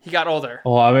 He got older.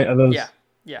 Oh, I mean,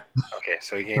 yeah. Okay,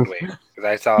 so he gained weight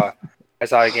because I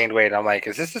saw he gained weight. And I'm like,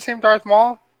 is this the same Darth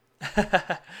Maul?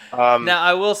 Now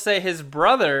I will say his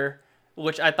brother,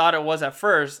 which I thought it was at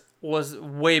first, was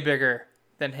way bigger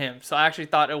than him. So I actually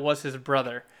thought it was his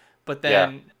brother, but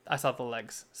then I saw the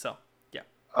legs. So yeah.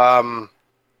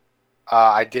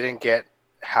 I didn't get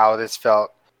how this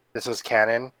felt. This was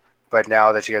canon, but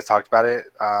now that you guys talked about it,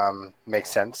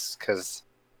 makes sense because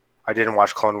I didn't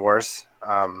watch Clone Wars.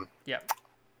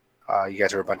 You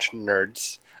guys are a bunch of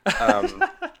nerds.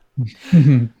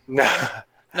 No,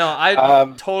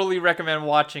 I totally recommend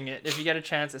watching it. If you get a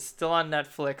chance, it's still on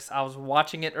Netflix. I was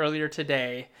watching it earlier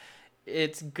today.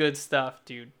 It's good stuff,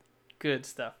 dude. Good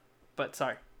stuff. But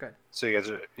sorry, go ahead. So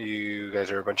you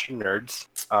guys are a bunch of nerds.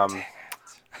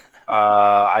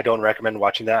 I don't recommend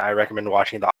watching that. I recommend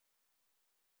watching the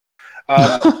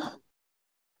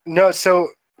No, so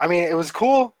I mean, it was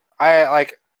cool. I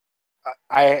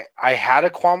had a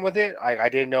qualm with it. I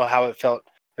didn't know how it felt.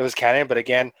 It was canon, but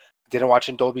again, didn't watch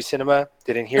in Dolby Cinema.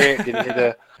 Didn't hear it. Didn't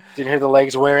hear the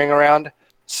legs wearing around.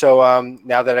 So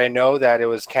now that I know that it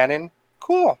was canon,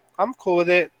 cool. I'm cool with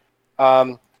it.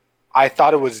 I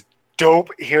thought it was dope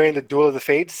hearing the Duel of the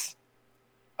Fates.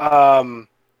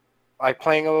 Like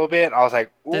playing a little bit. I was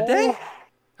like, ooh. Did they?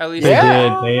 At least they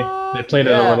did. They played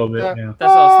it a little bit. Yeah. That's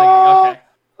what I was thinking.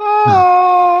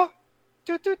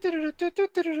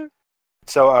 Okay.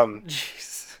 So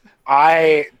Jeez.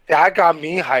 that got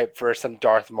me hyped for some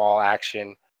Darth Maul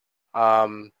action.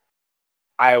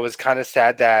 I was kind of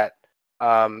sad that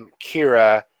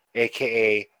Kira,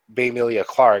 aka Baymelia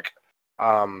Clark,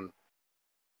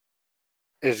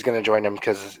 is gonna join him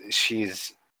because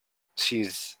she's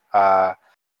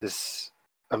this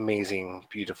amazing,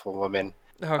 beautiful woman.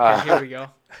 Okay, here we go.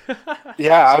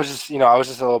 Yeah, I was just a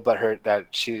little butthurt that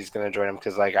she's gonna join him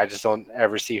because like I just don't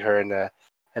ever see her in the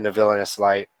villainous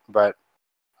light. But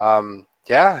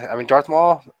yeah, I mean Darth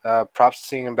Maul, props to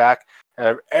seeing him back.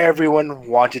 Everyone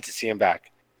wanted to see him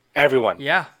back. Everyone.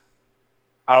 Yeah.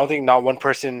 I don't think not one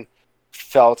person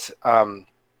felt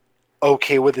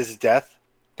okay with his death.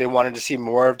 They wanted to see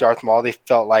more of Darth Maul. They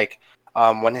felt like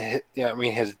when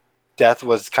his death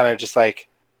was kind of just like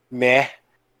meh.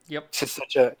 Yep. To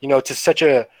such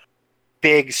a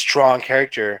big, strong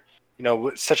character,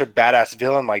 such a badass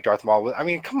villain like Darth Maul. I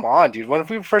mean, come on, dude. When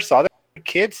we first saw that, we were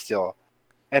kids still,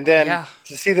 and then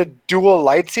to see the dual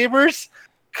lightsabers,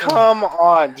 come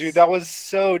on, dude, that was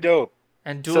so dope.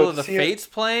 And Duel of the Fates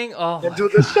playing,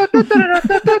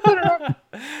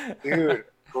 dude,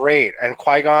 great. And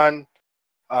Qui-Gon,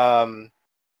 and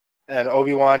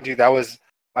Obi-Wan, dude, that was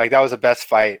the best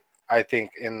fight I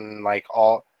think in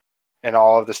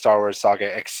all of the Star Wars saga,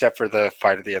 except for the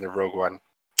fight at the end of Rogue One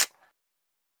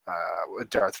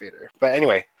with Darth Vader. But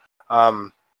anyway,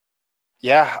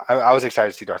 yeah, I was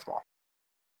excited to see Darth Maul.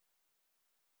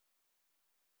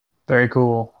 Very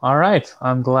cool. All right,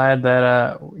 I'm glad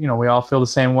that we all feel the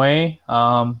same way.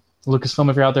 Lucasfilm,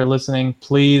 if you're out there listening,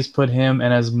 please put him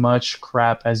in as much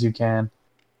crap as you can.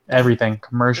 Everything,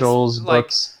 commercials,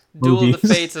 books. Duel of the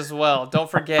Fates as well. Don't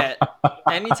forget.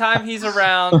 Anytime he's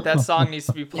around, that song needs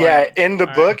to be playing. Yeah, in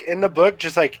the book,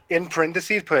 just like in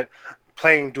parentheses, put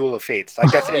playing Duel of Fates.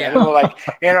 Like that's it. And then we're like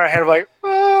in our head, we're like,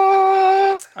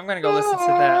 I'm gonna go listen to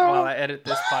that while I edit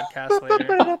this podcast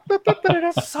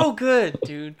later. So good,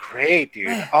 dude. Great, dude.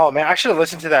 Man. Oh man, I should have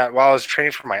listened to that while I was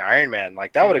training for my Iron Man.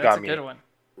 Like that would have got me good one.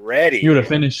 Ready. You would have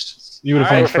finished. You would have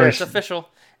finished first. It's official.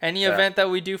 Any event that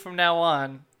we do from now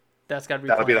on, that's got to be.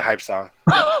 That'll be the hype song.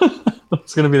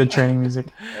 It's gonna be the training music.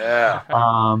 Yeah.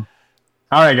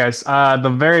 All right, guys.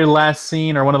 The very last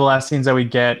scene, or one of the last scenes that we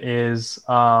get, is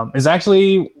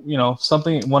actually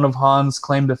something, one of Han's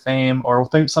claim to fame, or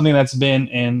something that's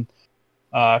been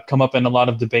come up in a lot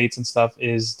of debates and stuff.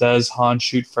 Is does Han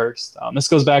shoot first? This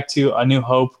goes back to A New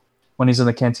Hope when he's in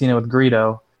the cantina with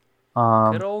Greedo.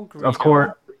 Good old Greedo. Of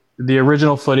course, the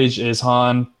original footage is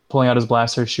Han pulling out his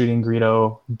blaster, shooting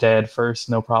Greedo dead first,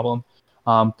 no problem.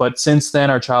 But since then,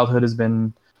 our childhood has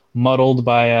been muddled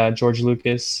by George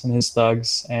Lucas and his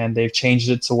thugs, and they've changed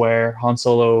it to where Han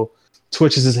Solo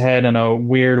twitches his head in a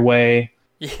weird way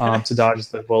to dodge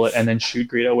the bullet and then shoot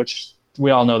Greedo, which we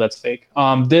all know that's fake.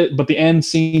 But the end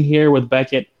scene here with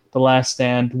Beckett, The Last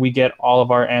Stand, we get all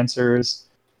of our answers,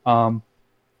 and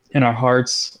our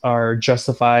hearts are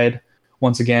justified.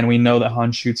 Once again, we know that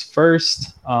Han shoots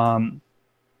first.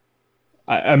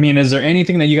 I mean, is there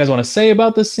anything that you guys want to say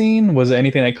about this scene? Was it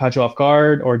anything that caught you off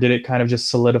guard, or did it kind of just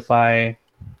solidify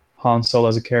Han Solo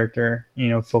as a character,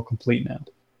 feel complete now?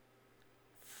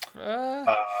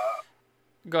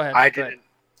 Go ahead. I didn't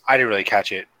really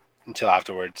catch it until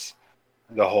afterwards.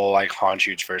 The whole Han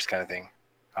shoots first kind of thing.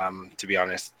 To be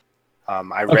honest,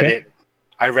 I read it.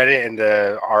 I read it in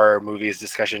the our movies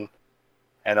discussion,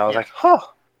 and I was like, "Huh,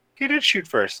 he did shoot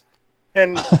first."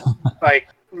 And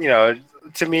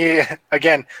to me,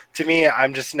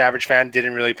 I'm just an average fan.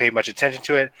 Didn't really pay much attention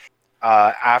to it.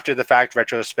 After the fact,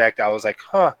 retrospect, I was like,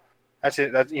 "Huh, that's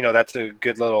it. That's a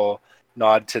good little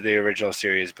nod to the original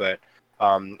series." But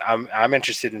I'm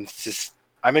interested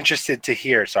to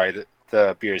hear. Sorry,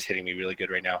 the beer is hitting me really good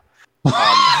right now.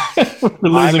 We're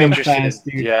losing him fast,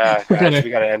 dude. Yeah, guys, we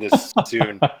gotta end this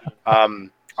soon.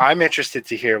 I'm interested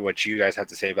to hear what you guys have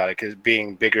to say about it, because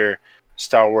being bigger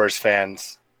Star Wars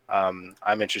fans.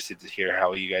 I'm interested to hear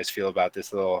how you guys feel about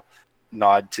this little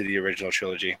nod to the original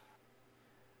trilogy.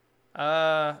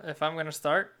 If I'm gonna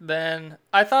start, then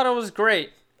I thought it was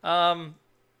great.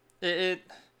 It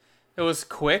was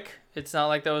quick. It's not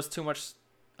like there was too much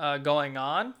going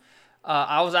on.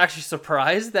 I was actually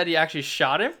surprised that he actually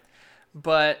shot him,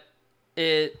 but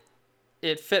it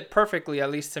fit perfectly,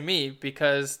 at least to me,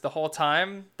 because the whole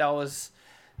time that was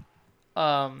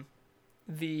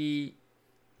the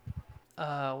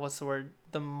what's the word?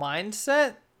 The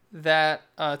mindset that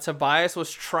Tobias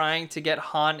was trying to get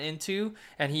Han into,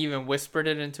 and he even whispered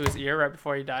it into his ear right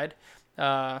before he died,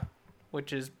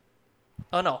 which is,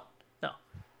 oh no,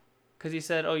 because he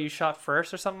said, "Oh, you shot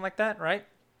first" or something like that, right?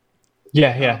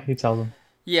 Yeah, he tells him.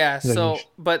 Yeah, so,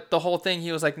 but the whole thing,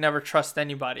 he was like, never trust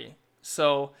anybody.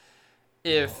 So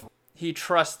if he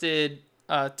trusted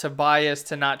Tobias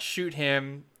to not shoot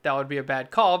him, that would be a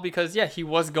bad call, because, yeah, he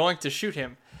was going to shoot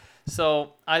him.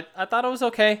 So I thought it was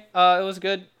okay. It was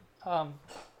good. And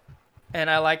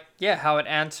I like, how it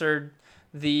answered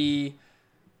the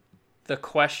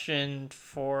question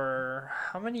for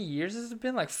how many years has it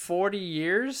been? Like 40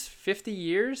 years? 50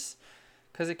 years?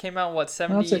 Because it came out,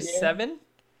 77?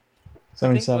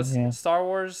 77, yeah. Star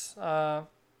Wars A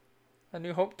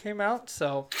New Hope came out.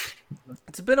 So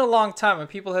it's been a long time, and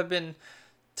people have been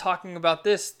talking about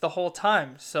this the whole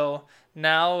time. So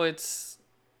now it's,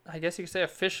 I guess you could say,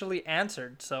 officially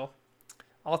answered. So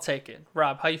I'll take it.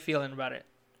 Rob, how you feeling about it?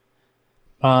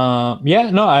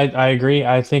 I agree.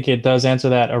 I think it does answer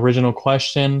that original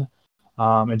question.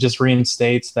 It just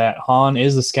reinstates that Han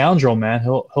is the scoundrel, man.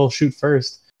 He'll shoot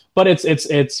first. But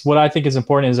it's what I think is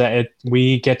important is that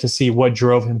we get to see what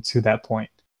drove him to that point.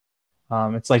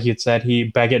 It's like you said,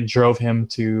 Beckett drove him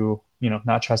to,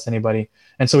 not trust anybody.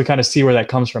 And so we kind of see where that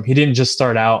comes from. He didn't just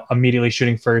start out immediately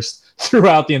shooting first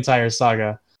throughout the entire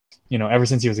saga. Ever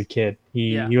since he was a kid,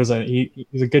 he's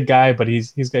a good guy, but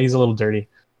he's a little dirty.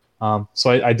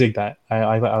 So I dig that.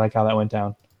 I like how that went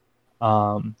down.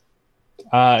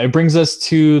 It brings us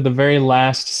to the very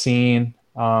last scene.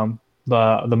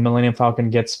 The Millennium Falcon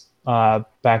gets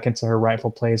back into her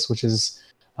rightful place, which is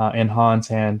in Han's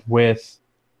hand, with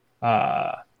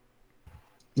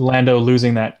Lando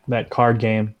losing that card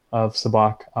game of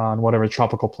Sabacc on whatever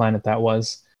tropical planet that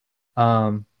was.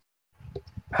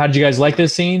 How did you guys like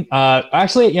this scene?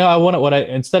 Actually,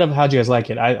 instead of how did you guys like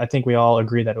it, I think we all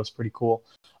agree that it was pretty cool.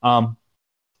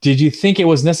 Did you think it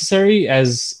was necessary?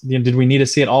 Did we need to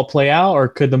see it all play out, or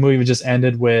could the movie have just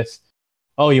ended with,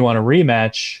 "Oh, you want a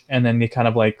rematch," and then you kind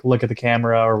of like look at the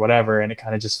camera or whatever, and it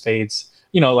kind of just fades?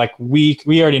 Like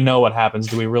we already know what happens.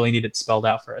 Do we really need it spelled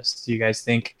out for us? Do you guys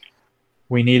think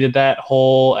we needed the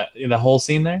whole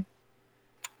scene there?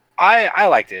 I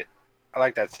liked it. I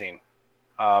liked that scene.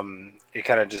 It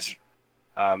kind of just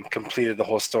completed the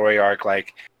whole story arc.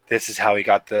 Like, this is how he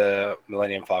got the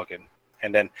Millennium Falcon.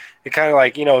 And then it kind of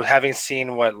like, having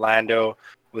seen what Lando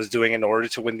was doing in order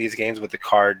to win these games with the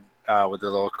card, with the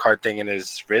little card thing in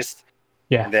his wrist.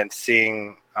 Yeah. And then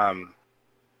seeing, him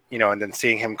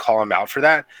call him out for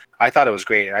that, I thought it was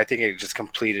great. I think it just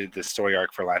completed the story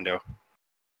arc for Lando.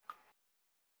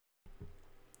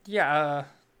 Yeah.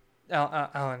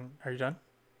 Alan, are you done?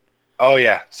 Oh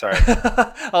yeah, sorry.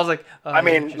 I was like, let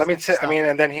me say.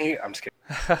 And then I'm just kidding.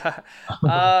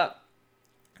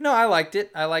 No, I liked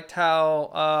it. I liked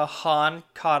how Han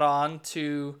caught on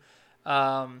to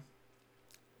Lando.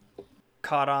 He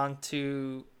caught on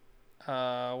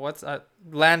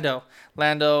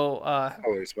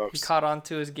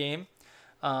to his game,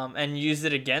 and used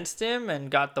it against him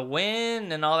and got the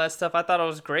win and all that stuff. I thought it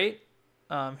was great.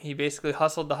 He basically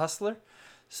hustled the hustler.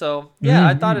 So yeah,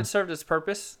 I thought it served its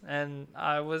purpose, and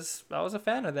I was a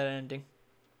fan of that ending.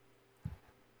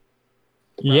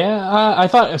 Yeah, I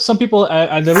thought some people.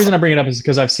 The reason I bring it up is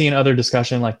because I've seen other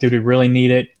discussion like, "Did we really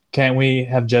need it? Can't we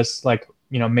have just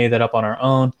made that up on our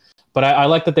own?" But I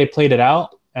like that they played it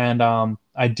out, and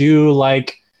I do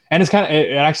like, and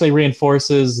it actually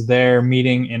reinforces their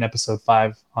meeting in Episode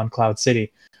 5 on Cloud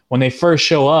City when they first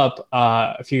show up.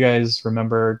 If you guys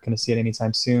remember, going to see it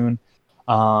anytime soon.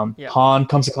 Han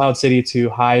comes to Cloud City to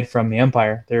hide from the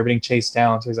Empire. They're being chased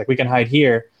down, so he's like, "We can hide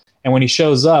here." And when he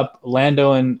shows up,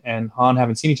 Lando and Han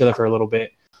haven't seen each other for a little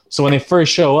bit. So when they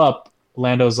first show up,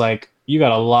 Lando's like, "You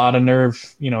got a lot of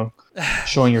nerve,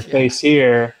 showing your face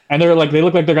here." And they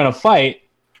look like they're gonna fight,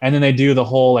 and then they do the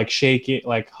whole shake it,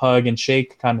 hug and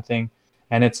shake kind of thing.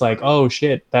 And it's like, oh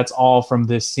shit, that's all from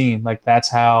this scene. That's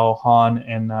how Han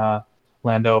and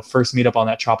Lando first meet up on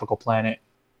that tropical planet.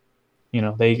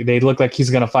 They look like he's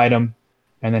gonna fight him,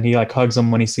 and then he hugs him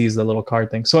when he sees the little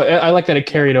card thing. So I like that it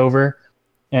carried over,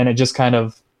 and it just kind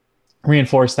of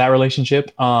reinforced that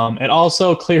relationship. It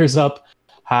also clears up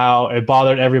how it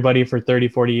bothered everybody for 30,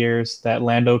 40 years that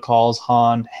Lando calls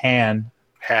Han Han.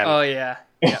 Oh yeah.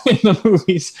 In the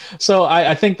movies. So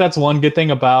I think that's one good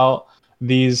thing about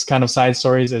these kind of side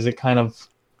stories, is it kind of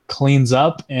cleans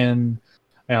up and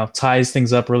ties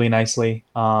things up really nicely.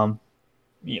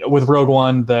 With Rogue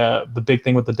One, the big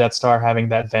thing with the Death Star having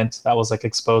that vent that was like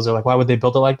exposed, like why would they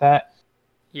build it like that?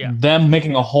 Yeah. Them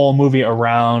making a whole movie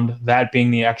around that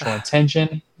being the actual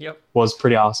intention was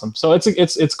pretty awesome. So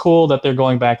it's cool that they're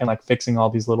going back and like fixing all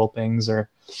these little things or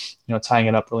tying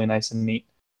it up really nice and neat.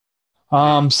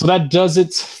 So that does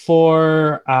it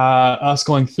for us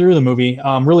going through the movie.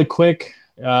 Really quick,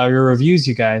 your reviews,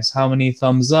 you guys. How many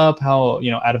thumbs up? How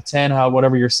out of 10? How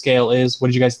whatever your scale is. What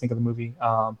did you guys think of the movie?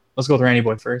 Let's go with Randy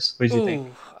Boy first. What did you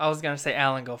think? I was gonna say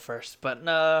Alan go first, but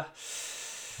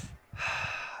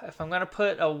if I'm gonna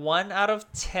put a 1 out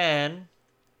of 10,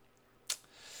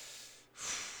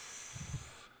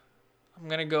 I'm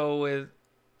gonna go with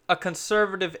a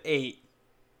conservative 8.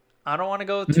 I don't want to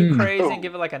go too crazy and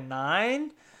give it like a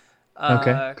 9.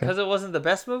 Because it wasn't the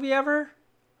best movie ever.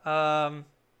 But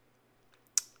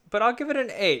I'll give it an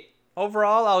 8.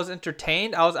 Overall, I was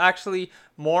entertained. I was actually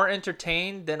more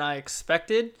entertained than I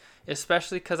expected,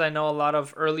 especially because I know a lot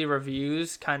of early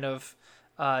reviews kind of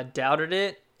doubted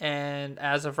it. And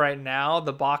as of right now,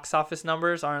 the box office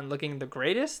numbers aren't looking the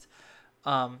greatest.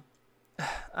 I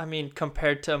mean,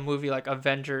 compared to a movie like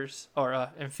Avengers or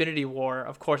Infinity War,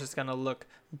 of course it's going to look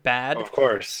bad. Of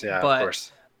course, yeah, but, of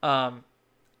course.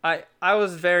 I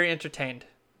was very entertained.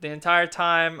 The entire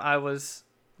time I was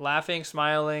laughing,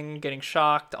 smiling, getting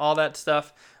shocked, all that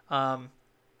stuff. So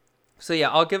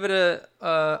yeah, I'll give it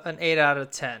an 8 out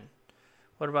of 10.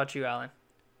 What about you, Alan?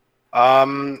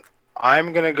 I'm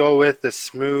going to go with the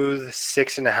smooth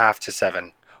 6.5 to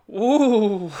 7.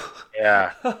 Ooh.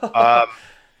 Yeah.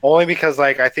 Only because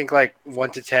I think 1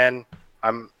 to 10,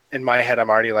 I'm in my head, I'm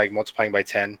already multiplying by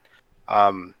 10.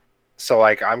 So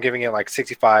I'm giving it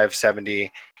 65,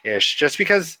 70 ish, just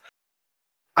because,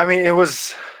 I mean, it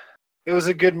was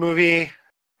a good movie.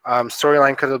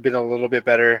 Storyline could have been a little bit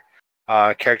better.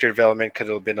 Character development could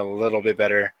have been a little bit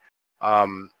better.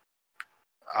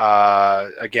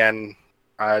 Again,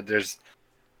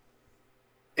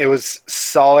 it was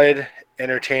solid,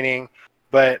 entertaining,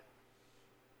 but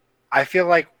I feel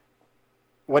like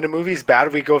when a movie's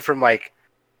bad, we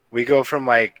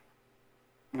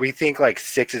think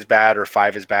 6 is bad or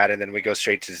 5 is bad, and then we go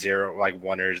straight to 0,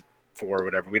 1 or 4 or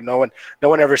whatever. No one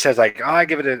ever says I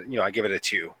give it a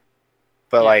 2.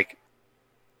 But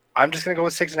I'm just gonna go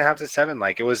with 6.5 to 7.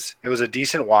 It was a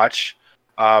decent watch.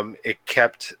 It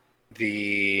kept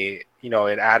it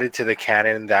added to the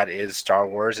canon that is Star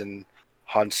Wars and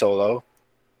Han Solo.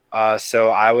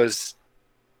 So I was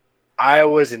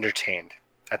entertained.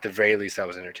 At the very least, I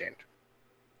was entertained.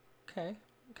 Okay.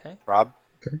 Rob?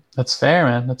 Okay. That's fair,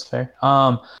 man. That's fair.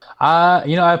 I'm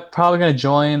probably gonna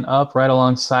join up right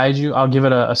alongside you. I'll give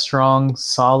it a strong,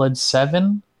 solid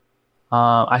 7.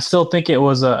 I still think it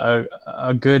was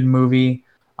a good movie.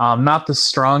 Not the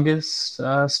strongest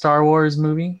Star Wars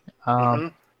movie.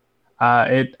 It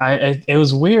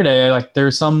was weird.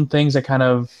 There's some things that kind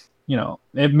of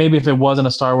maybe if it wasn't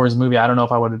a Star Wars movie, I don't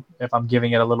know if I'm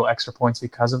giving it a little extra points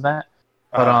because of that.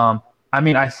 But I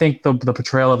mean, I think the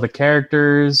portrayal of the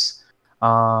characters,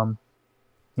 certain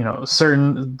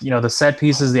the set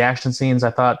pieces, the action scenes,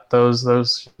 I thought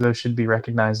those should be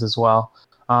recognized as well.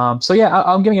 So yeah,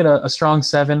 I'm giving it a strong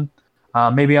 7.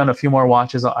 Maybe on a few more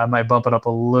watches, I might bump it up a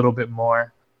little bit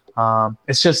more.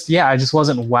 It's just I just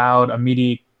wasn't wowed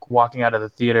immediately walking out of the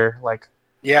theater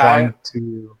wanting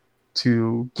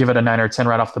to give it a 9 or 10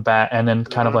 right off the bat, and then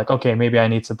kind of okay, maybe I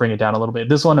need to bring it down a little bit.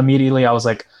 This one immediately I was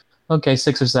like, okay,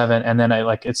 6 or 7, and then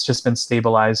it's just been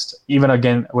stabilized. Even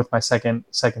again with my second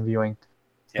viewing,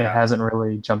 it hasn't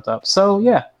really jumped up. So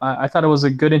yeah, I thought it was a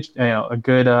good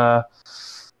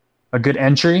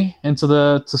entry into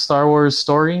the Star Wars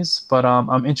stories. But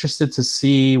I'm interested to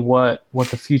see what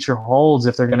the future holds,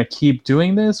 if they're going to keep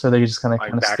doing this or they're just going to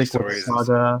kind of stick with the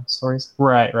saga stories.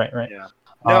 Right. Yeah.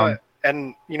 No,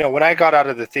 and when I got out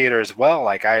of the theater as well,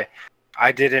 I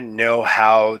didn't know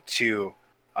how to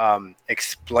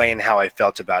explain how I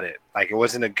felt about it. It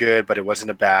wasn't a good, but it wasn't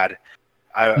a bad.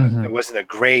 It wasn't a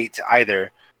great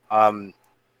either. And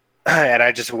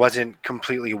I just wasn't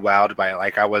completely wowed by it.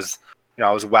 I was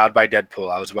wowed by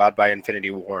Deadpool. I was wowed by Infinity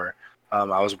War.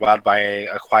 I was wowed by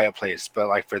a Quiet Place.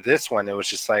 But for this one, it was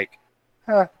just it's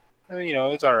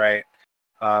all right.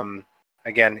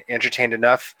 Again, entertained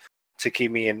enough to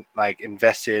keep me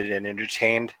invested and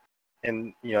entertained,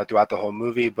 and throughout the whole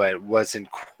movie, but it wasn't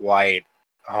quite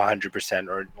 100%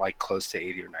 or close to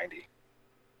 80 or 90.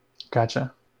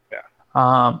 Gotcha. Yeah.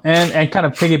 And kind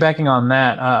of piggybacking on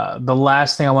that, the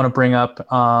last thing I want to bring up,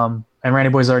 and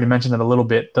Randy Boy's already mentioned it a little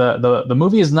bit. The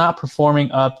movie is not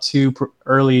performing up to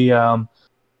early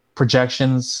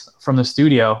projections from the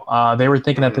studio. They were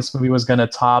thinking that this movie was going to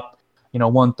top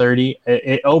 1:30.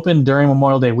 It opened during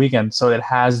Memorial Day weekend, so it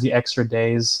has the extra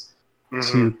days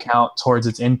to count towards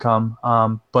its income,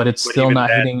 but it's still not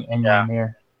hitting anywhere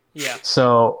near. Yeah.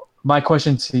 So my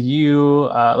question to you,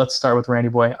 let's start with Randy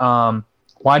Boy.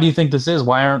 Why do you think this is?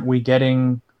 Why aren't we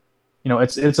getting,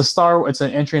 it's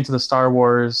an entry into the Star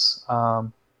Wars,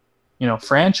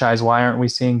 franchise. Why aren't we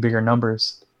seeing bigger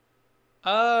numbers?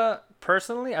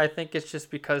 Personally, I think it's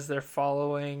just because they're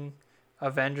following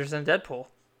Avengers and Deadpool.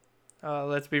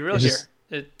 Let's be real here.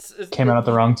 It came out at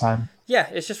the wrong time. Yeah,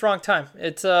 it's just wrong time.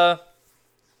 It's I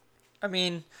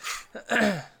mean,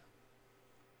 I'm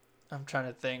trying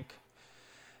to think.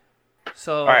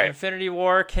 So Infinity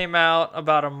War came out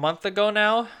about a month ago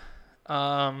now,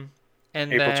 and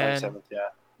April 27th, yeah.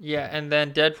 Yeah, and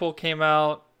then Deadpool came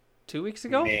out 2 weeks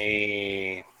ago.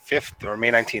 May 5th or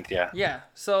May 19th, yeah. Yeah,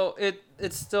 so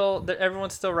it's still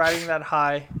everyone's still riding that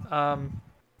high,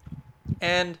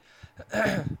 and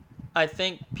I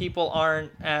think people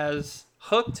aren't as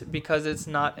hooked because it's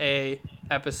not a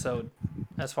episode,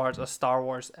 as far as a Star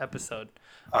Wars episode.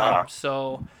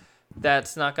 So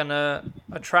that's not gonna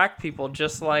attract people.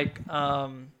 Just like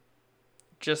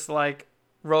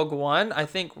Rogue One. I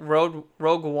think Rogue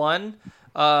One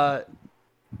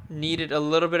needed a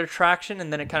little bit of traction,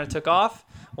 and then it kind of took off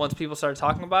once people started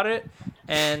talking about it.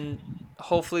 And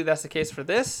hopefully that's the case for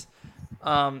this.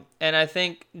 And I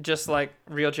think just like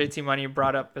Real JT Money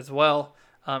brought up as well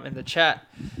in the chat,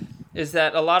 is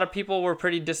that a lot of people were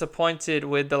pretty disappointed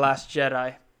with The Last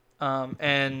Jedi.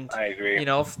 And I agree.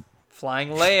 Flying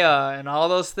Leia and all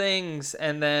those things,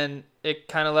 and then it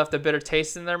kind of left a bitter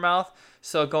taste in their mouth.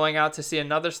 So going out to see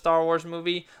another Star Wars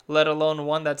movie, let alone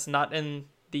one that's not in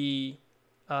the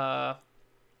not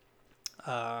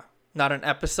an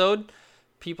episode,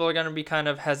 people are going to be kind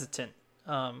of hesitant.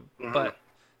 But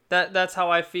that's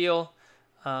how I feel.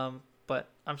 But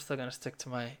I'm still going to stick to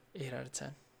my 8 out of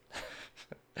 10.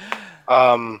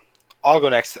 I'll go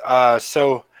next.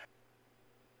 So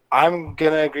I'm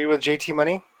going to agree with JT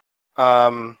Money.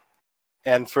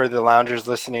 And for the loungers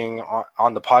listening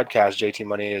on the podcast, JT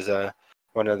Money is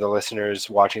one of the listeners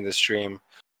watching the stream.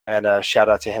 And shout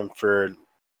out to him for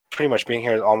pretty much being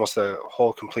here almost a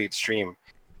whole complete stream.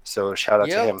 So shout out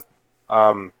to him.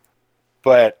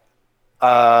 But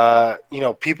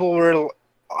people were.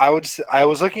 I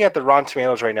was looking at the Rotten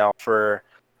Tomatoes right now for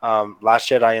Last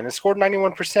Jedi, and it scored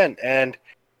 91%. And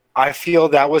I feel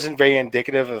that wasn't very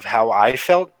indicative of how I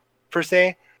felt per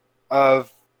se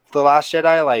of The Last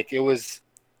Jedi. Like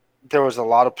there was a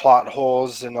lot of plot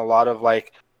holes and a lot of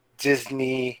like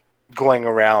Disney going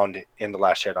around in The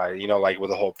Last Jedi. Like with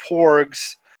the whole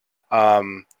Porgs,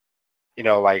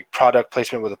 like product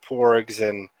placement with the Porgs,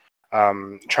 and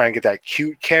trying to get that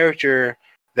cute character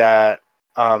that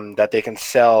they can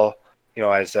sell,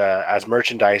 as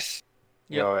merchandise.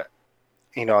 And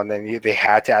then they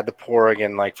had to add the Porg,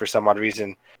 and like for some odd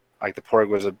reason, like the Porg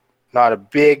was not a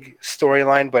big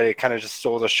storyline, but it kind of just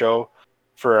stole the show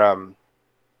for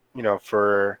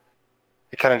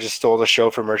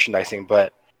merchandising.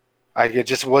 But it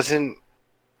just wasn't.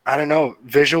 I don't know.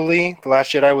 Visually, The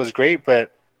Last Jedi was great,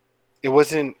 but it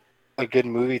wasn't a good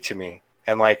movie to me.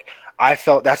 And like I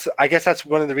guess that's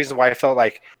one of the reasons why I felt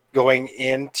like going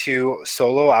into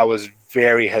Solo, I was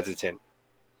very hesitant.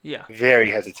 Yeah. Very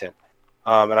hesitant.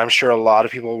 And I'm sure a lot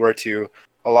of people were too.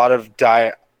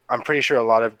 I'm pretty sure a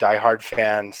lot of diehard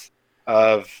fans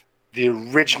of the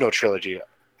original trilogy,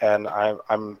 and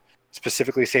I'm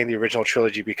specifically saying the original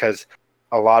trilogy because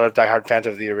a lot of diehard fans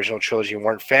of the original trilogy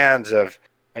weren't fans of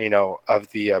the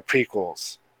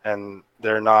prequels, and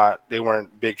they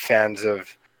weren't big fans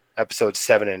of episodes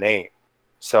 7 and 8.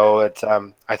 So it's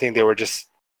I think they were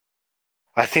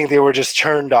just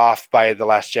turned off by The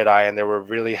Last Jedi, and they were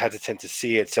really hesitant to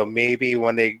see it. So maybe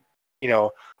when they,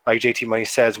 like JT Money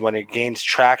says, when it gains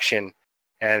traction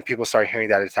and people start hearing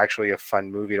that it's actually a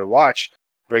fun movie to watch,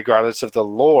 regardless of the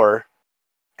lore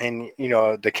and,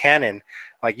 the canon,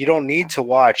 like you don't need to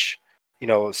watch,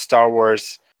 Star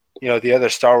Wars, the other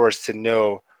Star Wars to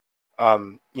know,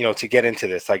 to get into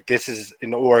this. Like this is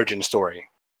an origin story,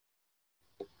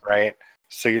 right?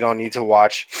 So you don't need to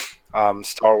watch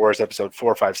Star Wars episode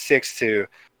 4, 5, 6 to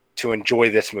enjoy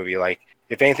this movie. Like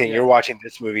if anything, you're watching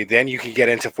this movie, then you can get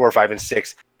into 4, 5, and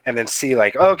 6 and then see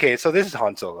like, okay, so this is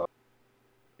Han Solo,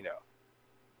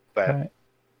 but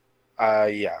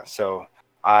right. So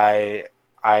I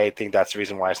think that's the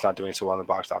reason why it's not doing so well in the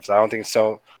box office. I don't think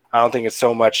it's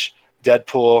so much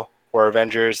Deadpool or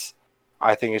Avengers.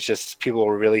 I think it's just people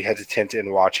were really hesitant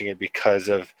in watching it because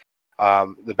of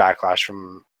the backlash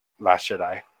from Last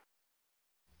Jedi.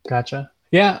 Gotcha.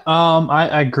 Yeah,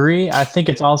 I agree. I think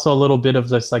it's also a little bit of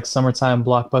this like summertime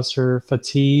blockbuster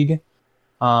fatigue.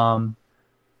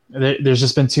 There's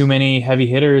just been too many heavy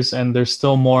hitters, and there's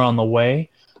still more on the way.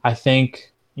 I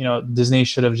think Disney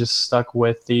should have just stuck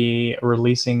with the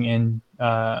releasing in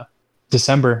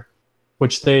December,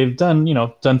 which they've done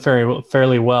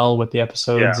fairly well with the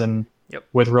episodes and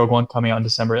with Rogue One coming out in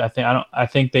December. I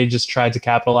think they just tried to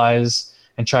capitalize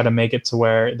and try to make it to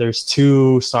where there's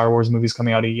 2 Star Wars movies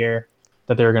coming out a year,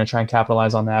 that they were going to try and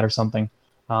capitalize on that or something.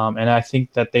 And I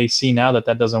think that they see now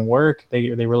that doesn't work. They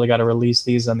really got to release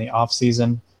these in the off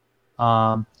season,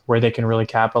 where they can really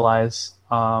capitalize.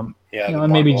 And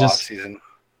maybe just off-season.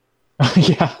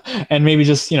 yeah, and maybe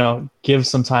just give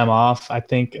some time off. I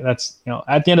think that's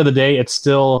at the end of the day, it's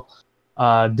still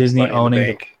Disney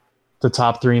owning the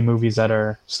top 3 movies that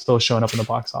are still showing up in the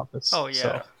box office. Oh yeah,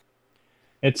 so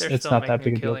it's not that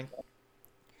big a deal.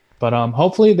 But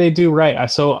hopefully they do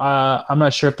right. So I'm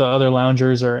not sure if the other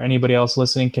loungers or anybody else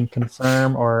listening can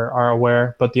confirm or are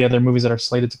aware, but the other movies that are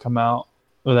slated to come out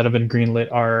or that have been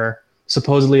greenlit are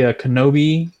supposedly a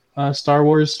Kenobi Star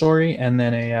Wars story and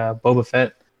then a Boba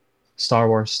Fett Star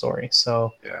Wars story.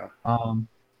 So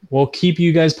we'll keep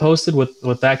you guys posted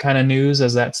with that kind of news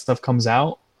as that stuff comes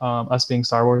out, us being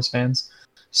Star Wars fans.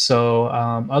 So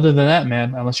other than that,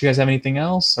 man, unless you guys have anything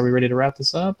else, are we ready to wrap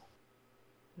this up?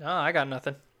 No, I got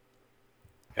nothing.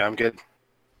 Yeah, I'm good.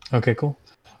 Okay, cool.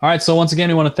 All right, so once again,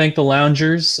 we want to thank the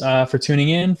loungers for tuning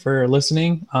in, for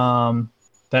listening.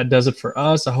 That does it for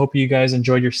us. I hope you guys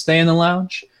enjoyed your stay in the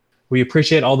lounge. We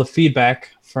appreciate all the feedback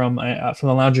from the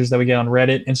loungers that we get on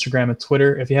Reddit, Instagram, and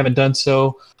Twitter. If you haven't done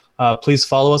so, please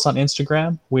follow us on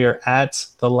Instagram. We are at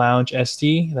The Lounge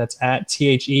SD. That's at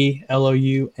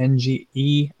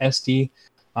TheLoungesD.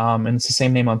 And it's the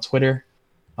same name on Twitter.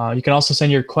 You can also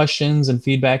send your questions and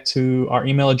feedback to our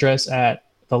email address at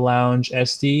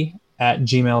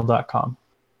theloungesd@gmail.com.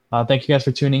 Thank you guys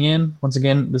for tuning in. Once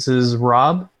again, this is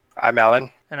Rob. I'm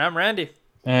Alan. And I'm Randy.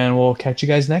 And we'll catch you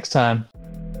guys next time.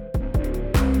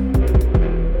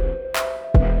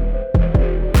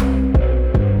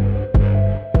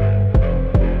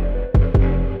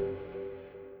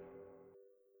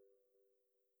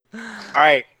 All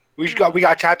right, we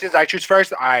got Captain's. I choose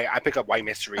first. I pick up White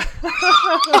Mystery.